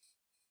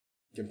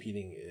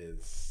competing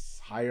is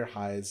higher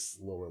highs,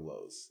 lower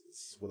lows.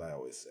 Is what I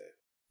always say.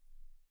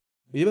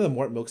 Even the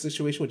Mort Milk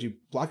situation, would you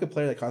block a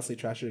player that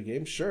constantly trashes your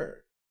game? Sure.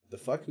 The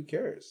fuck, who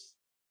cares?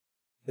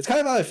 It's kind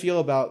of how I feel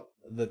about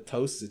the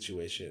Toast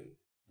situation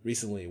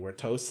recently, where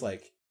Toast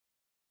like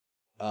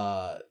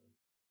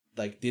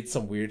did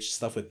some weird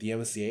stuff with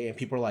DMCA, and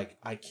people are like,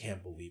 I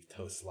can't believe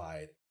Toast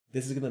lied.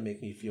 This is gonna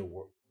make me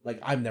feel like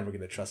I'm never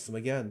gonna trust him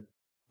again.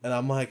 And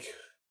I'm like,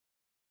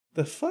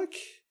 the fuck?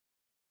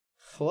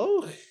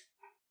 Hello?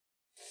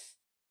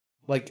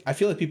 Like, I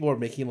feel like people are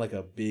making like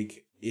a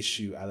big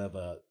issue out of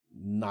a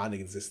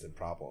non-existent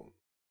problem.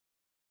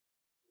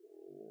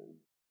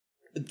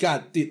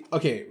 God, dude,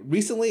 okay,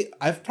 recently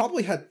I've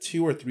probably had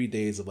 2 or 3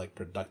 days of like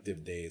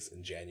productive days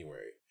in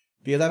January.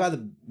 Because I've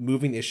had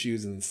moving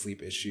issues and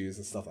sleep issues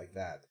and stuff like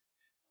that.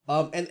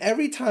 And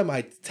every time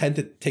I tend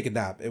to take a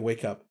nap and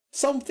wake up,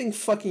 something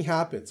fucking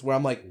happens where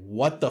I'm like,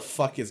 what the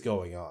fuck is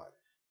going on?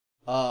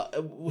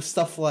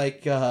 Stuff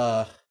like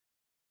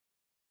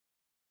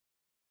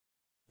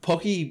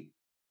Pokey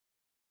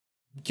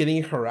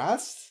getting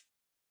harassed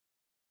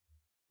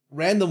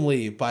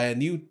randomly by a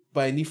new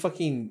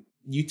fucking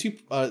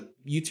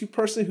YouTube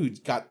person who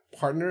got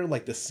partner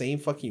like the same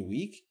fucking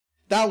week.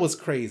 That was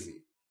crazy.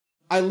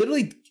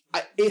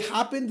 It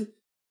happened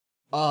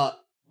while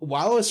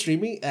I was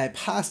streaming, and I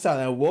passed out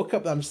and I woke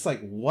up and I'm just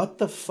like, what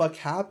the fuck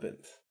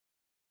happened?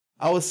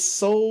 I was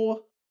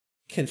so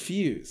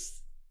confused.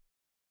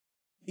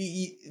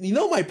 You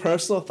know my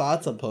personal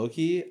thoughts on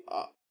Pokey?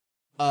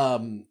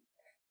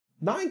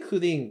 not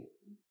including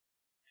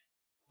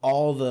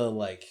all the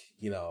like,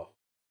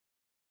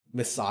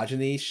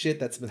 misogyny shit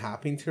that's been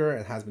happening to her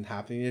and has been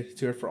happening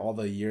to her for all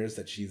the years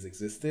that she's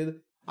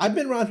existed. I've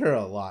been around her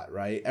a lot,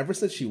 right? Ever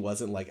since she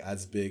wasn't like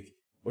as big,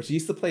 or she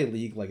used to play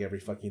League like every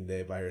fucking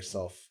day by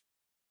herself.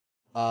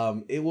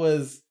 It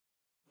was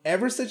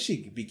ever since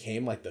she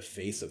became like the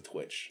face of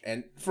Twitch,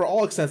 and for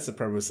all intents and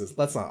purposes,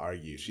 let's not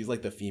argue, she's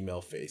like the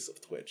female face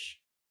of Twitch.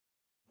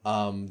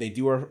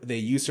 They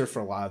use her for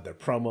a lot of their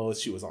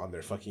promos. She was on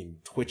their fucking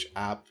Twitch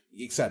app,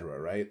 etc.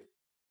 Right?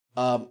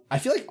 I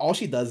feel like all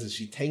she does is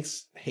she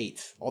tanks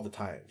hate all the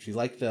time. She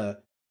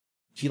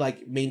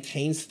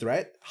maintains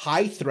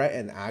high threat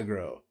and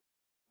aggro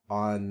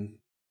on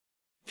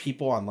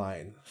people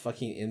online,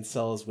 fucking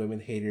incels, women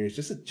haters,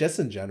 just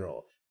in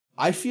general.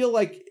 I feel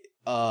like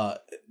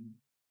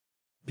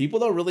people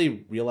don't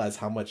really realize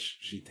how much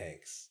she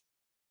tanks.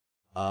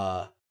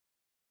 Like,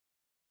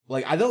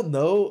 I don't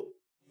know,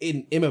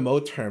 in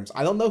MMO terms,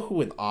 I don't know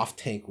who an off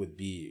tank would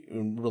be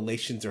in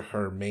relation to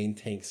her main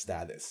tank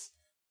status.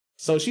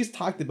 So she's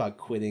talked about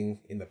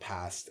quitting in the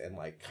past and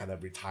like kind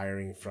of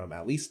retiring from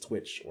at least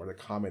Twitch or the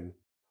common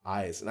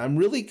eyes. And I'm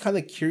really kind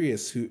of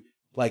curious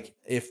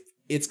if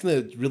it's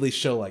gonna really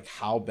show like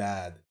how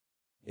bad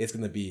it's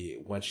gonna be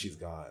when she's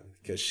gone.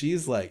 Because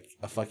she's like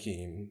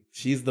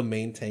she's the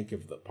main tank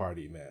of the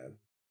party, man.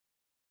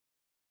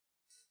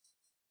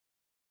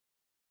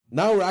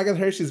 Now ragging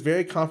her, she's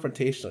very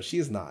confrontational. She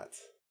is not.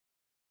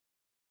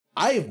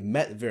 I've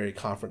met very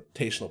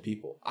confrontational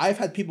people. I've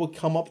had people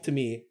come up to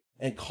me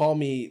and call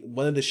me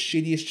one of the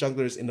shittiest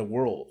junglers in the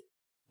world.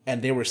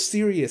 And they were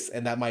serious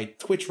and that my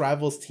Twitch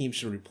Rivals team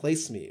should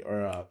replace me,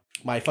 or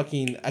my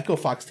fucking Echo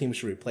Fox team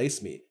should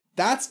replace me.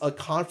 That's a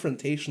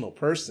confrontational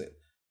person.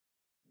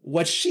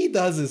 What she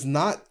does is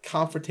not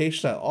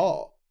confrontational at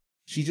all.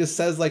 She just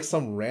says like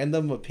some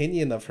random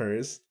opinion of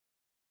hers,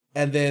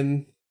 and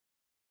then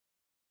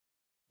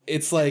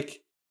it's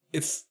like,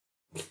 it's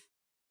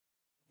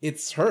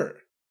her.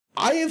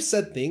 I have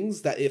said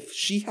things that if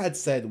she had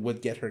said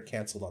would get her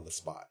canceled on the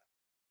spot.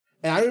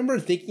 And I remember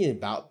thinking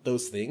about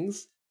those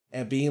things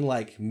and being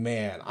like,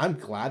 man, I'm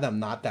glad I'm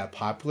not that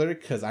popular,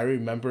 because I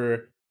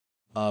remember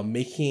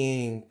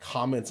making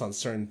comments on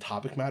certain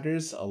topic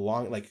matters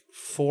along like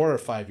 4 or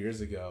 5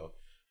 years ago.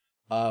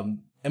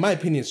 And my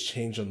opinions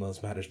changed on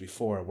those matters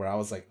before, where I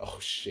was like, oh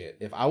shit,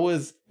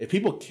 if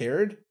people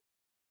cared,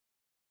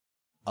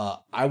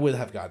 I would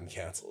have gotten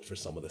canceled for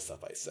some of the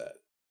stuff I said.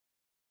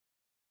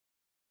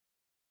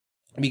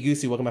 I mean,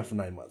 Goosey, welcome back for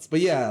 9 months.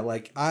 But yeah,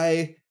 like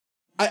I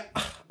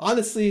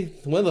honestly,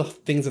 one of the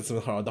things that's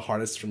the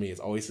hardest for me is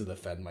always to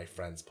defend my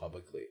friends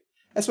publicly,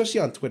 especially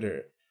on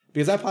Twitter,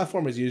 because that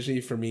platform is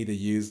usually for me to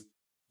use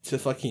to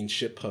fucking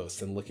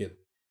shitpost and look at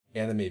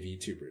anime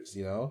VTubers,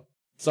 you know?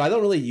 So I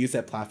don't really use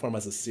that platform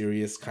as a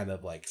serious kind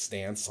of like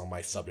stance on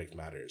my subject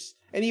matters.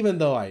 And even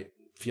though I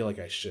feel like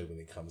I should when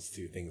it comes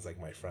to things like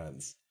my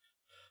friends.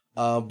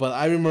 But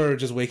I remember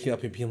just waking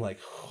up and being like,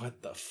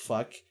 what the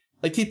fuck?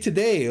 Like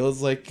today, it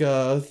was like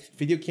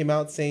video came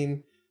out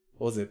saying,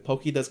 what was it?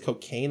 Pokey does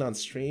cocaine on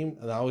stream,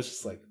 and I was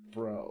just like,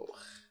 bro,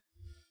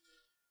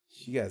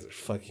 you guys are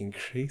fucking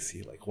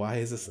crazy. Like, why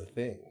is this a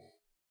thing?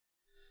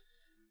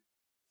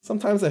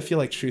 Sometimes I feel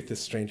like truth is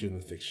stranger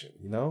than fiction,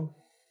 you know?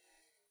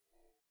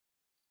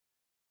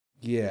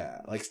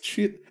 Yeah, like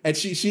truth. And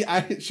she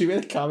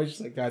made a comment.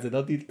 She's like, guys, I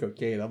don't need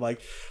cocaine. I'm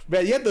like,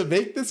 man, you have to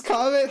make this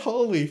comment?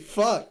 Holy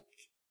fuck!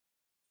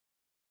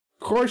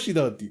 Of course you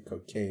don't do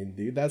cocaine,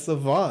 dude. That's a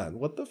Vaughn.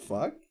 What the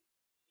fuck?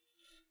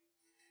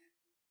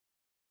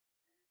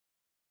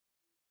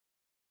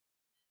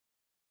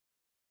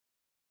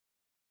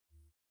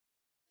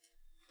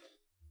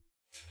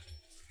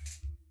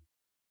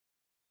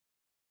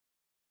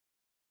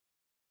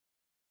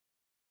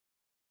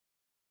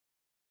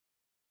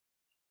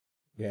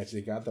 Yeah,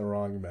 she got the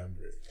wrong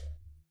member.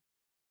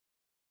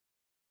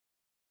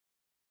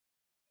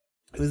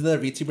 Who's the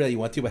VTuber that you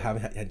want to but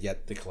haven't had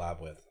yet to collab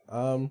with?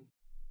 I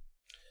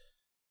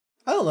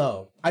don't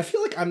know. I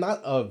feel like I'm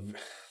not a...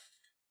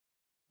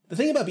 The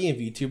thing about being a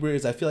VTuber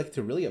is I feel like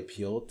to really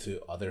appeal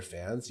to other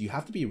fans, you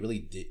have to be really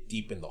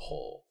deep in the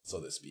hole, so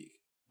to speak.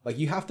 Like,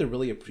 you have to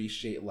really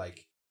appreciate,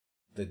 like,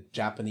 the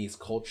Japanese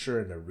culture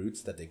and the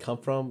roots that they come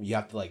from. You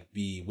have to, like,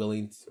 be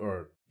willing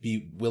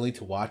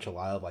to watch a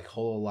lot of, like,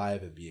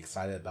 Hololive and be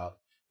excited about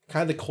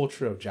kind of the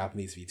culture of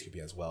Japanese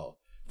VTubing as well.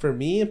 For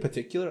me in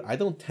particular, I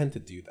don't tend to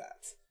do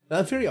that. And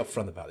I'm very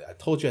upfront about it. I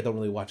told you I don't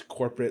really watch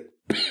corporate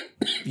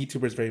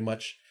VTubers very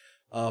much.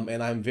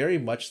 And I'm very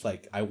much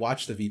like, I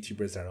watch the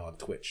VTubers that are on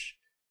Twitch.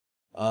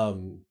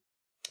 And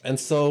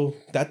so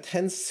that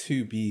tends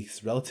to be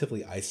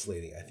relatively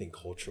isolating, I think,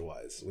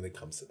 culture-wise, when it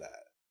comes to that.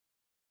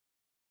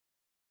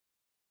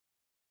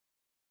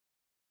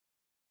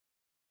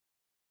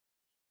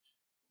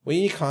 When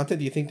you need content,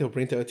 do you think they'll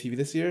bring to OTV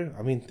this year?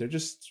 I mean, they're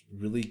just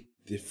really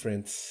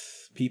different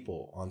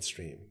people on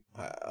stream.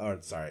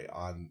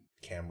 On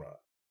camera.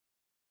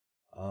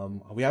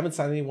 We haven't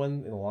signed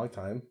anyone in a long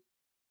time.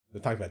 We're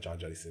talking about John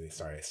Jody City.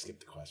 Sorry, I skipped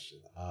the question.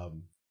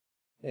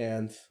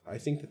 And I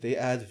think that they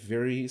add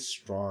very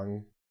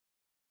strong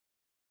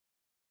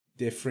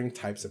different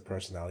types of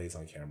personalities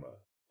on camera.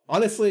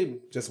 Honestly,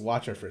 just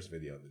watch our first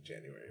video in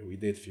January. We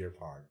did Fear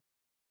Pong.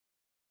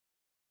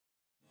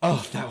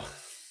 Oh,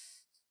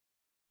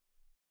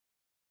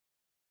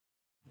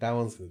 that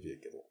one's gonna be a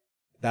good one.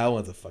 That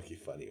one's a fucking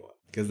funny one.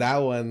 Because that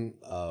one,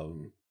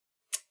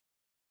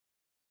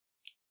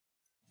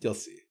 you'll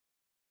see.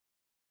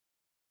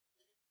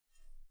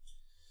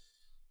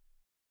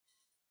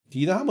 Do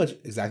you know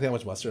exactly how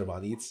much mustard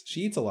Amon eats?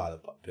 She eats a lot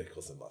of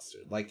pickles and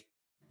mustard. Like,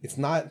 it's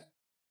not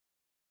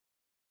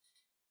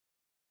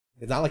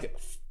like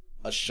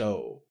a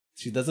show.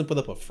 She doesn't put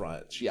up a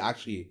front. She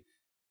actually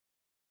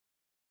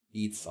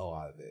eats a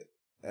lot of it.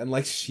 And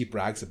like, she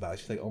brags about it.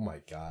 She's like, oh my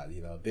god,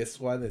 you know, this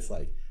one is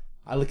like,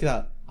 I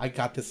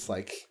got this,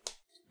 like,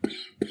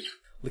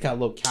 look how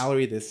low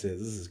calorie this is.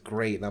 This is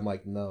great. And I'm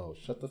like, no,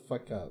 shut the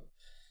fuck up.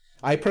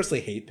 I personally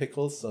hate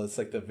pickles, so it's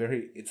like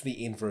it's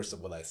the inverse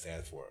of what I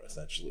stand for,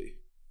 essentially.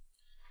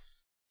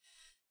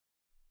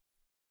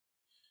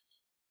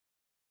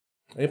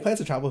 Any plans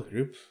to travel with a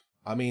group?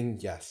 I mean,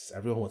 yes,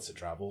 everyone wants to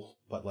travel,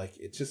 but like,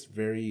 it's just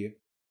very...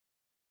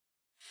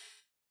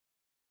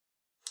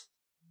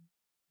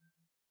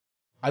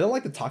 I don't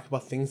like to talk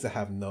about things that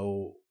have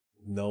no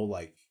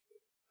like...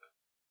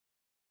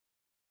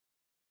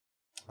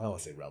 I don't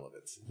want to say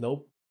relevance.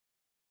 Nope.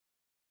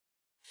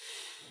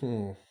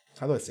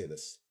 How do I say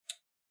this?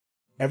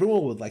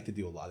 Everyone would like to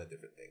do a lot of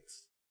different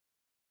things.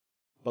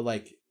 But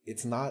like,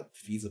 it's not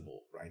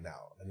feasible right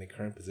now in the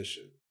current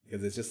position.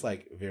 Because it's just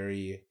like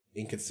very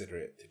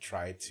inconsiderate to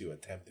try to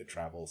attempt to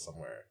travel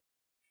somewhere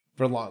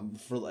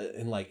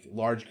in like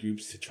large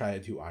groups to try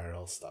to do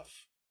IRL stuff.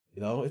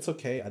 You know, it's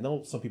okay. I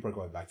know some people are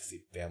going back to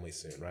see family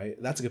soon, right?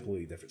 That's a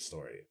completely different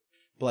story.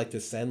 But like,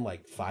 to send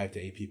like 5 to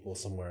 8 people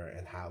somewhere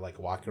and have like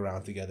walk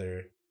around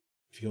together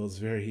feels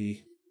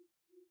very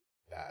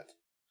bad.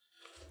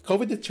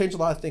 COVID did change a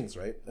lot of things,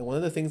 right? And one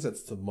of the things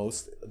that's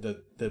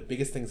the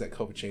biggest things that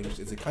COVID changed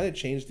is it kind of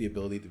changed the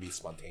ability to be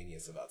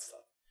spontaneous about stuff.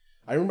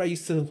 I remember I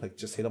used to like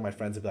just hit on my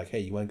friends and be like, hey,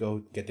 you want to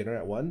go get dinner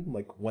at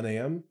 1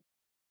 a.m.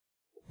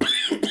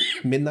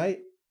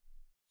 midnight?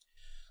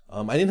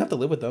 I didn't have to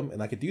live with them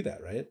and I could do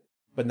that, right?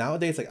 But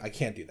nowadays, like, I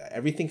can't do that.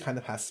 Everything kind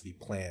of has to be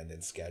planned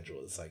and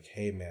scheduled. It's like,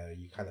 hey man, are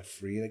you kind of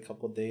free in a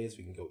couple of days?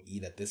 We can go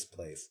eat at this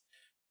place.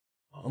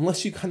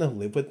 Unless you kind of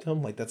live with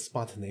them, like, that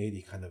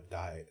spontaneity kind of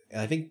died. And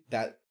I think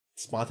that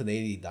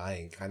spontaneity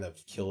dying kind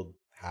of killed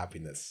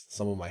happiness,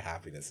 some of my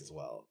happiness as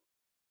well.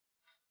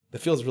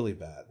 It feels really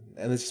bad.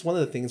 And it's just one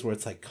of the things where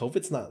it's like,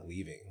 COVID's not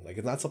leaving. Like,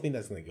 it's not something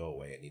that's going to go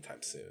away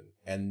anytime soon.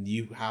 And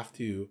you have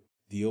to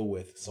deal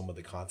with some of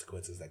the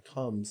consequences that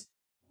comes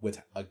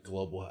with a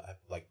global,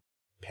 like,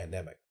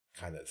 pandemic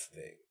kind of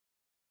thing.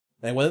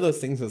 And one of those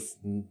things is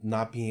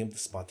not being able to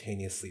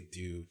spontaneously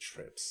do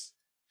trips.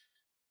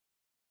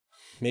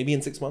 Maybe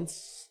in 6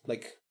 months,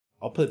 like,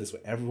 I'll put it this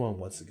way, everyone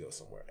wants to go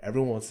somewhere.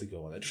 Everyone wants to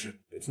go on a trip.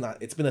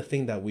 It's been a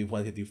thing that we've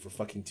wanted to do for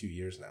fucking 2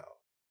 years now.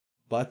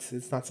 But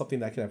it's not something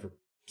that I can ever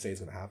say is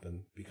going to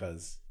happen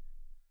because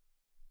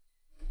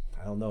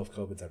I don't know if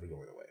COVID's ever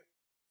going away.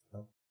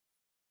 No?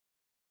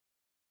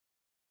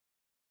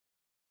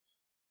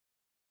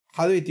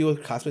 How do we deal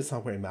with classmates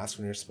not wearing masks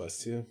when you're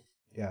supposed to?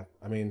 Yeah,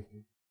 I mean,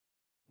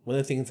 one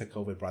of the things that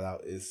COVID brought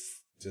out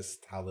is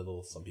just how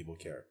little some people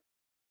care.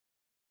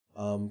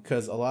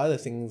 Because a lot of the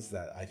things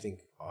that I think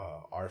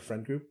our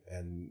friend group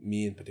and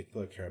me in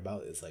particular care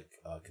about is like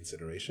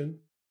consideration,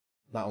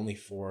 not only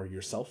for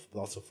yourself but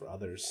also for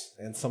others.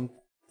 And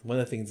one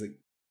of the things that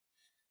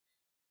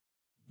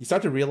you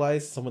start to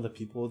realize, some of the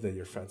people that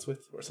you're friends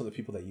with or some of the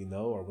people that you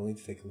know are willing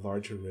to take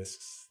larger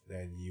risks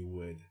than you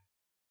would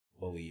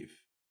believe.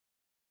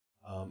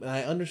 And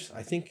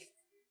I think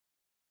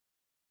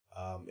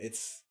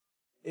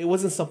it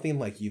wasn't something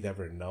like you'd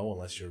ever know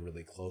unless you're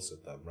really close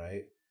with them,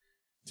 right?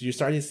 So you're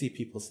starting to see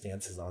people's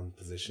stances on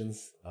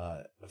positions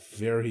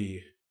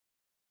very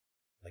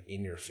like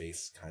in your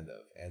face kind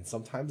of, and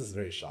sometimes it's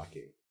very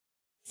shocking.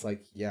 It's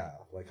like, yeah,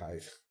 like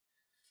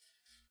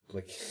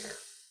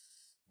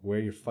wear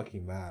your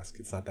fucking mask.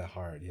 It's not that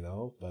hard, you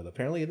know? But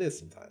apparently it is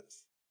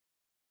sometimes.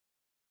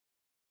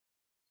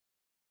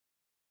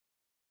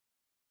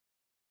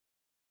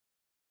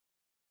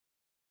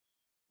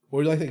 Or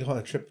would you like to go on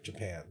a trip to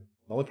Japan?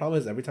 The only problem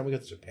is every time we go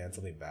to Japan,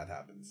 something bad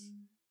happens.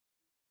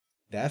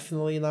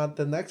 Definitely not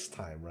the next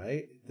time,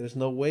 right? There's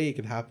no way it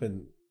could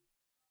happen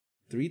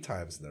 3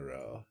 times in a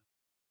row.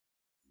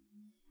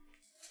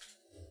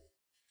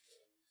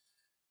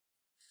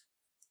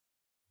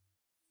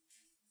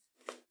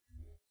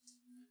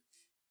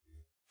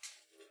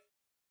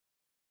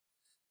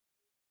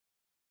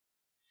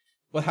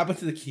 What happened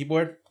to the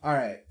keyboard?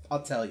 Alright,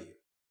 I'll tell you.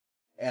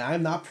 And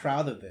I'm not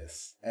proud of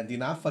this. And do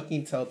not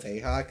fucking tell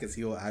Teha, because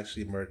he will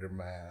actually murder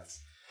my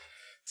ass.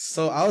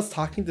 So I was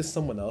talking to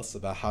someone else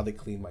about how to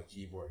clean my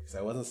keyboard, because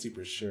I wasn't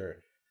super sure.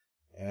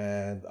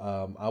 And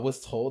I was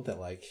told that,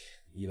 like,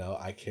 you know,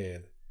 I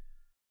could...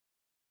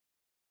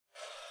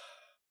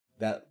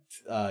 that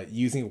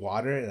using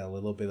water and a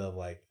little bit of,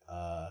 like,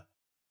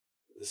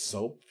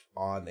 soap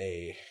on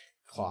a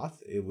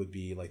cloth, it would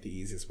be, like, the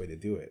easiest way to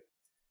do it.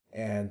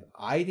 And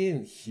I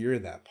didn't hear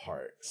that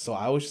part. So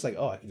I was just like,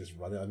 oh, I can just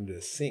run it under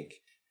the sink.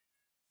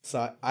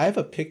 So I have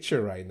a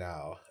picture right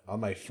now on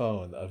my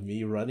phone of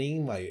me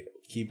running my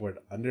keyboard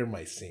under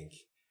my sink.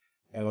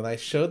 And when I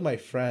showed my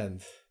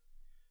friend,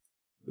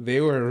 they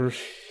were...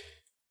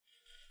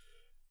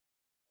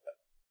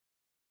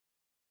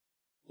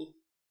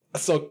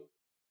 So,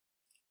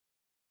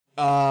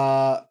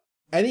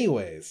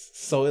 anyways,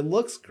 so it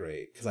looks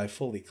great because I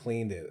fully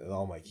cleaned it and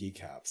all my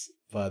keycaps.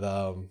 But,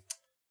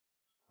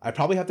 I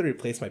probably have to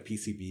replace my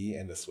PCB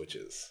and the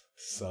switches.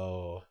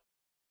 So,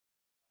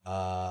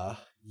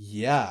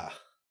 yeah.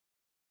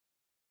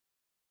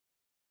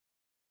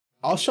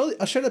 I'll show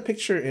the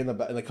picture in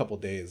a couple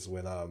days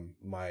when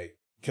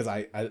because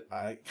I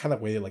kind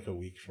of waited like a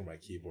week for my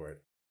keyboard.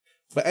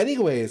 But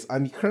anyways,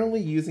 I'm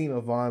currently using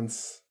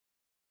Avant's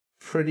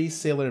Pretty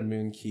Sailor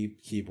Moon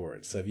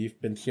keyboard. So if you've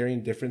been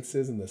hearing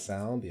differences in the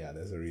sound, yeah,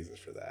 there's a reason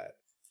for that.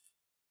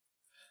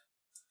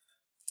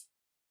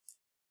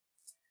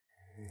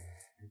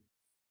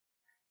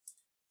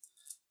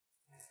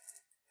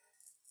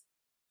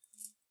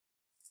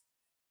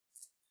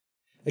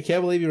 I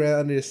can't believe you ran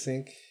under the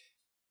sink.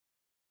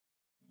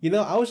 You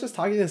know, I was just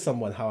talking to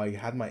someone how I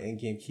had my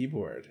in-game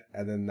keyboard,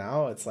 and then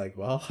now it's like,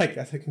 well, I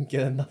guess I can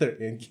get another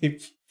in-game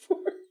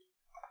keyboard.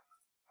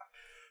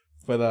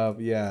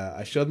 But yeah,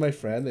 I showed my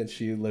friend, and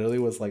she literally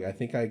was like, I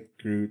think I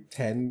grew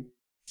 10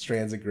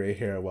 strands of gray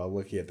hair while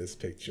looking at this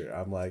picture.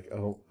 I'm like,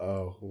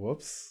 oh,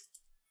 whoops.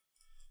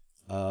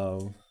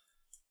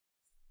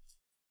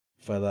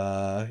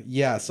 But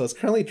yeah, so it's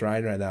currently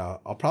drying right now.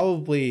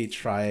 I'm gonna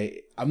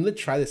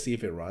try to see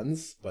if it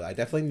runs, but I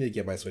definitely need to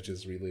get my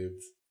switches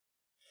relubed.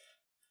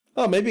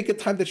 Oh, maybe a good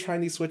time to try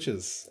new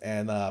switches,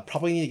 and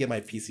probably need to get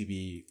my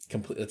PCB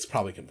it's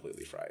probably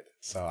completely fried,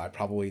 so I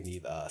probably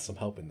need some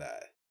help in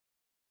that.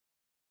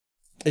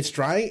 It's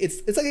drying.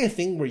 It's like a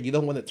thing where you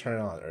don't want to turn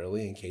it on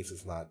early in case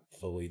it's not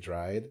fully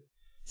dried,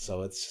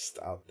 so it's just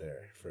out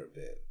there for a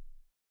bit.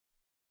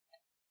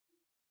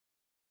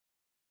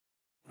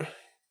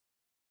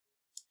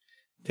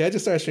 Did I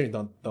just start streaming?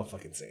 Don't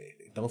fucking say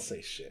anything. Don't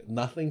say shit.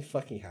 Nothing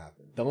fucking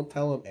happened. Don't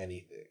tell him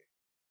anything.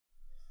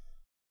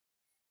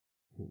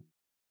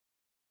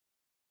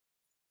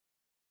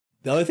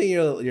 The only thing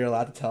you're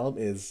allowed to tell him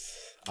is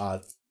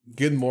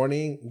good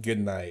morning, good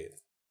night.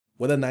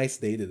 What a nice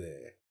day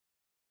today.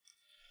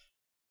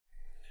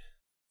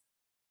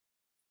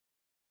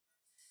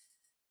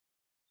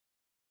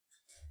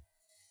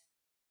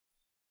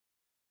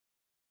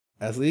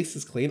 At least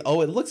it's clean.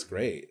 Oh, it looks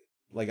great.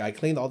 Like I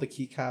cleaned all the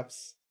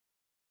keycaps.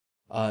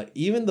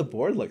 Even the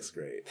board looks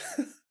great.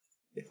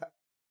 Yeah.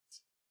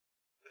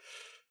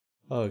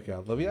 Oh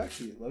god, let me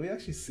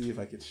actually see if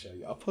I can show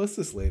you. I'll post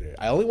this later.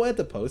 I only wanted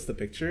to post the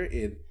picture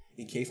in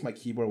case my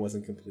keyboard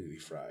wasn't completely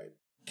fried,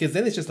 because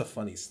then it's just a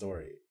funny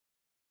story.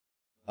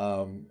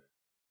 But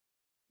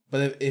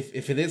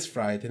if it is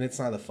fried, then it's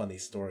not a funny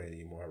story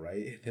anymore,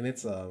 right? Then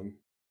it's a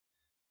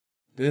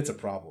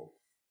problem.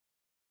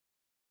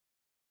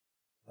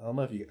 I don't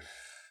know if you.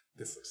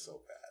 This looks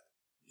so bad.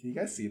 Can you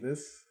guys see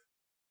this?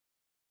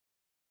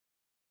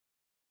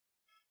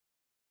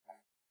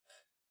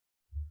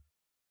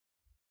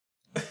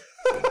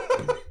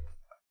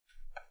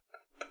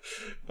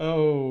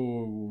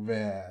 Oh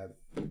man.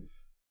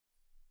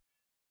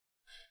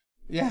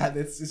 Yeah,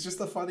 it's just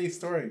a funny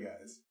story,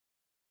 guys.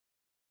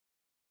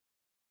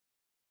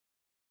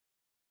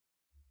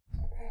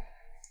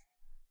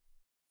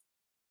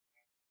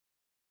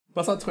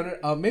 But on Twitter,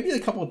 maybe a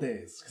couple of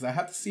days, because I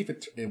have to see if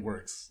it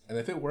works. And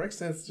if it works,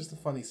 then it's just a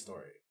funny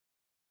story.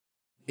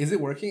 Is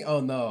it working? Oh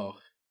no.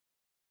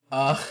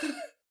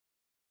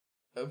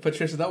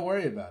 Patricia, don't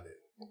worry about it.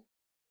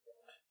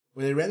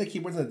 When they ran the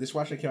keyboards in the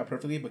dishwasher, it came out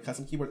perfectly, but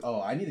custom keyboards... Oh,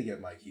 I need to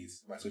get my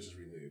switches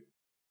relubed.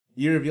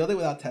 You revealed it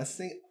without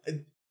testing?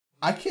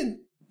 I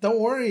can... Don't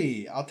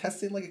worry. I'll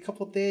test it in like a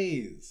couple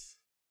days.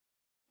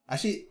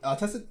 Actually, I'll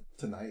test it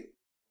tonight.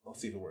 I'll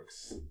see if it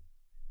works.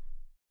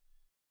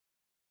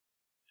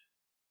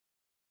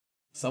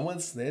 Someone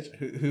snitch?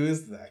 Who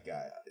is that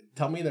guy?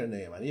 Tell me their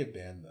name. I need to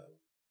ban them.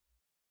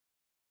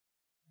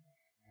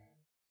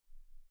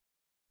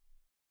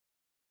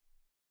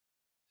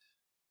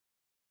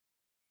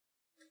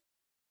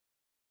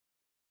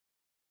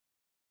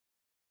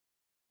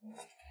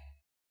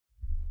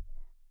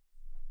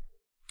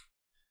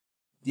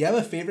 Do you have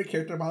a favorite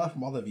character model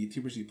from all the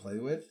VTubers you play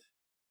with?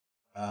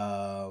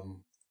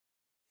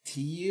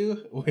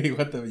 TU? Wait,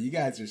 what the? You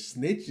guys are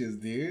snitches,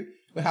 dude.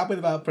 What happened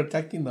about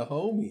protecting the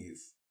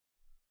homies?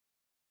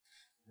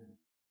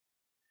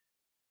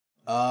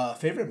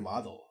 Favorite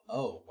model?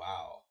 Oh,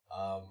 wow.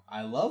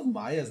 I love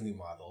Maya's new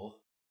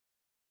model.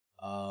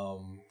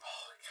 Oh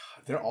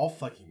god, they're all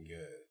fucking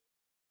good.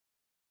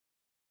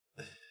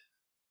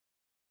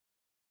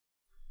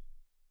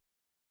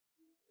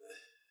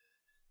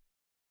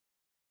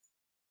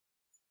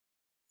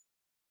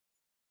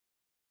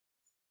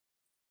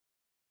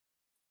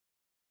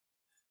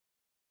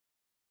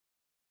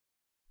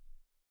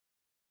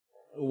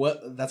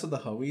 What? That's what the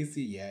homies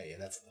do? Yeah,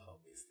 that's what the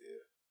homies do.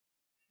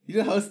 You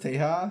didn't host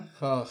Teja?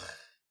 Ugh.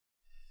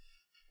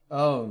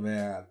 Oh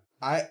man.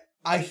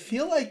 I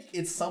feel like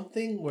it's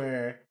something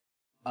where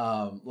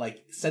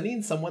like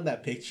sending someone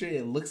that picture,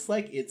 it looks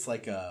like it's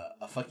like a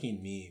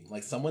fucking meme.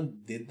 Like someone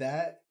did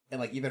that and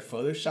like either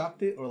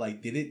photoshopped it or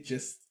like did it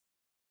just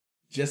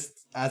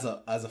as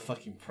a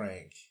fucking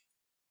prank.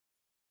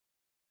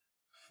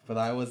 But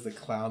I was the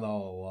clown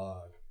all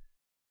along.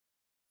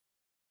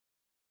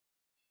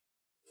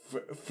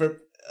 For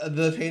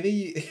the painting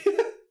you,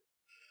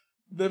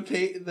 the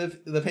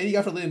painting you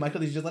got for Lily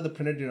Michael, did you just let the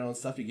printer do their own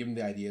stuff? You give them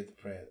the idea to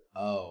print.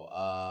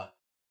 Oh,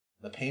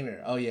 the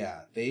painter. Oh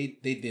yeah, they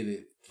did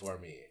it for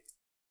me.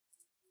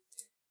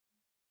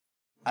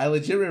 I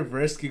legit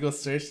reversed Google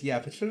search. Yeah,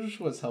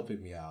 Patricia was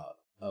helping me out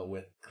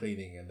with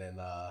cleaning, and then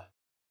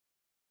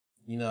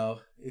you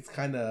know, it's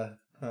kind of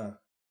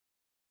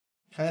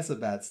some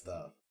bad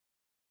stuff.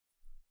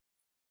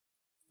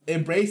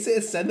 Embrace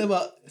it. Send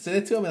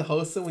it to him and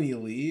host him when you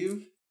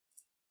leave,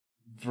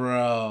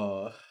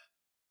 bro.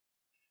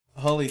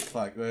 Holy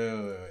fuck!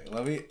 Wait.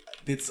 Let me.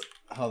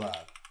 Hold on.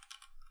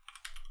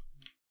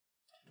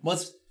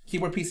 Most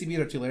keyboard PCBs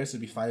are 2 layers, so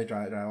it'd be fine to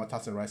dry. I want to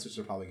toss the rice switches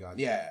are probably gone.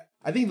 Yeah,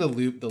 I think the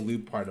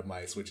loop part of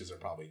my switches are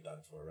probably done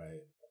for,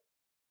 right?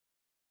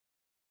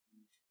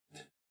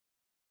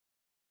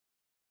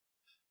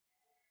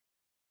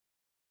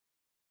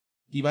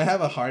 You might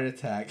have a heart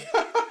attack.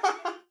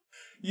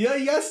 Yeah,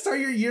 you gotta start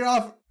your year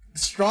off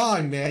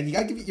strong, man. You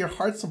gotta give your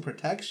heart some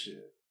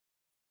protection.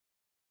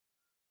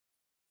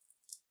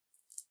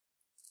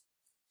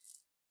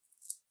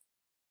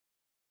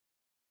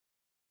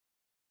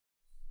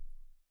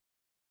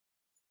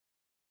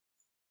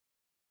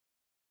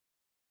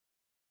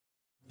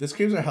 The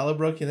screens are hella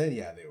broken in?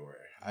 Yeah, they were.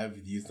 I've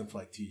used them for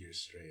like 2 years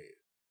straight.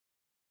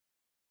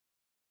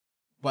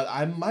 But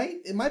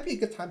it might be a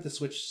good time to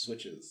switch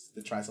switches,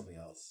 to try something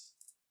else.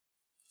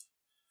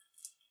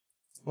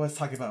 Let's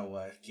talk about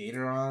what?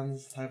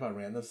 Gatorons? Talk about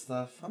random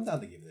stuff? I'm down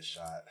to give it a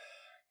shot.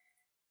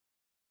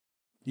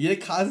 You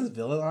get Kaz's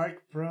villain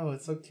arc? Bro,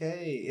 it's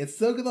okay. It's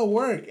still gonna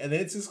work, and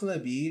it's just gonna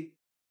be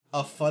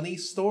a funny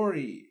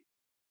story.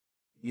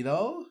 You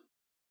know?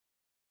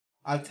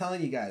 I'm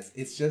telling you guys,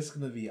 it's just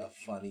gonna be a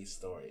funny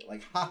story.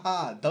 Like,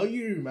 haha, don't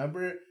you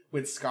remember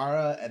with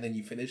Scarra and then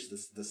you finish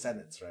the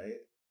sentence, right?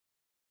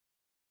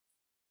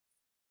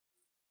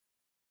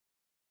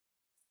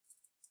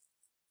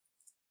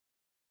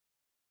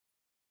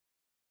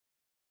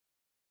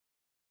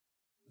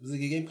 Was it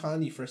a game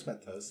con you first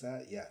met Toast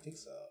at? Yeah, I think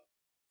so.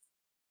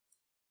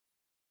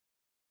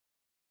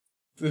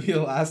 To be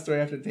the last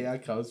story after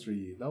Taeyeon comes for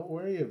you. Don't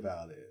worry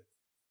about it.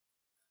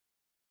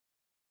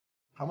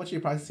 How much are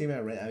you pricing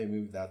at rent? I mean,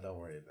 moved out. Don't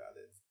worry about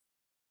it.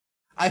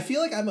 I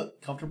feel like I'm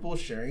comfortable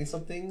sharing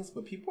some things,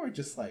 but people are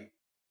just like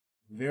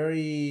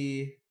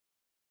very.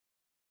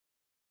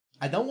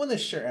 I don't want to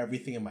share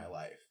everything in my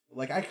life.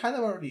 Like I kind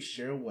of already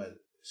share what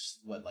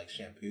like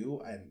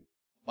shampoo and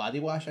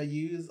body wash I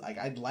use. Like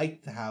I'd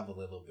like to have a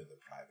little bit of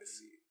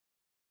privacy.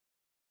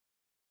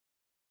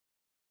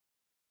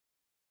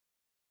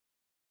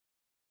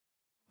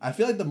 I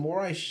feel like the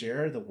more I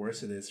share, the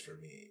worse it is for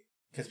me.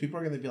 Because people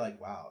are going to be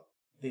like, wow,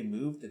 they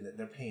moved and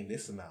they're paying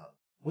this amount.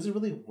 Was it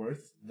really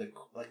worth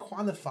like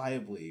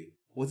quantifiably,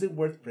 was it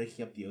worth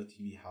breaking up the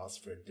OTV house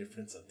for a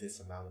difference of this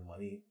amount of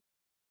money?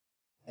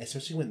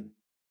 Especially when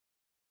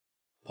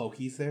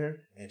Pokey's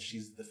there and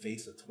she's the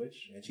face of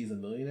Twitch and she's a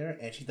millionaire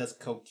and she does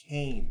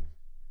cocaine.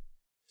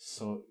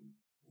 So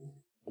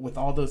with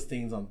all those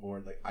things on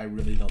board, like I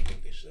really don't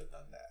think they should have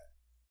done that.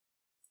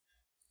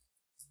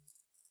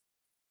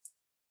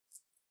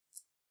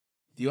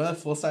 Do you want a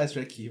full-size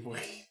red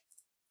keyboard?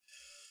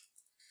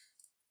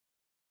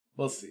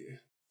 We'll see.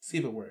 See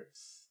if it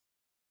works.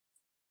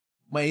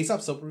 My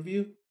Aesop soap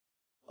review,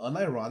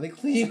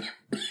 unironically,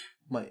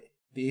 the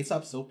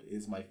Aesop soap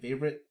is my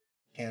favorite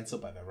hand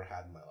soap I've ever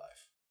had in my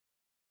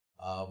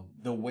life.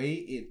 The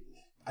way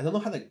I don't know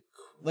how to,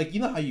 like, you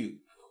know how you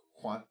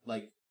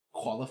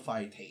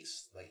qualify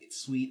taste. Like,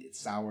 it's sweet, it's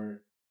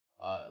sour,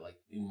 like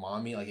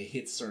umami, like it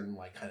hits certain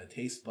like kind of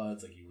taste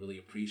buds, like you really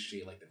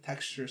appreciate like the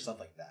texture, stuff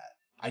like that.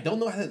 I don't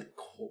know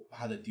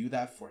how to do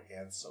that for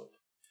hand soap,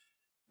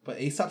 but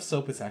Aesop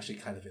soap is actually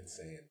kind of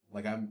insane.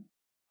 Like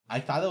I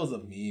thought it was a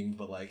meme,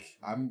 but like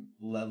I'm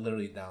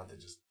literally down to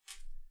just.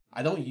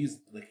 I don't use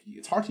like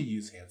it's hard to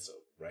use hand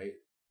soap, right?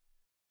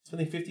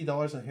 Spending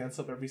 $50 on hand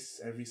soap every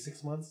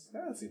 6 months,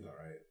 that seems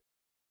alright.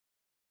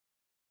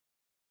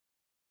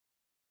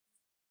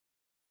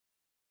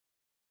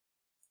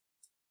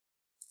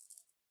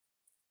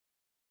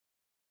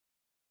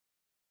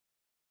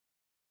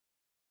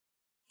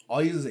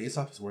 All you use is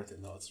Aesop is worth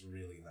it. No, it's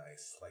really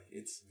nice. Like,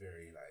 it's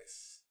very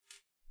nice.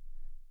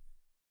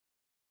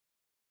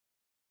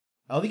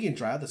 I don't think you can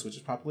dry out the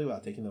switches properly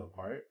without taking them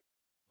apart.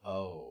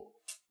 Oh.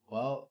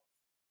 Well.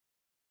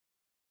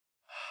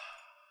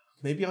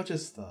 Maybe I'll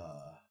just,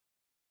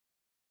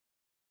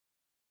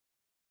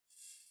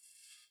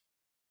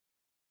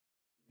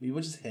 maybe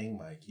we'll just hang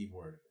my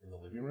keyboard in the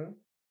living room.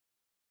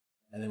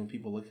 And then when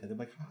people look at it, they're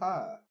like,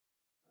 haha.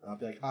 And I'll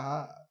be like,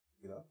 haha.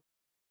 You know?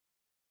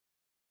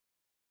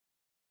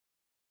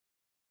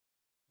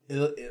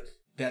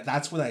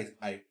 that's when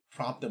I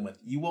prompt them with,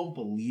 "You won't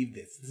believe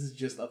this. This is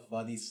just a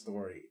funny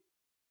story."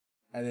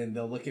 And then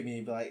they'll look at me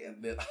and be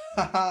like,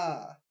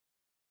 haha.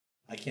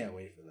 I can't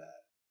wait for that.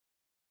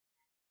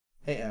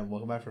 Hey, Em,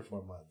 welcome back for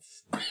 4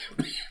 months.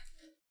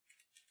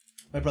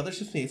 My brother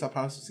ships me ASOP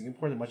products to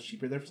Singapore. They're much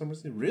cheaper there for some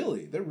reason.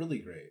 Really? They're really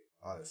great,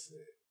 honestly.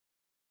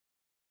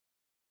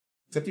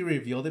 Except you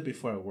revealed it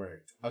before it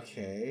worked.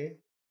 Okay.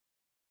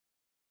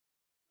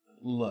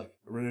 Look,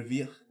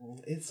 reveal.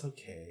 It's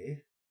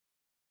okay.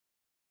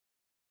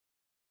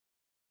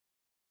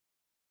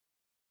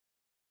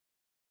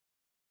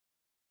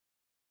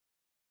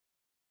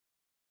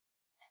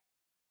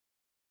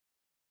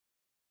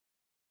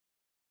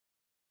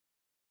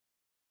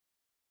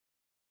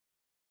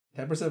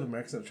 %10 of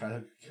Americans have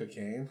tried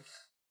cocaine.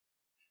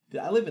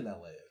 Dude, I live in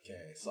LA,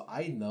 okay? So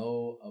I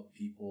know of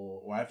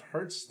people, or I've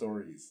heard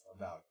stories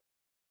about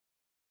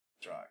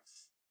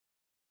drugs.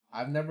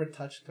 I've never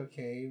touched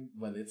cocaine,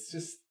 but it's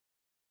just,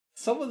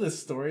 some of the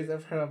stories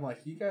I've heard, I'm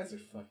like, you guys are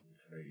fucking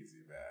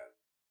crazy,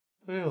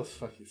 man. It was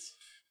fucking...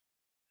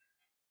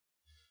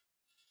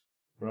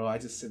 Bro, I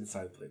just sit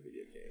inside and play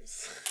video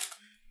games.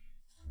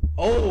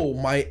 Oh,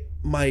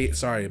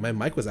 sorry, my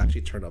mic was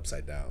actually turned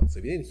upside down, so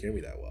if you didn't hear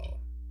me that well.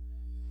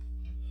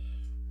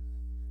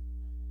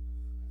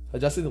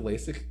 Adjusting the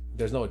LASIK,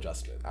 there's no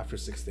adjustment. After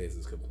 6 days,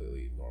 it's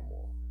completely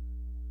normal.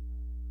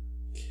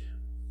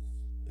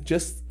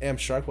 Just am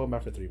shark woke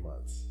after 3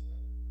 months.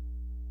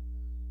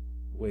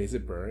 Wait, is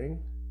it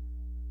burning?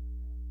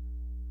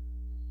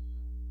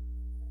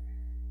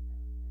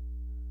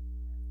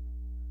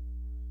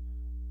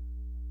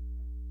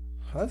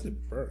 How is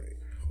it burning?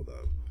 Hold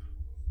up.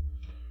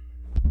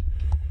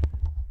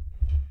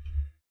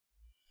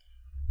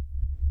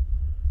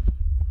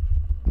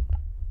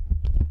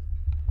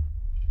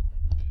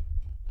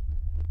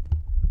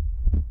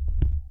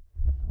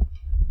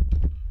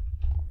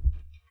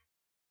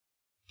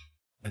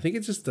 I think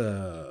it's just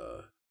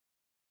a...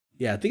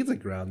 Yeah, I think it's a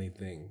grounding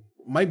thing.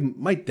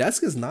 My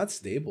desk is not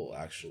stable,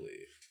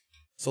 actually.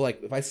 So,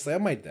 like, if I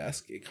slam my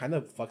desk, it kind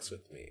of fucks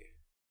with me.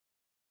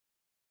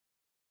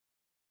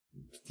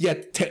 Yeah,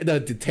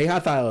 Teja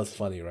thought it was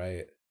funny,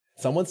 right?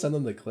 Someone sent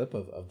him the clip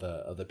of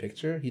the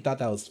picture. He thought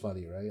that was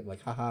funny, right?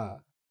 Like, haha,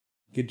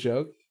 good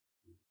joke.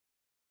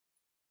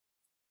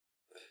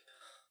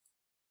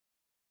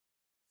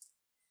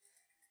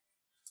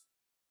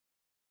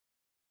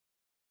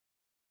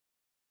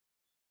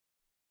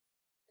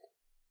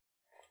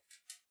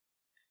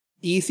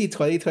 EC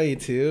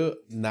 2022.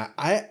 Nah,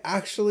 I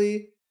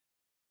actually.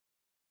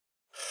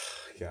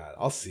 God,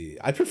 I'll see.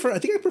 I think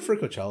I prefer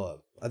Coachella.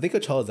 I think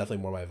Coachella is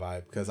definitely more my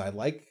vibe because I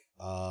like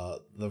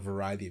the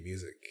variety of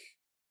music.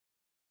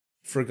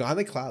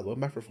 Forgotten Cloud,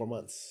 went back for 4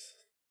 months.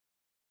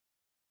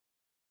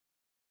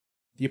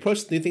 Do you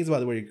approach new things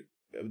about what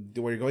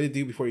you're going to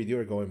do before you do,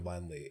 or going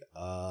blindly?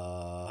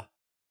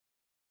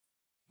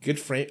 Good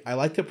frame. I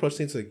like to approach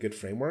things with a good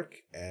framework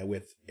and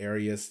with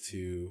areas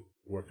to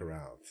work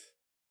around.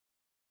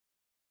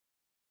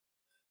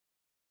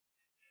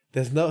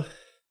 There's no.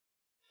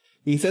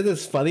 He says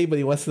it's funny, but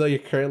he wants to know your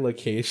current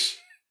location.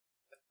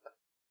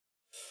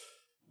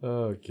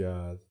 Oh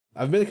god,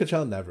 I've been to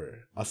Coachella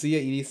never. I'll see you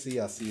at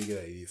EDC. I'll see you again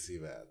at EDC,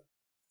 man.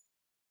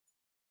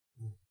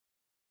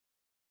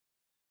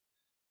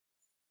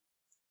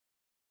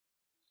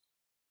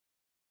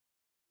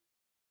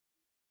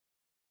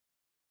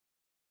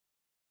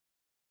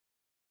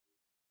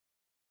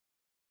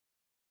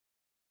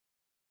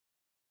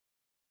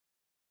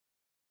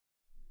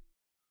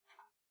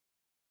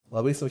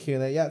 Lovely, so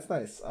Q&A. Yeah, it's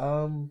nice.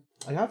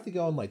 I have to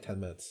go in like 10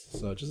 minutes,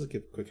 so just a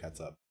quick heads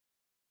up.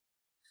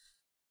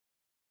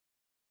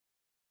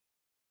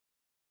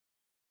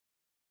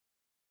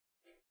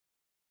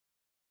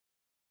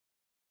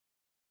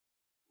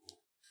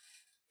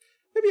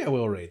 Maybe I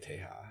will rate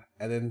Teja,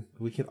 and then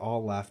we can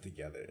all laugh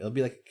together. It'll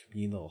be like a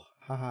communal,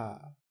 haha.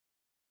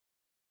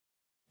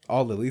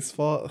 All Lily's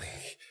fault?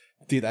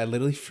 Dude, I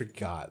literally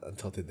forgot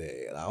until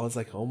today, and I was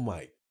like, oh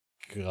my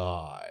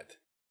god.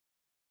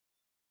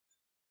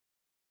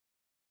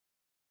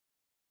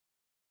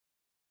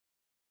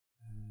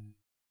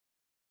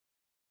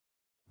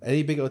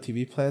 Any big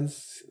OTV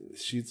plans,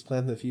 shoots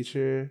planned in the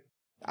future?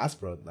 Ask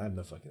bro, I have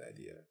no fucking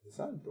idea. Is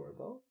that a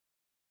doorbell?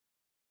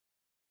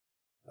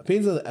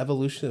 Opinions on the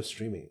evolution of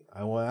streaming.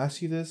 I want to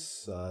ask you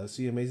this.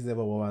 See amazing thing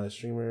about one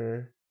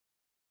streamer.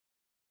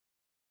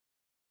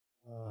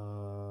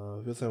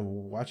 Feels like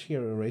I'm watching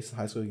a race in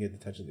high school to get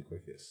detention the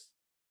quickest.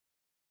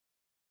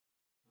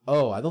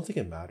 Oh, I don't think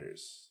it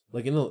matters.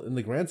 Like in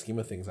the grand scheme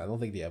of things, I don't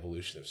think the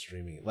evolution of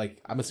streaming.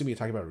 Like I'm assuming you're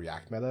talking about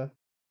React meta.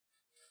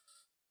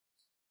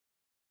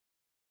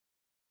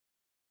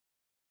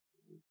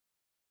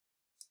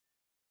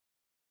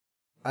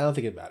 I don't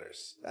think it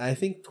matters. I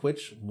think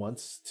Twitch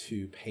wants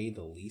to pay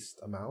the least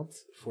amount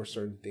for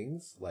certain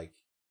things, like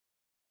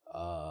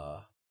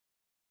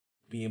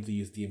being able to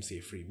use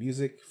DMCA free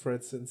music, for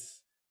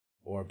instance,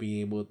 or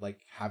being able to, like,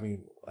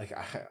 having like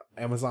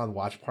Amazon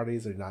watch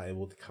parties are not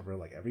able to cover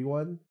like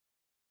everyone.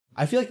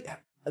 I feel like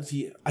I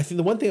think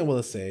the one thing I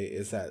want to say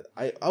is that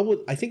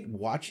I think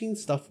watching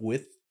stuff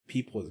with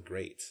people is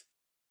great.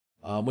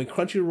 When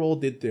Crunchyroll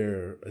did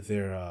their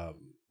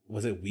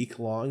was it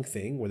week-long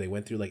thing where they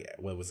went through like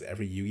what was it,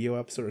 every Yu-Gi-Oh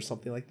episode or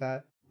something like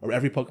that, or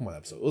every Pokemon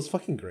episode. It was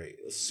fucking great.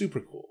 It was super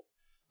cool.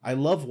 I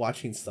love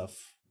watching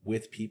stuff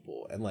with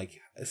people, and like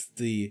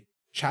the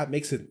chat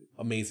makes it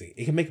amazing.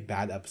 It can make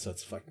bad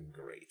episodes fucking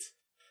great.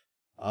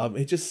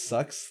 It just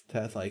sucks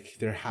that like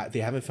they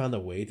haven't found a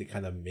way to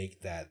kind of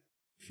make that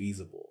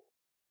feasible.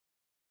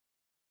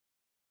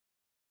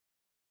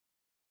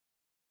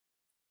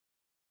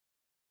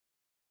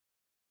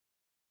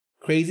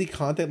 Crazy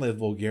content like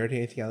vulgarity,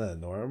 anything out of the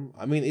norm.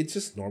 I mean, it's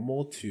just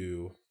normal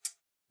to.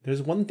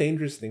 There's one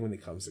dangerous thing when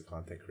it comes to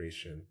content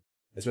creation,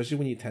 especially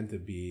when you tend to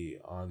be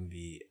on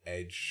the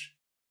edge.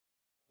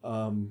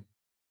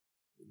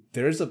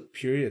 There's a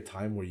period of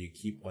time where you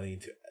keep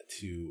wanting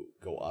to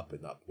go up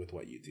and up with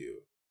what you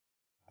do.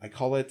 I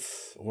call it,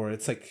 or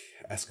it's like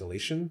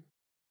escalation.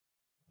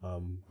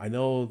 I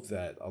know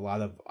that a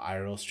lot of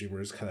IRL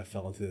streamers kind of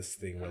fell into this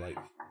thing where like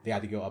they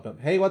had to go up and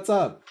hey, what's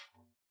up?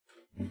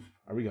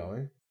 Are we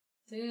going?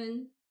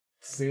 Soon.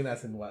 Soon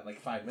as in what,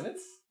 like 5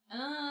 minutes?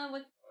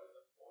 What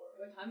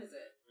time is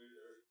it?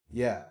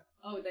 Yeah.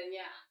 Oh, then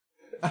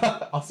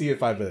yeah. I'll see you in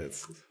 5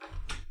 minutes.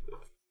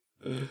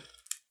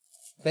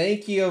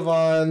 Thank you,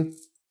 Yvonne.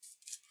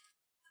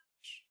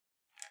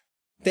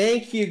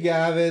 Thank you,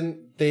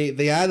 Gavin.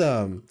 They had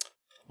oh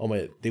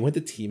my, they went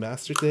to Tea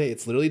Master today.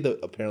 It's literally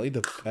apparently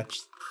the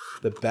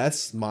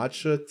best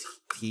matcha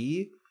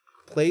tea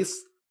place.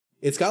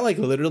 It's got like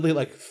literally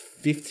like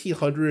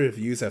 1,500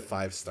 reviews at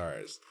 5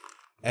 stars.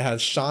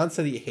 And Sean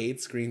said he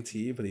hates green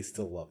tea, but he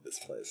still loved this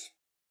place.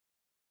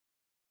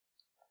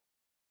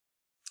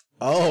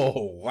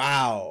 Oh,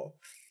 wow.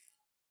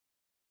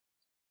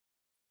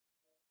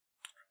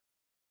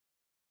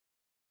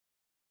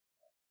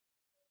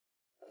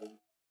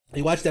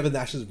 You watched Devin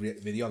Nash's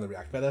video on the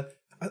React Meta?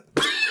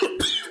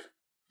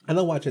 I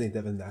don't watch any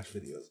Devin Nash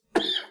videos.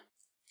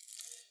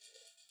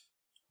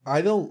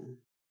 I don't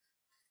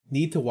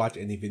need to watch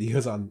any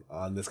videos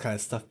on this kind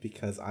of stuff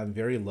because I'm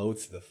very low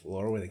to the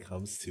floor when it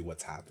comes to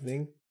what's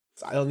happening.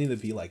 So I don't need to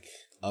be like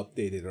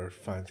updated or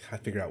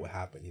figure out what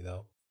happened, you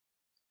know?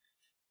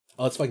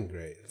 Oh, it's fucking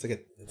great. It's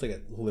like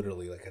a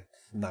literally like a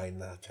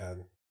 9 out of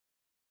 10.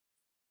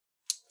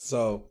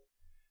 So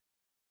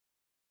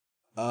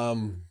I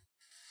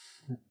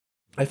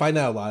find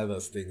that a lot of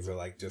those things are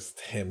like just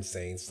him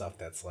saying stuff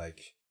that's like,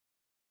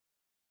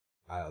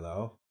 I don't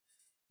know.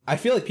 I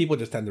feel like people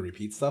just tend to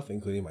repeat stuff,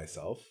 including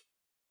myself.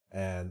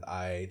 And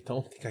I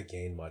don't think I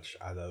gain much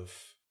out of.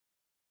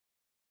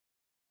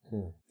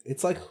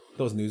 It's like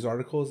those news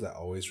articles that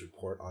always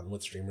report on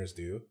what streamers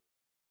do.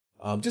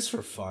 Just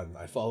for fun.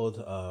 I followed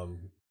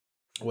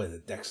what is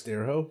it,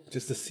 Dextero,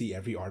 just to see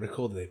every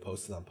article that they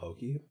posted on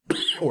Pokey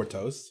or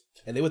Toast.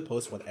 And they would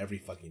post one every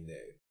fucking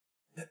day.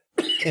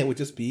 And it would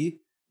just be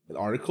an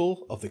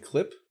article of the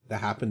clip that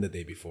happened the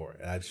day before.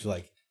 And I just feel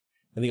like,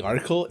 in the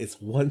article,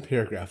 it's one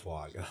paragraph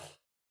long.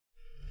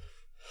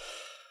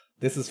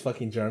 This is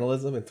fucking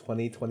journalism in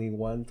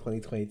 2021,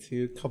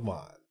 2022. Come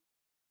on.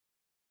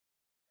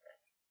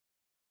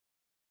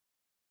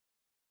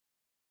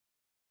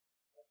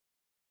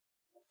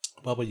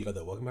 Bubba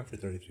Yoda, welcome back for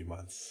 33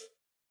 months.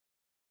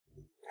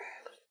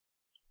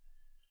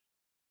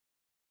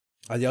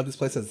 Yeah, this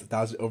place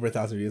has over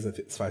 1,000 views and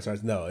 5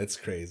 stars. No, it's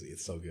crazy.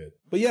 It's so good.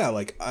 But yeah,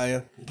 like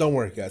don't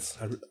worry, guys.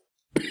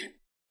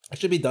 I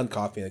should be done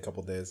coughing in a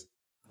couple days.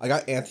 I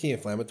got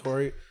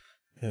anti-inflammatory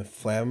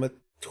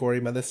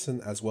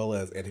medicine as well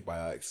as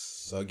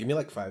antibiotics. So give me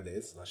like 5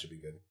 days and I should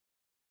be good.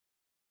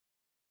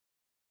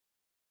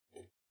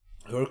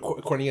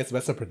 According to the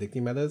best at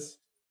predicting metas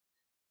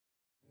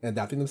and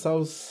adapting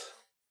themselves.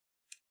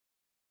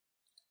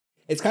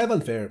 It's kind of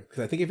unfair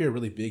because I think if you're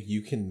really big,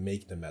 you can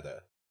make the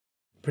meta.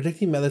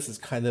 Predicting metas is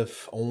kind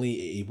of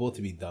only able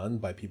to be done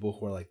by people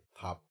who are like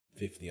top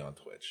 50 on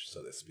Twitch,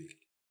 so to speak.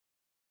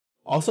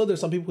 Also, there's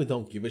some people who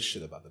don't give a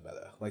shit about the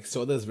meta. Like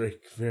Soda is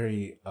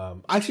very I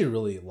actually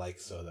really like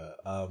Soda.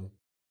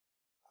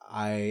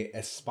 I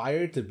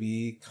aspire to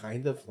be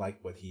kind of like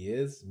what he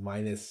is,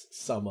 minus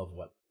some of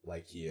what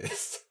like he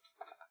is.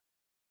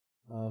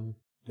 And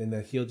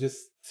then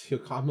he'll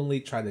commonly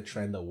try to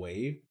trend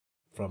away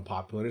from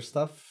popular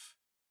stuff.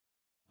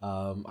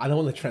 I don't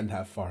want to trend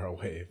that far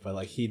away, but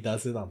like he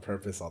does it on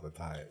purpose all the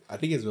time. I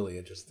think it's really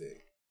interesting.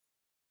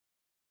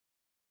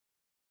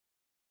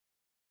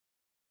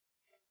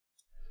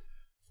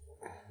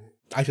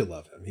 I should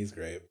love him. He's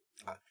great.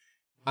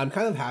 I'm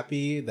kind of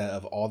happy that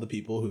of all the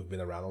people who've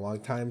been around a long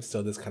time,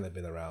 Soda's kind of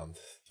been around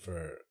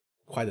for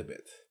quite a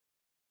bit.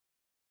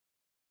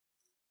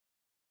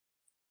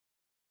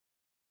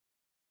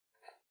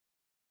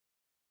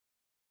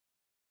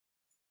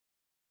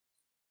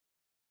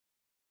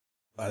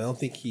 I don't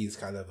think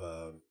he's I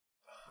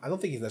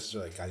don't think he's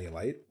necessarily a guiding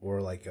light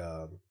or like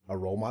a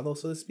role model,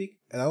 so to speak.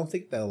 And I don't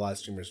think that a lot of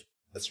streamers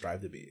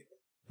strive to be.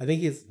 I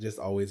think he's just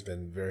always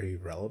been very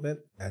relevant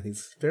and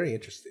he's very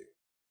interesting.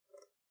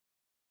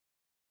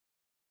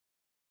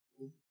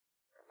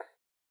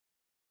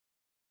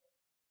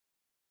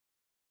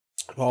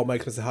 All my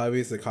expensive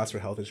hobbies, the cost for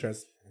health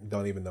insurance,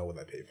 don't even know what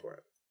I paid for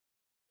it.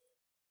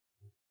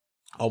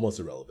 Almost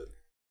irrelevant.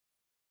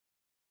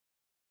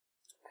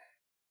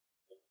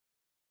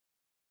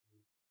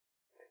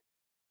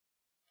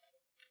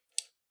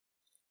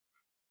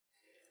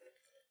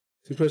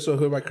 Two person,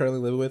 who am I currently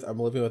living with? I'm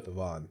living with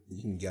Yvonne.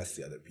 You can guess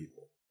the other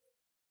people.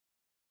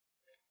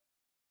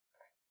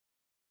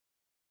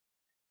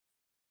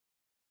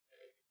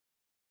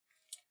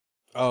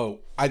 Oh,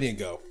 I didn't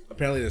go.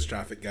 Apparently there's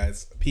traffic,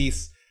 guys.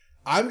 Peace.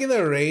 I'm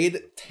gonna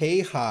raid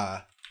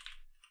Teja.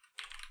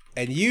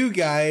 And you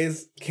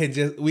guys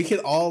we can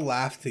all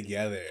laugh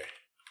together.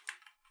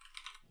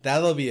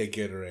 That'll be a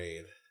good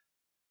raid.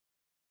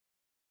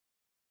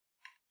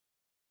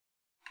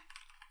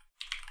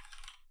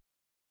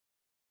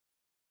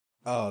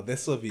 Oh,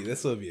 this will be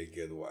a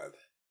good one.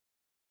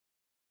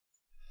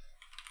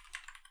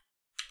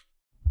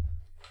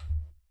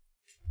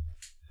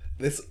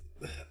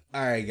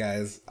 Alright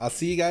guys. I'll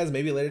see you guys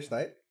maybe later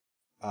tonight.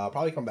 I'll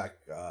probably come back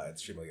and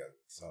stream again.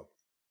 So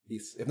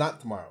peace. If not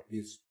tomorrow.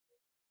 Peace.